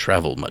don't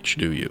travel much,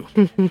 do you?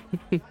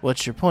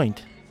 What's your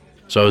point?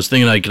 So I was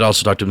thinking I could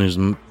also talk to him,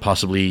 who's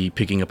possibly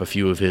picking up a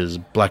few of his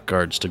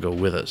blackguards to go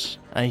with us.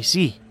 I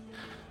see.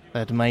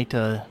 That might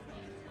As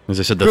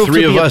I said, the prove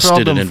three to of be a us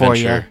did an problem for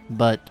adventure. you,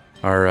 but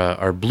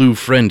Our blue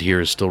friend here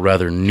is still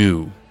rather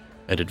new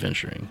at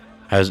adventuring.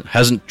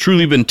 Hasn't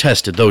truly been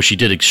tested, though she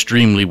did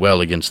extremely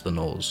well against the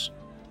Knolls.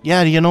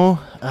 yeah, you know,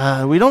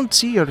 we don't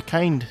see your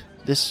kind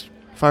this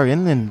far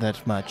inland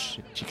that much.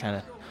 She kind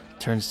of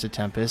turns to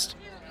Tempest.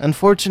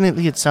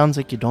 Unfortunately, it sounds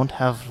like you don't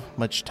have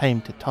much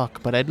time to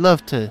talk, but I'd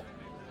love to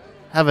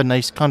have a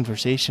nice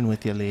conversation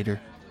with you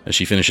later. As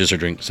she finishes her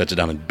drink, sets it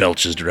down, and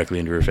belches directly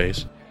into her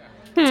face.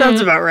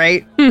 sounds about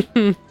right.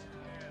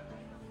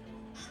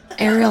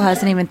 Ariel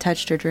hasn't even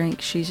touched her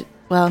drink. She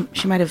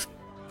might have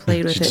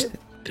played with She just- it.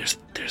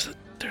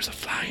 There's a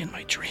fly in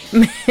my drink.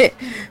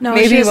 No,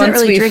 Maybe she doesn't once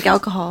really we've- drink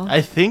alcohol.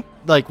 I think,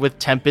 like, with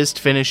Tempest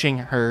finishing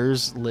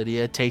hers,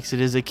 Lydia takes it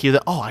as a cue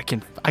that,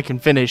 I can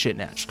finish it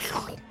now.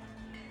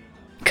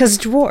 Because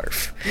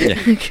dwarf.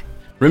 Yeah.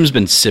 Rim's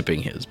been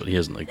sipping his, but he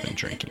hasn't been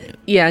drinking it.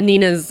 Yeah,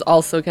 Nina's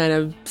also kind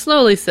of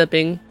slowly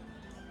sipping.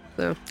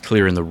 So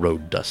Clearing the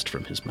road dust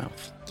from his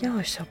mouth. Y'all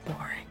are so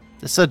boring.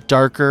 It's a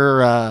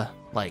darker,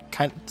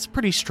 it's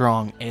pretty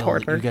strong ale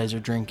Porter. that you guys are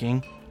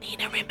drinking.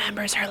 Nina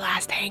remembers her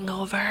last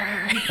hangover.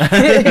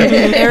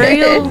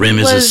 Ariel Rim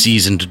is a was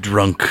seasoned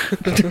drunk.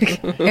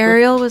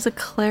 Ariel was a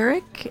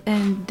cleric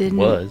and didn't.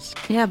 Was.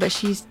 Yeah, but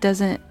she's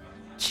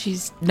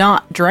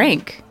not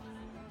drank.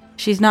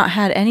 She's not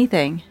had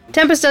anything.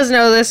 Tempest doesn't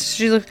know this.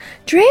 She's like,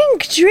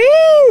 drink.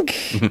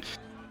 Drink.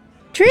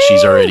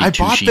 She's already I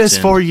 2 bought sheets this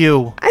in. for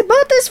you. I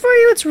bought this for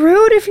you. It's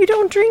rude if you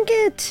don't drink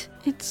it.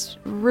 It's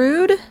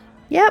rude.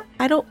 Yep.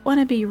 I don't want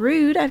to be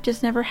rude. I've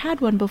just never had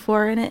one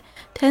before, and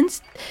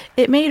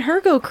it made her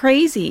go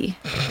crazy.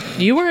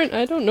 You weren't.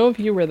 I don't know if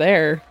you were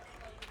there,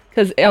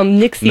 because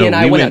Nixie and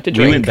I went out to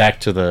drink. We went back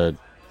to the...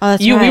 Oh,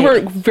 that's We right.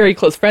 weren't very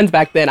close friends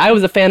back then. I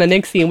was a fan of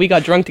Nixie, and we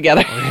got drunk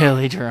together.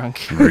 Really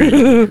drunk.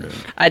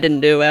 I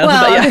didn't do well,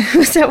 Well, but yeah.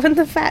 was that when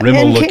the fat Rim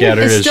will man look came? at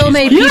her It as still she's...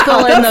 made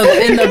people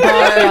in the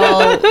bar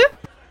all.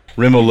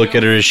 Rim will look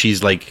at her as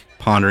she's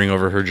pondering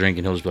over her drink,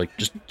 and he'll just be like,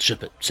 just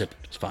sip it,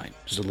 it's fine.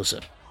 Just a little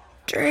sip.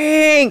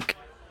 Drink.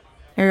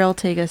 Ariel,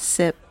 take a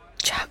sip.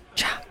 Chop,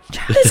 chop,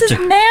 chop. This is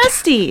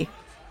nasty.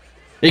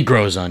 It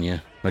grows on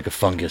you like a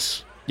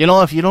fungus. You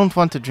know, if you don't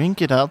want to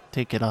drink it, I'll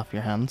take it off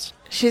your hands.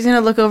 She's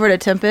gonna look over to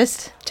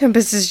Tempest.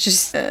 Tempest is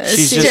just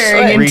She's just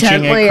staring reaching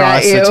intently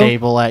across at you. the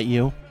table at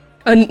you.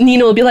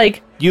 Nina will be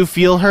like, You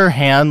feel her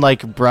hand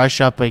brush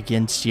up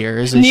against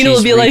yours as Nina will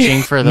she's be like,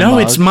 reaching for the No,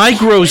 mug. it's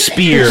micro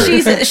spear.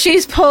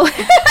 She's pulling.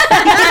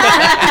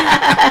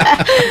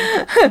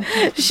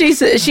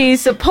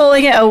 she's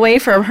pulling it away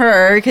from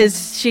her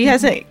because she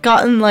hasn't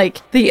gotten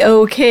the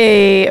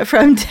okay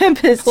from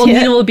Tempest well, yet.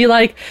 Nina will be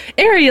like,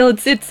 Ariel,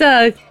 it's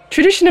a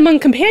tradition among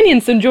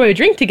companions to enjoy a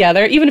drink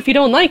together. Even if you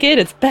don't like it,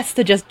 it's best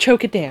to just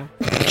choke it down.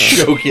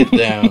 Choke it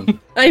down.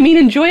 I mean,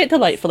 enjoy it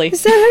delightfully.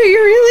 Is that how you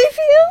really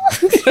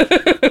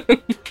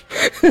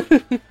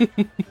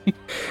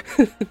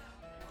feel?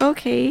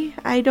 Okay,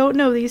 I don't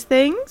know these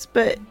things,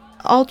 but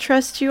I'll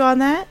trust you on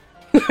that.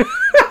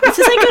 This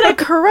isn't gonna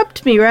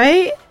corrupt me,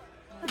 right?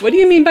 What do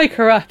you mean by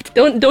corrupt?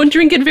 Don't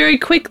drink it very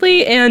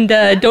quickly, and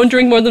don't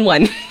drink more than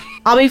one.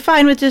 I'll be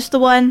fine with just the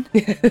one.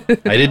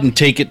 I didn't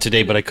take it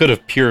today, but I could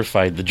have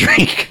purified the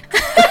drink.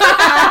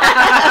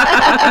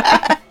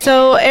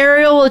 So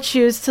Ariel will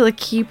choose to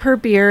keep her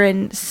beer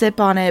and sip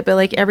on it,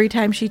 but every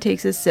time she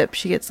takes a sip,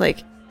 she gets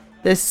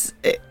this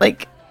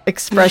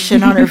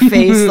expression on her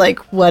face,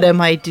 what am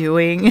I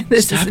doing?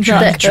 This is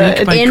not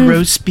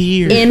good.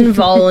 spear.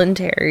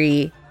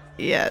 Involuntary.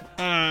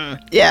 Yeah.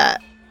 Yeah.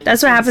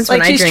 That's what happens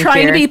when I she's drink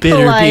trying beer. to be Bitter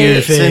polite.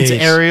 beer. Since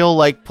Face.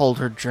 Ariel pulled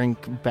her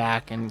drink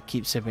back and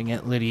keeps sipping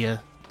it,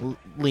 Lydia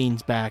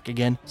leans back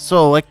again.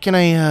 So what can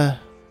I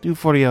do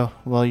for you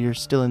while you're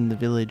still in the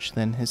village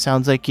then? It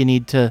sounds like you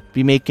need to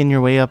be making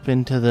your way up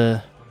into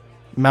the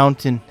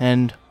mountain,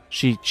 and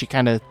she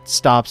kind of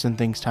stops and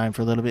thinks time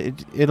for a little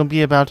bit. It'll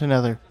be about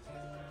another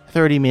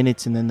 30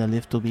 minutes and then the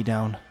lift will be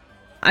down.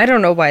 I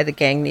don't know why the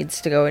gang needs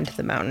to go into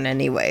the mountain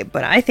anyway,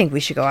 but I think we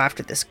should go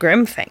after this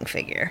Grimfang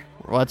figure.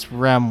 What's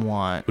Rem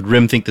want? Would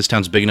Rim think this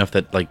town's big enough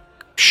that like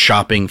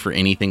shopping for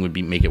anything would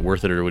make it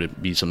worth it, or would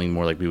it be something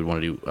more like we would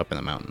want to do up in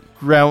the mountain?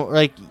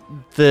 Like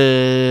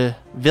the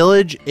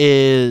village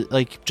is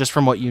like, just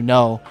from what you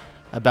know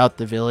about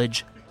the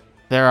village,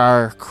 there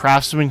are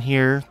craftsmen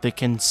here that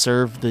can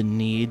serve the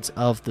needs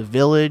of the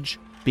village.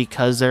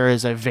 Because there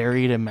is a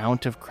varied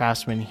amount of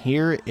craftsmen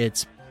here,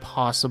 it's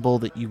possible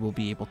that you will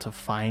be able to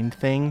find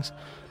things,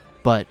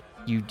 but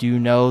you do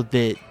know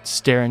that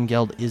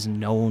Sterengeld is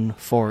known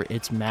for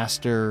its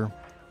master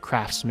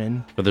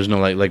craftsmen. But there's no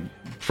like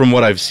from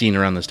what I've seen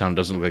around this town, it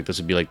doesn't look like this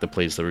would be like the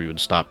place that we would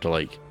stop to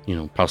like,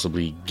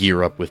 possibly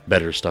gear up with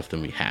better stuff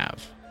than we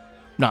have.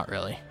 Not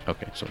really.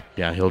 Okay, so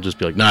yeah, he'll just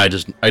be like, nah, I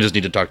just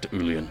need to talk to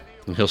Ulian.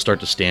 And he'll start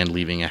to stand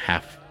leaving a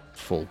half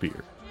full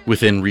beer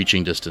within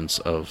reaching distance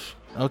of.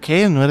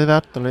 Okay, and what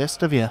about the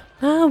rest of you?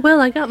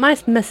 Well, I got my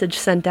message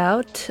sent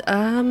out.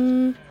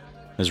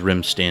 As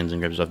Rim stands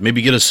and grabs stuff.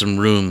 Maybe get us some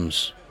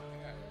rooms.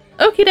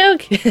 Okie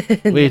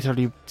doke. Wait, are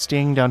you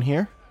staying down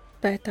here?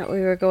 But I thought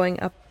we were going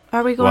up.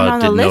 Are we going Well, I on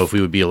the didn't know lift? if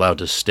we would be allowed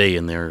to stay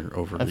in there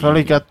over I've the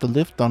already evening. got the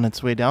lift on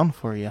its way down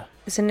for you.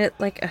 Isn't it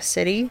like a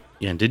city?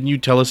 Yeah, and didn't you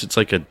tell us it's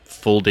like a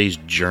full day's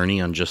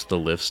journey on just the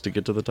lifts to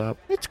get to the top?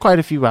 It's quite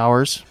a few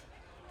hours.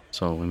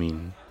 So, I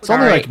mean... It's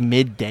only Alright. like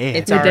midday.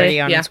 It's Midday?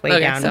 already on Yeah, its way okay,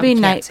 down. so- It'll be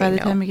Can't night say by the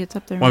no. time he gets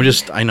up there. Well,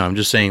 I'm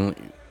just saying,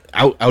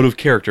 out of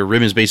character,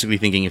 Rim is basically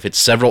thinking if it's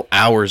several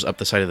hours up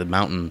the side of the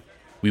mountain,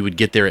 we would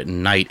get there at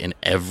night and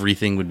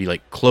everything would be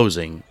like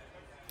closing.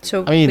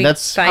 So I mean, we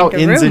that's find how a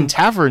inns room. and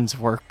taverns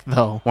work,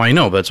 though. Well, I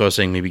know, but that's what I was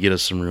saying. Maybe get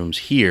us some rooms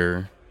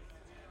here,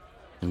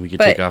 and we could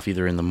But- take off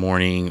either in the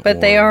morning. But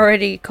they or...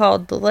 already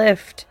called the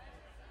lift.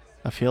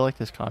 I feel like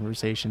this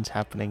conversation's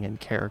happening in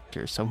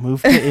character, so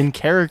move to in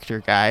character,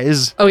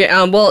 guys. Okay,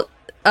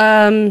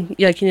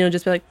 yeah, can you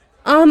just be like,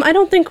 I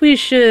don't think we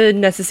should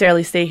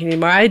necessarily stay here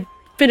anymore. I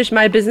finished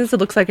my business.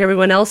 It looks like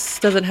everyone else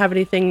doesn't have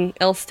anything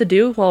else to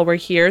do while we're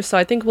here, so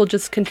I think we'll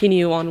just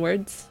continue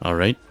onwards. All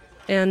right.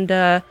 And,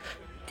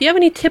 do you have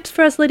any tips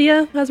for us,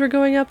 Lydia, as we're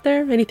going up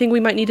there? Anything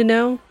we might need to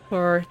know?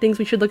 Or things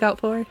we should look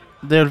out for?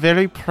 They're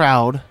very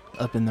proud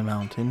up in the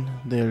mountain.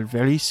 They're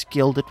very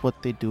skilled at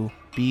what they do.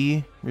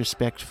 Be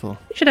respectful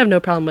You should have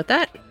no problem with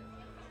that.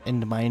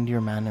 and mind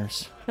your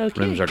manners. Okay.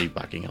 Rim's already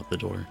blocking out the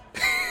door.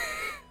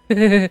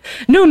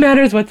 No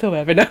manners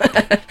whatsoever. No.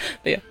 But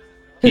yeah,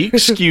 He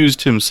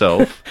excused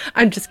himself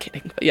I'm just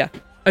kidding. But yeah,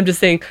 I'm just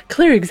saying,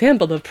 clear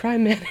example of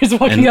prime manners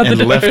walking out the and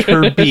door. left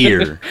her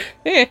beer.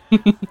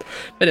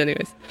 But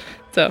anyways,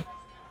 so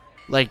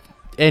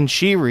And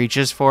she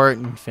reaches for it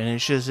and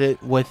finishes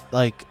it with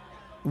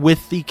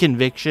the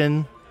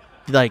conviction.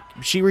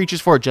 She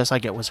reaches for it just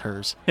like it was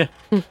hers.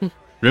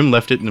 Rim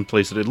left it in a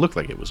place that it looked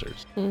like it was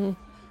hers. Mhm.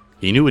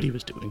 He knew what he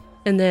was doing.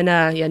 And then,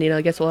 yeah, Nina,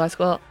 I guess we'll ask,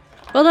 well,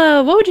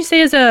 what would you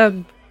say is a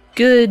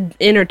good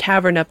inn or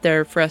tavern up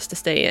there for us to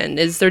stay in?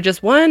 Is there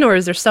just one, or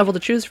is there several to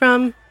choose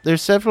from?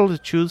 There's several to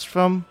choose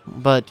from,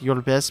 but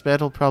your best bet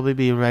will probably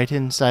be right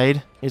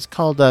inside. It's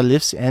called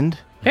Lift's End.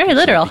 Very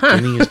literal, The huh?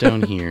 beginning is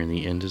down here and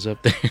the end is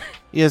up there.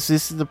 Yes,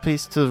 this is the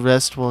place to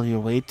rest while you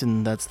wait,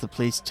 and that's the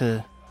place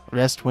to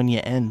rest when you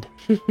end.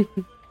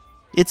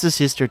 It's a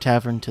sister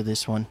tavern to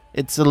this one.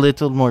 It's a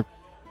little more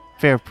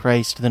fair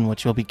priced than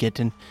what you'll be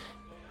getting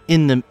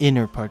in the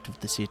inner part of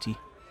the city.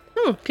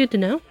 Oh, good to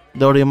know.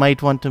 Though you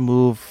might want to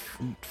move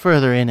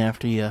further in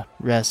after you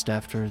rest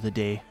after the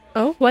day.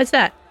 Oh, why's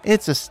that?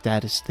 It's a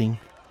status thing.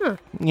 Huh.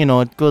 You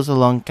know, it goes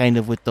along kind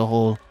of with the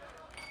whole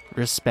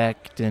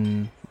respect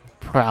and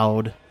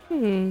proud.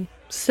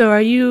 So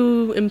are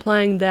you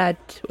implying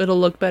that it'll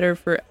look better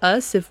for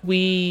us if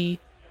we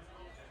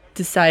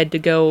decide to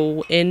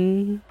go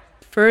in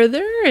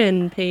further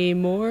and pay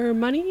more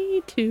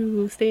money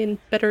to stay in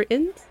better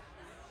inns?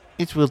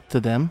 It's will to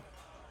them.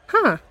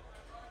 Huh.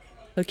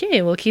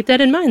 Okay, we'll keep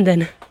that in mind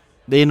then.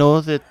 They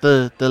know that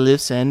the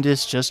Lift's End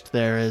is just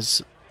there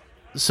as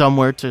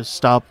somewhere to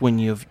stop when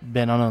you've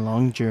been on a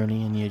long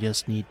journey and you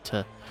just need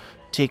to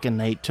take a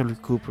night to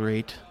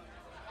recuperate.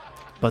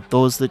 But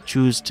those that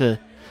choose to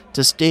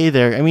stay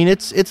there, I mean,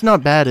 it's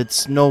not bad.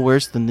 It's no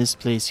worse than this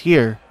place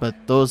here.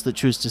 But those that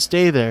choose to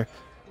stay there,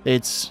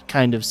 it's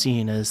kind of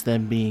seen as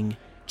them being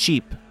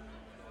cheap.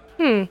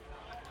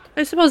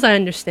 I suppose I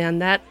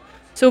understand that.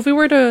 So if we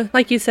were to,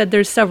 like you said,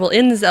 there's several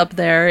inns up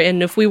there,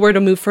 and if we were to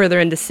move further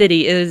into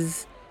city,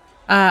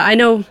 I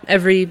know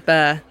every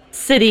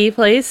city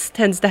place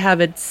tends to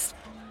have its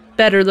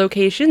better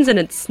locations and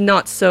its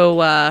not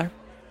so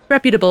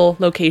reputable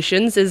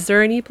locations. Is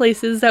there any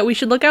places that we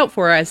should look out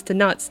for as to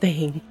not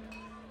staying?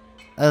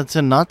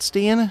 To not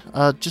stay in,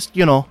 just,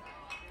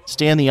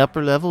 stay in the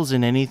upper levels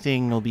and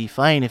anything will be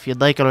fine. If you'd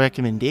like a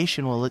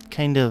recommendation, well, what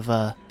kind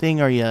of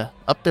thing are you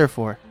up there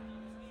for?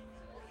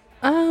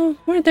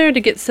 We're there to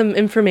get some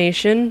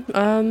information.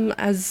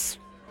 As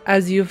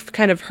you've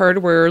kind of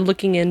heard, we're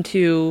looking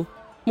into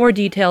more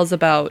details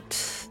about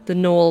the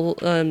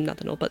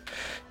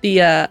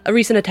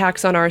recent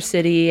attacks on our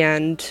city,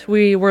 and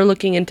we were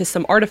looking into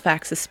some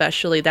artifacts,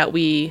 especially that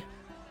we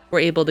were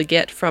able to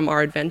get from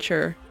our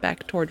adventure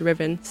back toward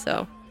Riven.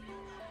 So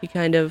we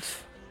kind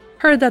of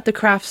heard that the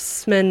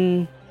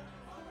craftsman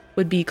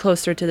would be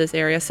closer to this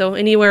area, so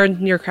anywhere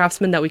near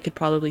craftsman that we could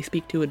probably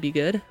speak to would be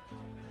good.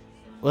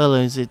 Well,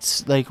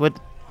 it's like what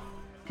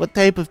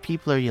type of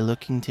people are you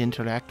looking to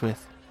interact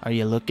with? Are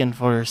you looking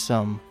for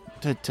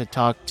to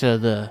talk to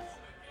the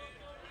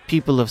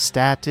people of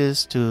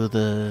status, to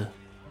the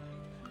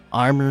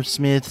armor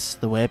smiths,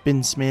 the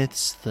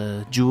weaponsmiths,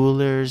 the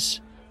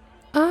jewelers?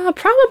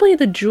 Probably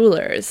the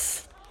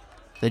jewelers.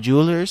 The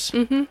jewelers?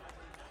 Mm-hmm.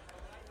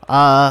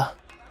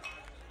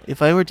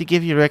 If I were to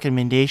give you a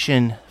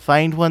recommendation,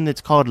 find one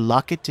that's called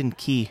Locket and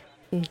Key.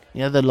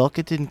 Yeah, the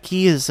Locket and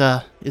Key is,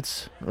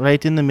 it's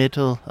right in the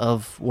middle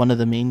of one of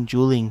the main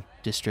jeweling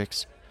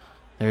districts.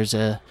 There's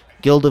a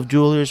guild of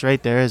jewelers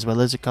right there, as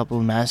well as a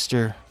couple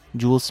master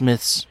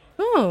jewelsmiths.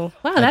 Oh,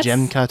 wow, A that's...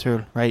 gem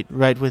cutter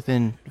right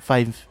within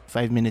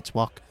 5 minutes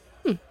walk.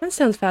 That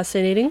sounds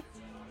fascinating.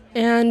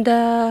 And,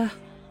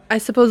 I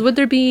suppose, would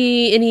there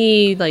be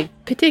any, like,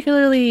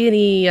 particularly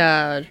any,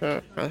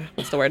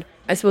 what's the word?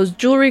 I suppose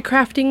jewelry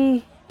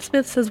crafting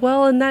smiths as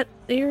well in that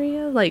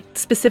area? Like,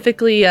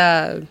 specifically,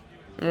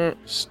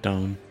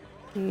 Stone.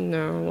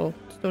 no, well,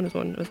 stone is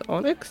one. Was it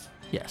onyx?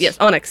 Yes. Yes,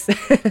 onyx.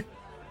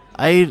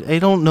 I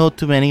don't know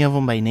too many of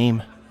them by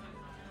name.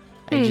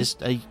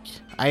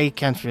 I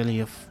can't really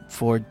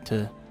afford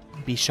to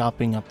be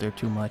shopping up there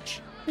too much.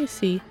 I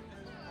see.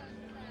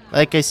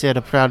 Like I said,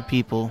 a proud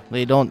people.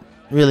 They don't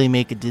really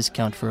make a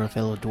discount for a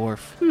fellow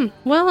dwarf.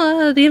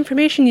 Well, the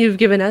information you've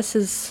given us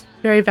is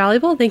very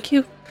valuable. Thank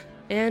you.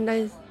 And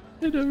I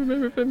don't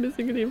remember if I'm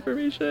missing any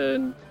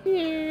information.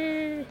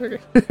 Yeah. Okay.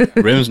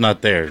 Rim's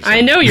not there. So.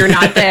 I know you're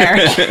not there.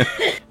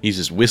 He's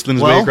just whistling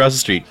his way across the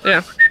street.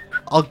 Yeah.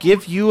 I'll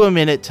give you a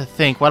minute to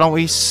think. Why don't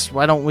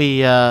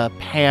we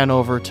pan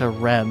over to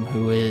Rem,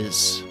 who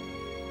is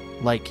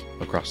like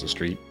Across the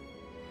street.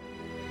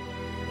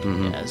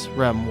 as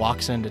Rem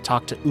walks in to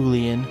talk to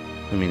Ulian.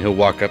 I mean, he'll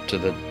walk up to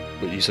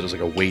what you said was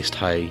like a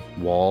waist-high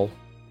wall.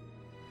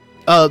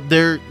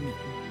 There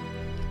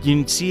you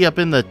can see up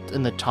in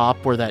the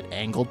top where that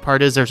angled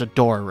part is. There's a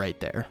door right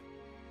there.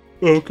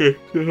 Okay,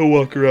 so he'll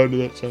walk around to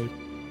that side.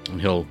 And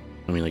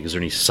is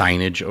there any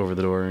signage over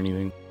the door or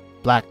anything?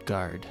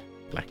 Blackguard.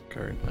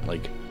 Blackguard,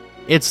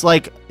 It's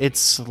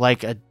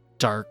like a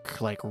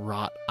dark, like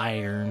wrought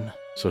iron.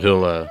 So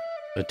he'll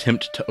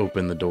attempt to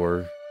open the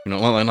door. Not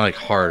like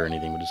hard or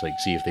anything, but just like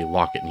see if they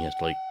lock it, and he has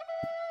to like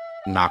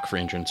knock for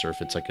entrance, or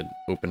if it's like an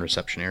open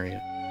reception area.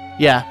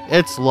 Yeah,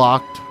 it's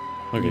locked.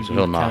 Okay, You so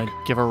he'll can knock. kinda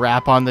give a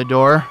rap on the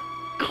door.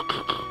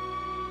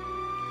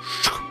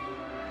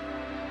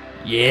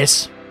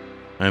 Yes,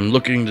 I'm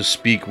looking to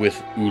speak with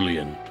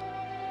Ulian.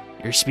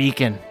 you're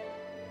speaking.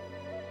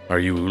 Are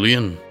you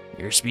Ulian?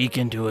 You're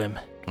speaking to him.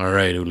 All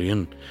right,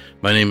 Ulian.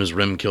 My name is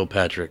Rem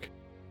Kilpatrick.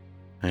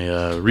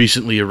 I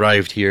recently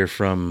arrived here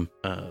from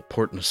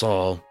Port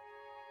Nassau.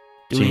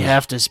 Do we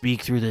have to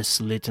speak through this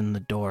slit in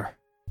the door?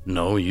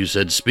 No, you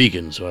said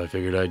speaking, so I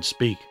figured I'd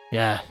speak.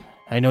 Yeah,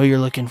 I know you're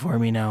looking for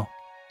me now.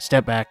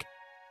 Step back.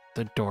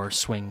 The door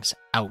swings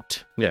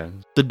out. Yeah,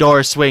 The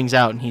door swings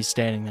out and he's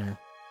standing there.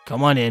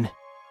 Come on in.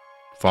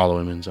 follow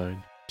him inside.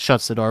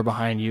 Shuts the door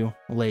behind you,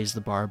 lays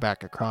the bar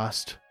back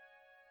across.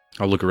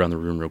 I'll look around the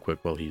room real quick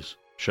while he's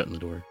shutting the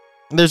door.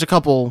 There's a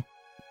couple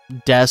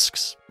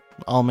desks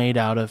all made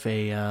out of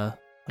a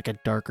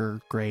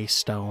darker gray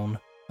stone.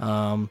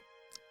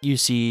 You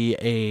see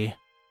a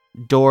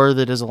door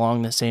that is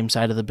along the same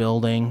side of the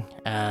building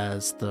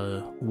as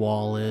the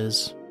wall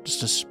is.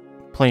 Just a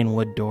plain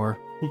wood door.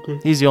 Okay.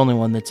 He's the only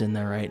one that's in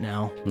there right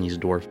now. And he's a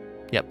dwarf.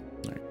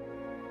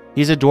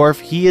 He's a dwarf.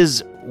 He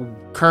is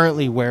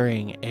currently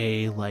wearing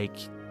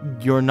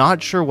you're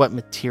not sure what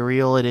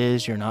material it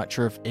is. You're not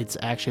sure if it's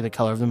actually the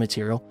color of the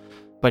material,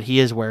 but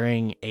he is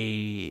wearing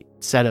a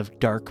set of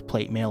dark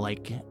plate mail,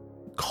 like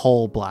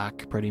coal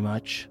black, pretty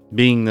much.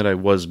 Being that I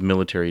was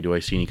military, do I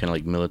see any kind of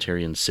like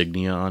military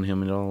insignia on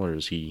him at all, or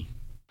is he...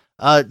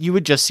 You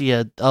would just see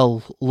a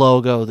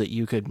logo that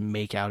you could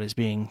make out as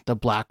being the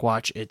Black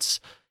Watch. It's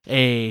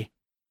a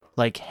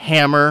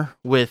hammer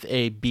with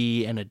a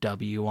B and a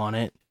W on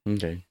it.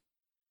 Okay.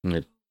 And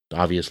it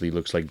obviously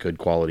looks like good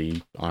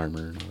quality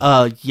armor.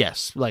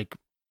 Yes,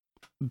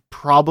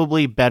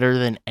 probably better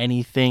than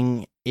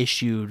anything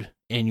issued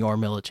in your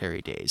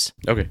military days.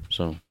 Okay,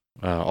 so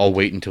I'll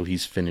wait until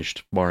he's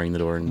finished barring the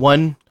door.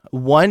 And...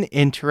 One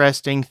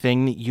interesting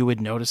thing that you would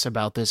notice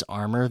about this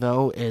armor,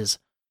 though, is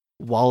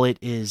while it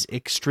is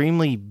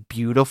extremely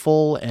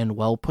beautiful and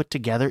well put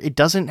together, it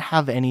doesn't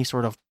have any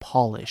sort of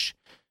polish.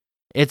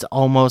 It's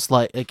almost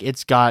like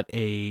it's got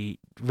a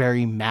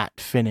very matte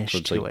finish so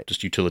it's to like it.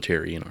 just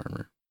utilitarian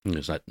armor.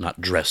 It's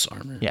not dress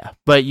armor. Yeah,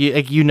 but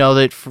you know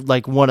that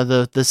one of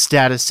the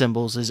status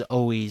symbols is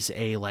always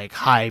a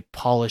high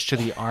polish to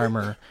the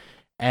armor,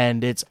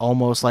 and it's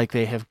almost like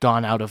they have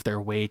gone out of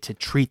their way to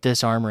treat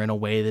this armor in a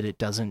way that it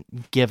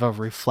doesn't give a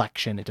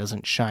reflection. It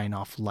doesn't shine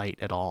off light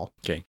at all.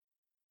 Okay.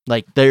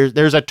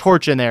 There's a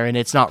torch in there and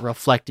it's not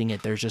reflecting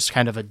it. There's just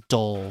kind of a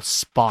dull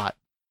spot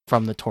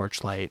from the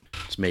torchlight.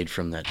 It's made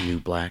from that new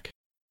black.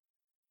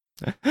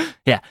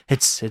 Yeah,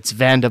 it's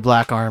Vanda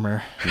Black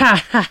Armor.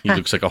 He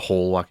looks like a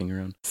hole walking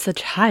around.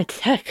 Such high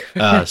tech.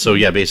 So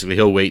yeah, basically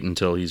he'll wait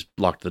until he's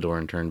locked the door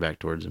and turned back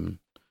towards him.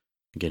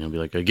 Again, he'll be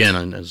like,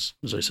 again, as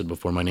I said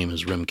before, my name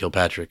is Rim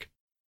Kilpatrick.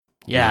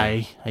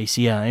 Yeah, I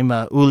see. I'm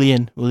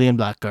Ulian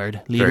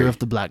Blackguard, leader of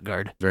the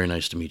Blackguard. Very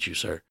nice to meet you,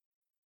 sir.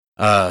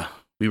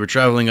 We were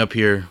traveling up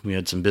here. We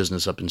had some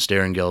business up in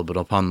Sterengeld, but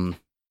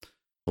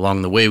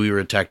along the way, we were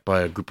attacked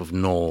by a group of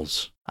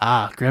gnolls.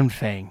 Ah,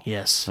 Grimfang,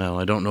 yes. Well,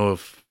 I don't know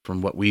if,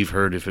 from what we've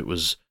heard, if it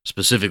was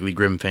specifically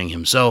Grimfang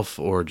himself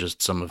or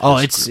just some of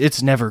his group.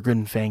 It's never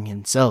Grimfang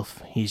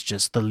himself. He's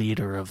just the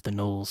leader of the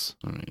gnolls.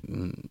 All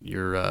right.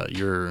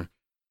 Your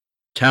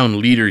town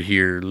leader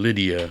here,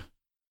 Lydia,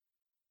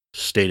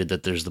 stated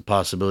that there's the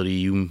possibility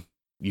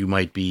you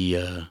might be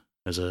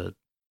as a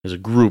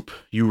group.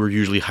 You were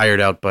usually hired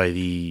out by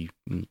the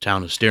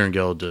town of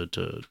Sterengeld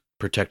to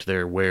protect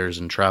their wares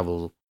and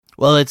travel.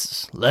 Well,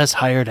 it's less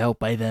hired out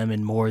by them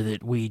and more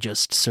that we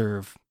just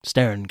serve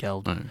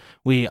Sterengeld. Right.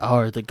 We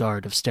are the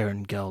guard of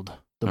Sterengeld.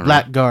 The All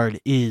Black right. Guard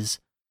is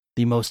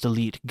the most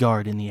elite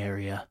guard in the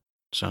area.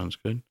 Sounds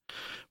good.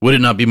 Would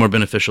it not be more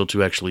beneficial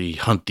to actually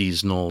hunt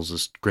these gnolls,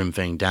 this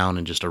Grimfang, down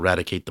and just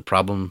eradicate the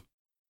problem?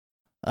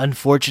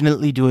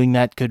 Unfortunately, doing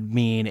that could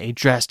mean a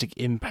drastic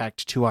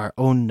impact to our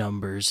own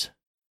numbers.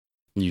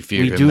 You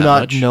fear We him do that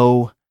not much?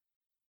 know.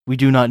 We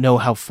do not know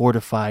how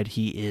fortified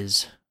he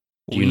is.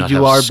 Do you we not do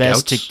have our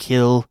best to scouts?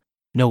 kill.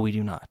 No, we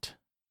do not.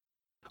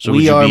 So we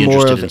would you are be more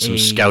interested of in some a-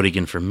 scouting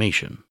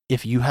information?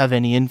 If you have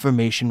any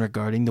information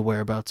regarding the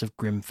whereabouts of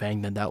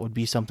Grimfang, then that would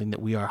be something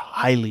that we are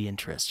highly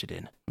interested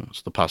in.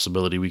 It's the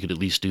possibility we could at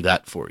least do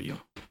that for you.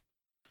 I'm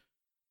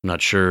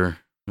not sure.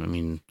 I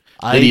mean,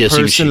 I Lydia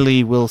seems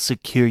personally will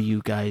secure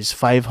you guys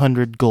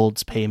 500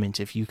 gold's payment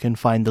if you can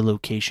find the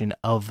location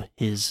of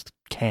his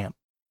camp.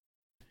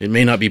 it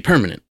may not be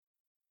permanent.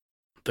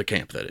 The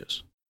camp, that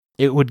is.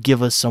 It would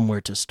give us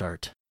somewhere to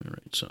start. All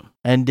right, so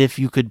And if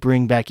you could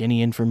bring back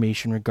any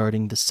information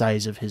regarding the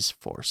size of his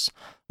force.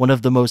 One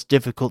of the most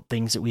difficult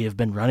things that we have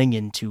been running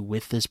into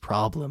with this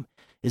problem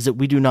is that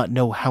we do not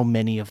know how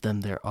many of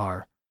them there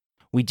are.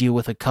 We deal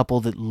with a couple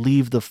that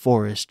leave the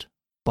forest,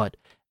 but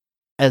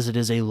as it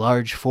is a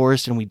large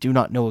forest and we do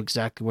not know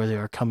exactly where they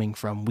are coming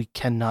from, we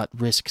cannot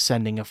risk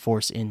sending a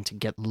force in to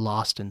get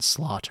lost and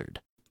slaughtered.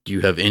 do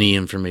you have any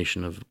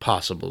information of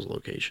possible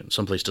location,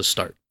 someplace to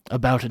start?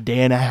 About a day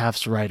and a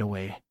half's ride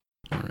away.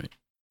 All right.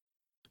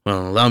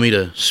 Well, allow me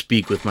to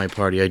speak with my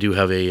party. I do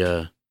have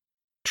a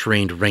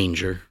trained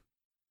ranger.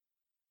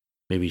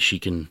 Maybe she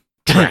can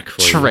track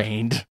for you.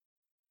 Trained.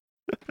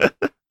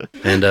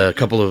 And a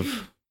couple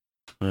of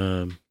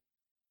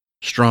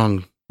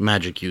strong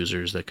magic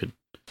users that could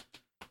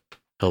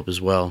help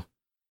as well.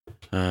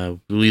 We'll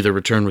either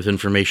return with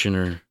information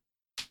or...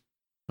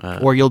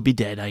 Or you'll be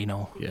dead, I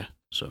know. Yeah,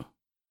 so...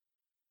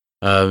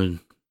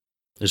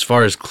 as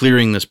far as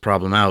clearing this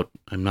problem out,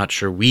 I'm not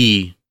sure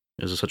we,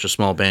 as such a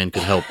small band,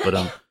 could help,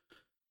 but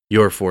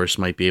your force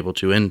might be able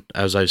to. And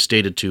as I've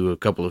stated to a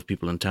couple of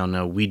people in town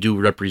now, we do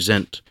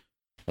represent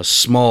a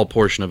small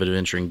portion of an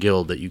adventuring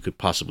guild that you could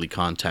possibly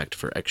contact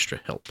for extra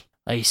help.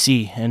 I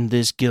see, and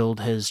this guild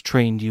has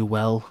trained you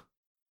well.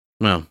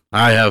 Well,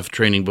 I have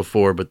training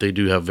before, but they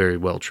do have very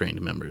well-trained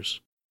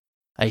members.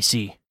 I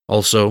see.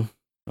 Also,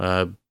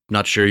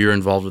 not sure you're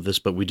involved with this,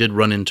 but we did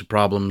run into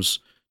problems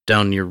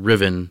down near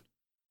Riven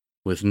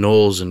with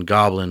gnolls and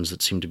goblins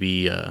that seem to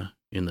be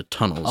in the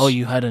tunnels. Oh,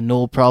 you had a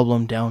null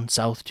problem down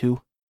south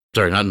too?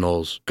 Sorry, not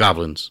gnolls,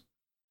 goblins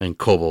and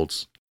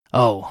kobolds.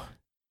 Oh.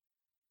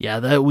 Yeah,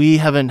 that we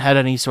haven't had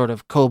any sort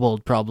of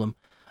kobold problem.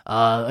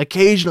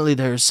 Occasionally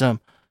there's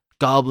some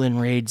goblin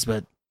raids,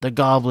 but the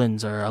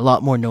goblins are a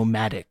lot more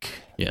nomadic.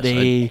 Yes,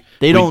 They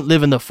don't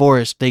live in the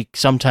forest. They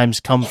sometimes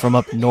come from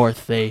up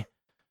north. We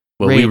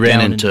ran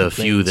down into into a the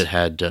few plains.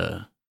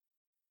 that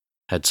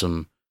had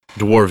some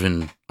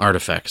dwarven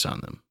artifacts on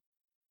them.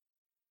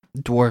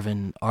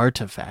 Dwarven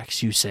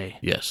artifacts, you say?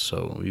 Yes,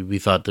 so we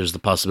thought there's the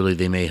possibility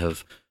they may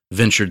have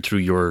ventured through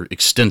your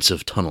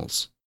extensive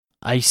tunnels.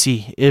 I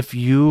see. If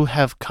you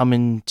have come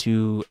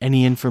into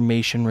any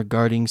information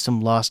regarding some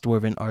lost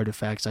dwarven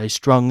artifacts, I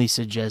strongly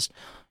suggest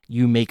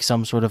you make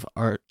some sort of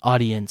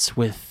audience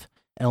with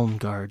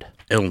Elmgard.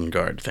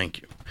 Elmgard,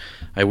 thank you.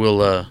 I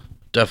will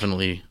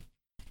definitely...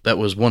 That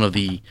was one of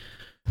the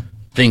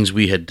things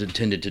we had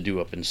intended to do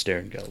up in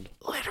Sterengeld.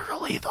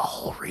 Literally the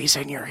whole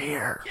reason you're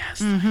here.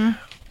 Yes. Mm-hmm.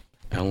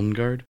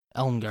 Elmgard?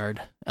 Elmgard.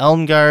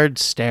 Elmgard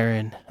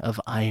Starin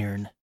of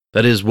Iron.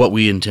 That is what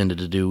we intended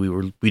to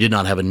do. We did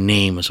not have a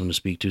name of someone to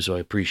speak to, so I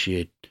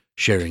appreciate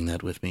sharing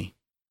that with me.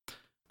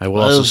 I will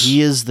Well, also...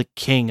 he is the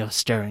king of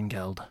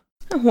Sterengeld.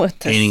 What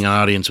the? Gaining an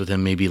audience with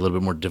him may be a little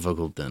bit more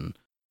difficult than...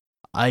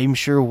 I'm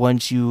sure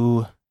once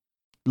you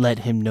let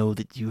him know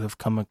that you have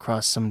come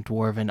across some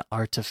dwarven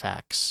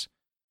artifacts,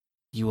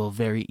 you will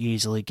very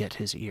easily get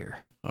his ear.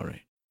 All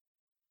right.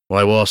 Well,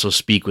 I will also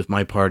speak with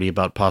my party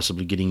about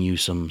possibly getting you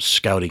some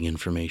scouting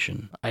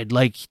information. I'd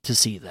like to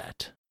see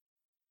that.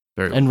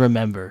 Very well. And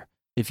remember,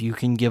 if you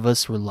can give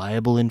us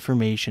reliable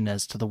information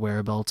as to the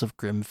whereabouts of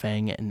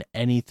Grimfang and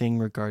anything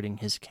regarding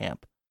his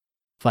camp,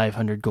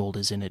 500 gold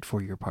is in it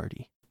for your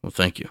party. Well,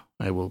 thank you.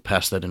 I will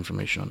pass that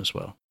information on as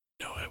well.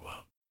 No, I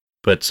won't.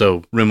 But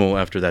so Rimmel,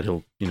 after that,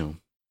 he'll,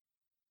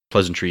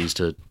 pleasantries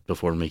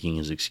before making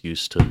his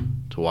excuse to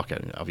walk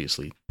out,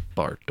 obviously,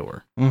 bar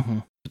door. Mm-hmm.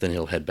 But then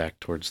he'll head back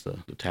towards the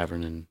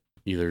tavern and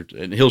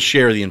he'll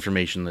share the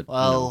information that.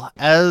 Well,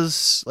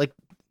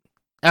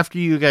 after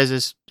you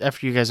guys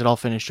had all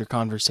finished your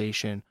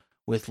conversation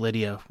with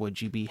Lydia,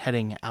 would you be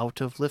heading out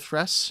of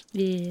Lifthress?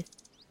 Yeah.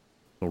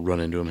 We'll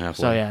run into him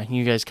halfway. So yeah,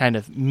 you guys kind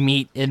of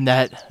meet in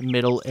that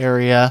middle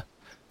area.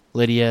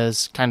 Lydia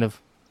is kind of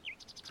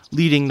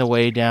leading the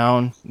way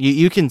down.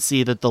 You can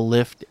see that the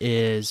lift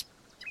is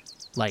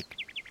like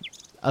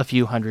a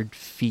few hundred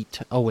feet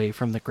away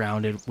from the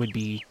ground. It would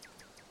be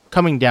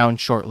coming down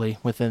shortly,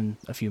 within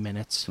a few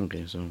minutes.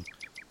 Okay, so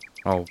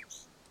I'll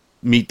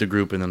meet the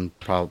group and then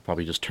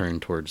probably just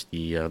turn towards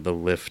the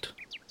lift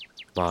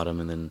bottom,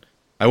 and then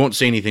I won't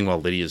say anything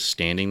while Lydia's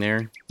standing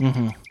there.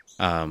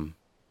 Mm-hmm.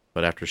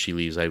 But after she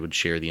leaves, I would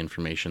share the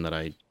information that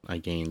I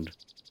gained.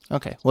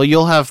 Okay. Well,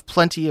 you'll have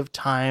plenty of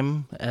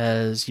time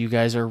as you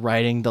guys are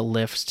riding the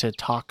lifts to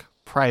talk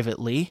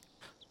privately.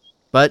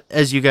 But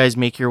as you guys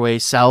make your way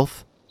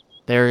south,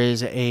 there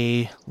is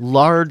a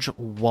large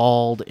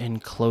walled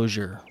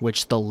enclosure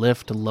which the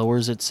lift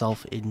lowers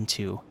itself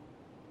into.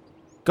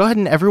 Go ahead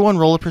and everyone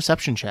roll a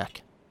perception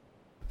check.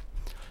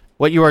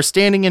 What you are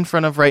standing in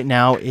front of right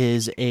now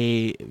is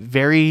a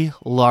very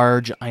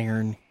large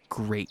iron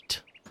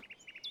grate.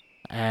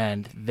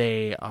 And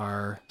they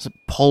are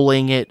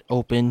pulling it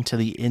open to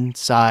the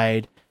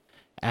inside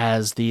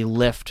as the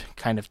lift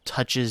kind of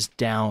touches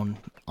down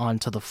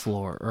onto the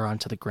floor or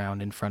onto the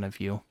ground in front of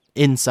you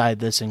inside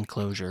this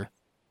enclosure.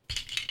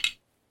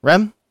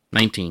 Rem?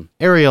 19.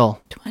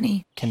 Ariel?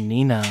 20.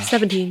 Kanina?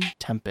 17.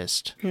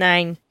 Tempest?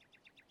 9.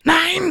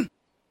 9!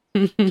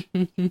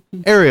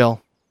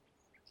 Ariel,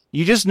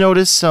 you just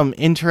noticed some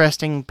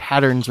interesting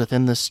patterns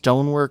within the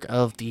stonework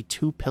of the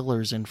two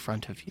pillars in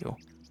front of you.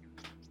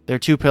 They're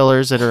two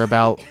pillars that are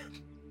about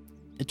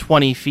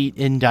 20 feet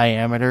in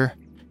diameter,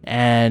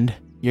 and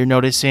you're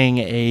noticing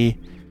a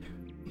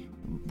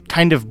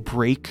kind of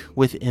break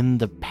within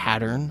the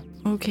pattern.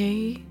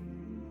 Okay.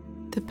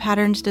 The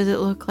patterns, does it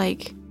look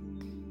like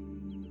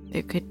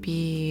it could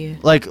be...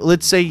 Like,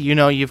 let's say,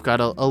 you've got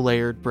a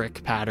layered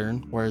brick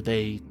pattern where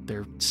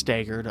they're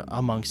staggered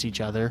amongst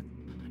each other.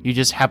 You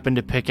just happen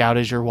to pick out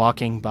as you're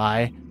walking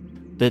by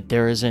that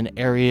there is an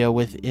area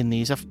within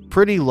these, a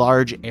pretty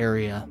large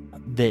area,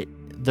 that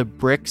the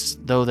bricks,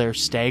 though they're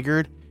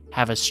staggered,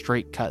 have a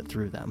straight cut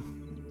through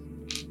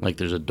them. Like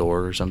there's a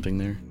door or something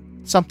there?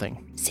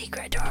 Something.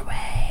 Secret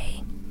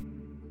doorway.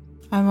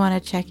 I want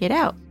to check it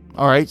out.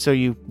 All right, so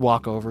you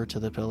walk over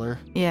to the pillar.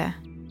 Yeah.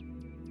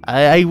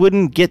 I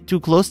wouldn't get too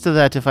close to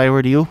that if I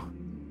were you.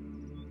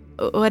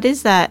 What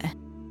is that?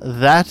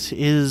 That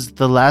is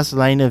the last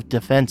line of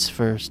defense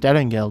for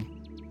Sterengeld.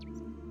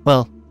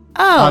 Well,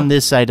 Oh, on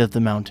this side of the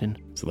mountain.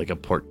 Is it like a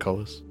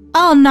portcullis?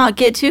 I'll not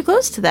get too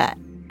close to that.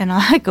 And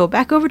I'll go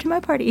back over to my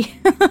party.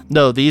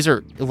 No, these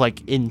are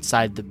like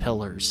inside the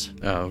pillars.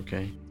 Oh,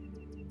 okay.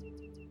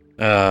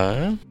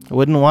 I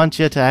wouldn't want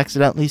you to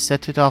accidentally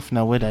set it off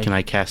now, would I? Can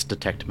I cast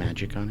Detect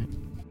Magic on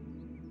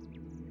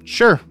it?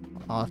 Sure.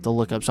 I'll have to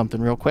look up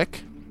something real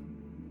quick.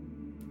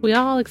 We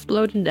all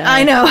explode and die.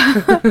 I know.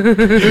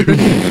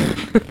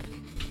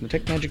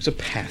 Detect Magic's a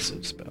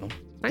passive spell.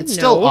 It's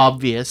still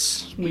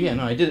obvious. Well, yeah,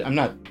 no, I'm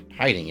not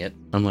hiding it.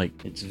 I'm like,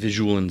 it's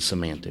visual and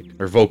semantic.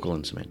 Or vocal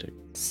and semantic.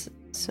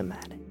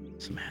 Somatic.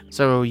 Semantic.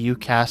 So you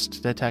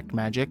cast Detect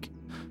Magic.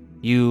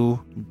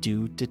 You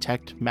do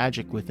detect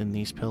magic within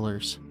these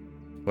pillars.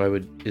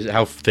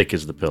 How thick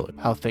is the pillar?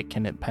 How thick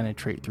can it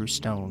penetrate through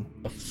stone?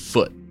 A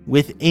foot.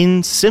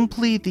 Within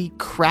simply the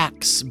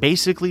cracks,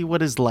 basically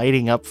what is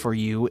lighting up for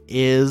you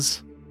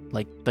is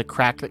like the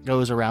crack that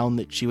goes around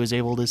that she was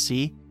able to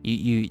see.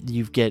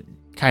 You get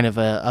kind of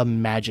a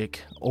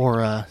magic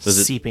aura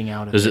seeping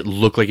out of it. Does it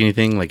look like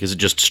anything? Like, is it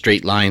just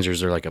straight lines, or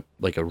is there like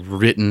a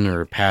written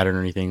or a pattern or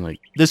anything? Like,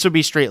 this would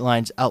be straight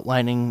lines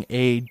outlining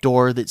a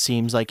door that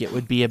seems like it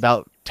would be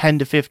about 10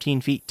 to 15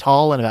 feet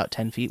tall and about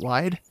 10 feet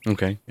wide.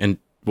 okay. And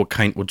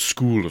what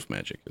school of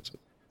magic is it?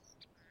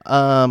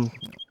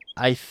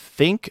 I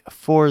think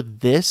for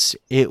this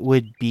it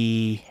would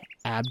be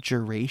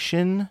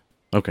abjuration.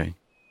 Okay.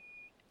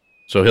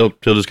 So he'll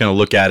just kind of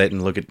look at it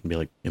and be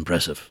like,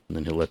 impressive, and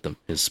then he'll let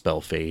his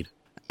spell fade.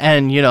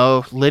 And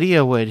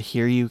Lydia would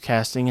hear you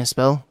casting a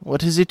spell.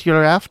 What is it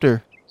you're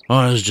after? Oh,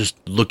 I was just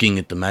looking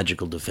at the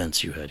magical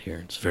defense you had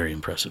here. It's very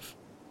impressive.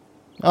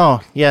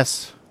 Oh,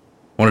 yes.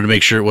 Wanted to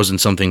make sure it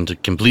wasn't something to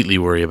completely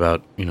worry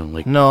about,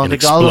 like No, an the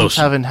golems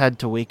explosion. haven't had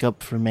to wake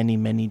up for many,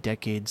 many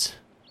decades.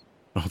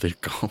 Oh, they're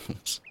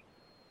golems.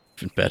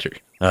 Even better.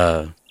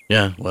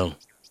 Yeah, well,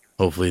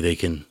 hopefully they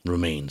can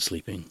remain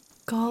sleeping.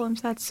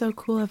 Golems, that's so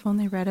cool. I've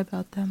only read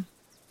about them.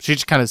 She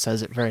just kind of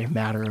says it very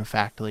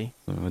matter-of-factly.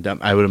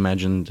 I would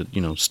imagine that,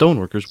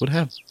 stoneworkers would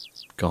have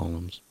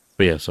golems.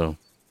 But yeah, so...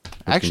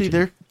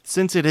 Actually,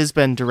 since it has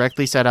been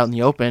directly set out in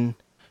the open,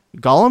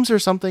 golems are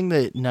something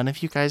that none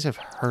of you guys have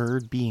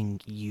heard being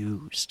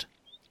used.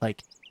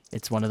 Like,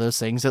 It's one of those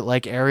things that,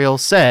 like Ariel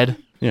said,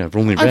 Yeah, I've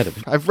only read it.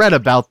 I've read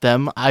about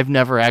them. I've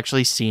never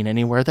actually seen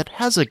anywhere that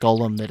has a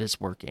golem that is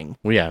working.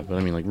 Well, yeah, but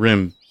I mean, like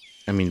Rim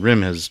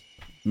has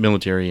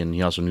military, and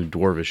he also knew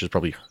Dwarvish. Has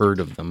probably heard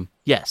of them.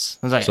 Yes.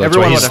 I was like, So that's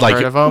everyone why would he's have like,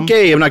 heard of them.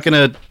 okay, I'm not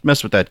gonna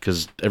mess with that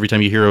because every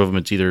time you hear of them,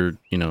 it's either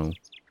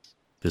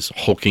this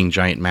hulking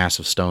giant mass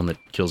of stone that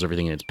kills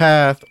everything in its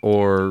path,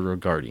 or a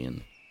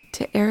guardian.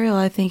 To Ariel,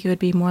 I think it would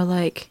be more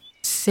like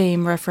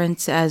same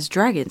reference as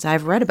dragons.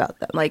 I've read about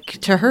them. Like,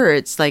 to her,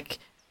 it's like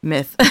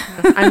myth.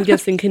 I'm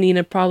guessing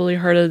Kanina probably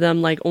heard of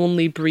them like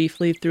only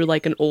briefly through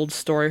like an old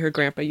story her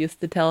grandpa used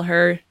to tell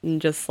her, and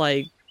just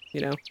like,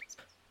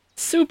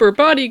 super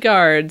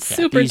bodyguards,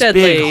 super These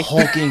deadly. big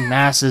hulking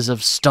masses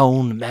of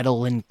stone,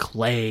 metal, and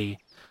clay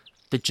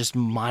that just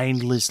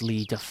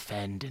mindlessly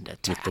defend and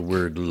attack. With the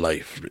word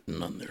life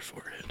written on their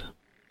forehead.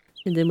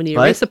 And then when you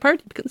But- erase a part,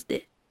 it becomes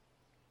dead.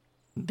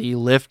 The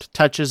lift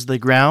touches the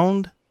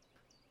ground.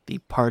 The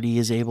party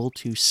is able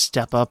to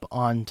step up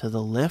onto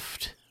the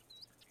lift.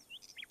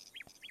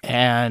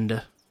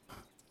 And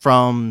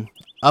from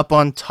up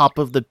on top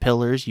of the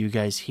pillars, you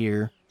guys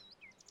hear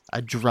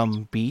a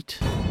drum beat.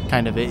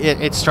 Kind of,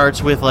 it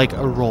starts with like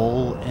a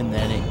roll, and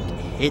then it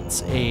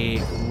hits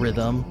a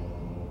rhythm.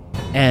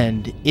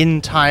 And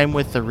in time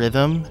with the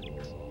rhythm,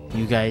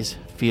 you guys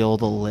feel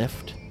the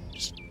lift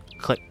just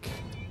click,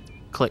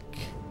 click,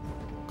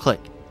 click.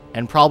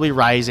 And probably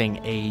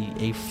rising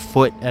a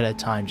foot at a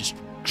time, just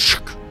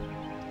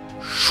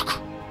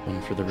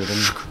One for the rhythm,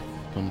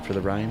 one for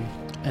the rhyme.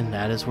 and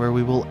that is where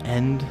we will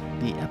end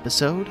the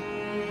episode.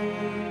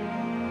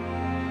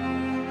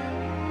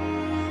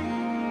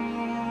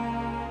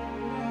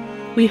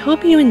 We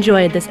hope you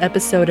enjoyed this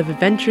episode of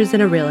Adventures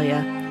in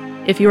Aurelia.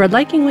 If you are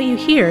liking what you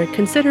hear,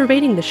 consider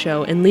rating the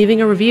show and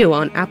leaving a review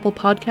on Apple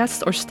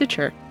Podcasts or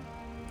Stitcher.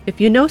 If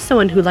you know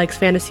someone who likes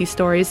fantasy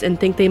stories and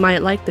think they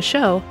might like the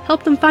show,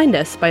 help them find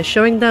us by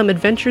showing them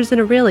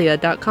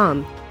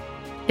adventuresinaaurelia.com.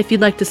 If you'd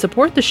like to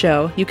support the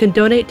show, you can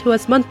donate to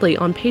us monthly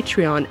on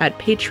Patreon at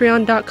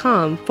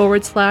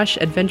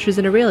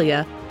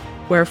patreon.com/adventuresinaaurelia,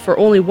 where for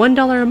only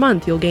 $1 a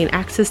month you'll gain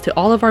access to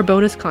all of our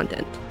bonus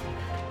content.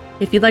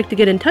 If you'd like to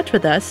get in touch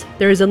with us,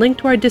 there is a link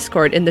to our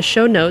Discord in the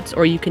show notes,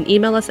 or you can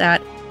email us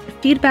at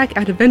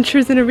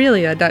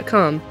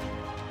feedback@adventuresinaaurelia.com.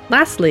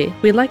 Lastly,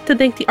 we'd like to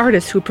thank the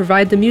artists who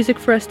provide the music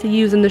for us to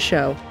use in the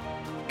show.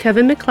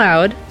 Kevin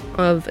MacLeod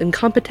of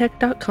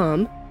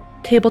Incompetech.com,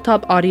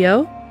 Tabletop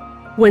Audio,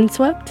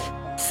 Windswept,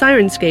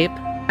 Sirenscape,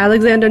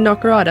 Alexander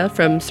Nakarada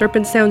from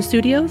Serpent Sound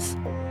Studios,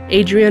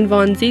 Adrian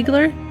Von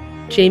Ziegler,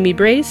 Jamie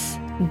Brace,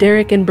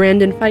 Derek and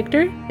Brandon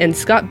Feichter, and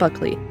Scott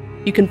Buckley.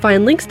 You can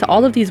find links to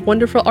all of these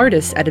wonderful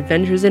artists at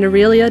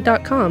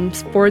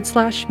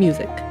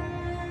adventuresinaaurelia.com/music.